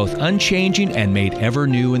Abbey is both unchanging and made ever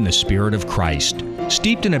new in the Spirit of Christ.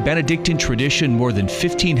 Steeped in a Benedictine tradition more than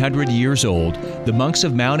 1,500 years old, the monks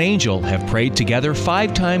of Mount Angel have prayed together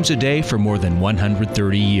 5 times a day for more than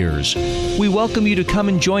 130 years. We welcome you to come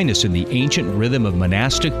and join us in the ancient rhythm of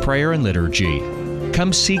monastic prayer and liturgy.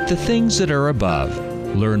 Come seek the things that are above.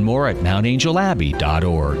 Learn more at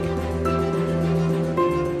mountangelabbey.org.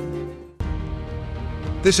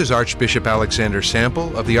 This is Archbishop Alexander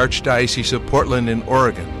Sample of the Archdiocese of Portland in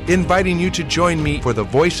Oregon, inviting you to join me for The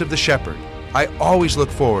Voice of the Shepherd. I always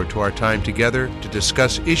look forward to our time together to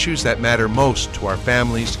discuss issues that matter most to our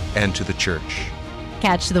families and to the Church.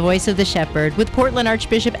 Catch The Voice of the Shepherd with Portland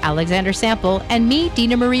Archbishop Alexander Sample and me,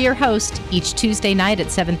 Dina Marie, your host, each Tuesday night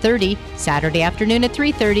at 7:30, Saturday afternoon at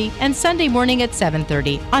 3:30, and Sunday morning at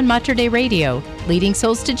 7:30 on Mater Dei Radio, leading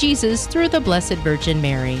souls to Jesus through the Blessed Virgin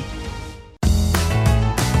Mary.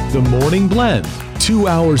 The Morning Blend. 2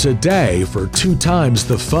 hours a day for 2 times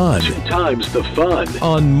the fun. 2 times the fun.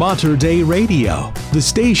 On Mater Dei Radio, the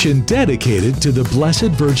station dedicated to the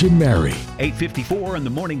Blessed Virgin Mary. 8:54 in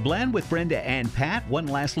the Morning Blend with Brenda and Pat. One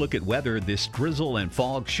last look at weather. This drizzle and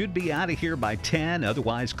fog should be out of here by 10.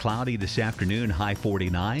 Otherwise, cloudy this afternoon, high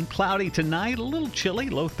 49. Cloudy tonight, a little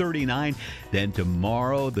chilly, low 39. Then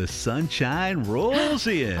tomorrow, the sunshine rolls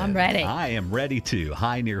in. I'm ready. I am ready too.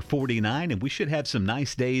 High near 49, and we should have some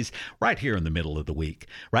nice days right here in the middle of the week.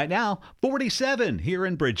 Right now, 47 here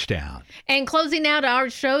in Bridgetown. And closing out our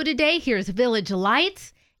show today, here's Village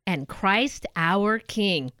Lights and Christ Our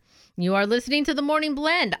King. You are listening to The Morning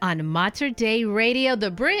Blend on Mater Dei Radio,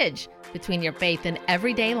 the bridge between your faith and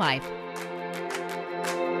everyday life.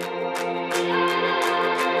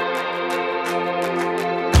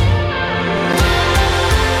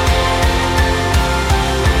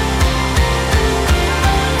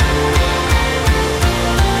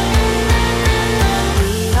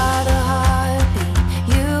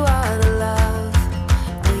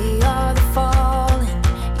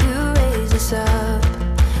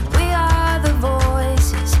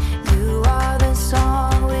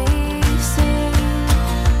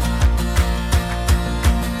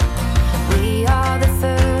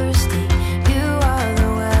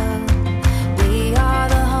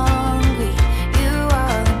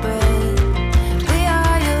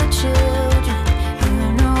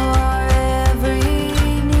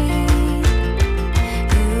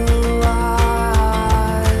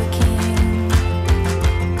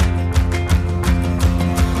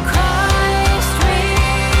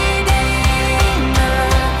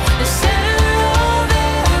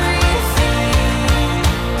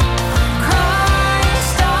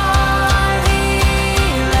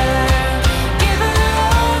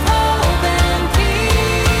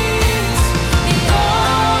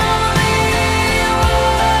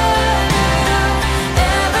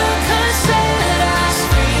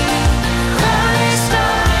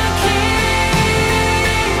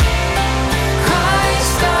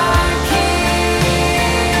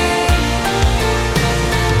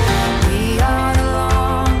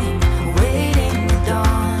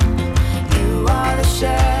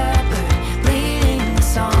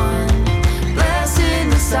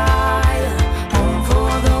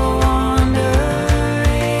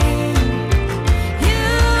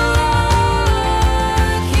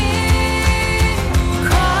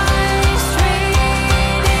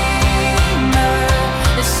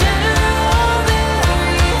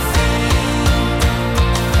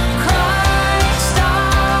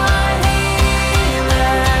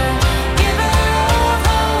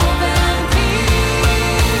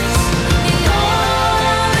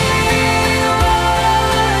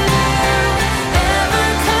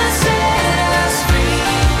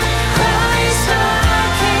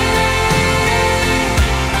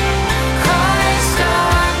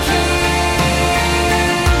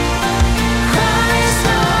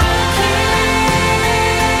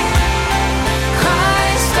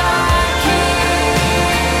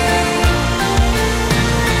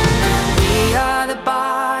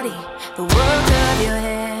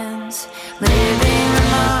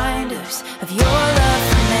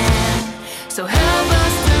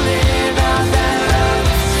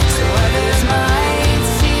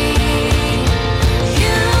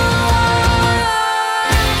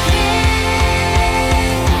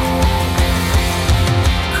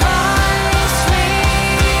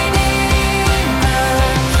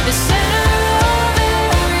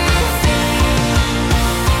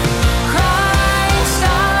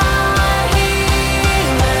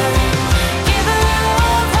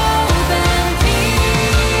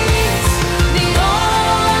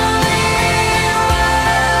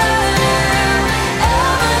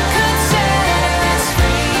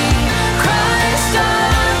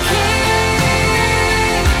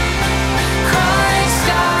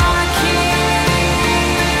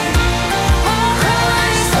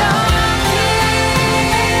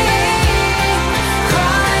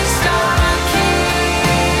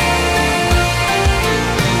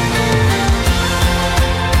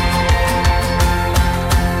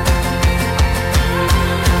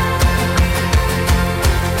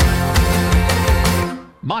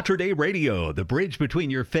 Mater Dei Radio, the bridge between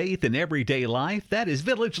your faith and everyday life. That is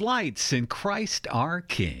Village Lights in Christ our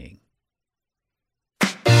King.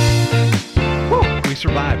 We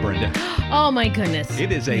survived, Brenda. Oh, my goodness.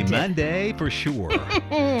 It is a Monday for sure.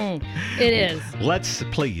 It is. Let's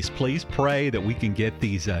please pray that we can get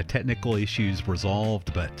these technical issues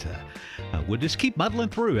resolved, but we'll just keep muddling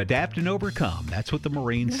through, adapt and overcome. That's what the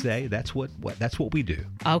Marines say. That's what we do.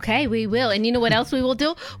 Okay, we will. And you know what else we will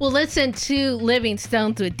do? We'll listen to Living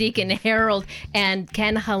Stones with Deacon Harold and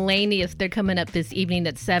Ken Hellenius. They're coming up this evening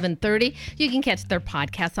at 7:30. You can catch their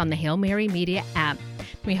podcast on the Hail Mary Media app.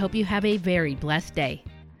 We hope you have a very blessed day.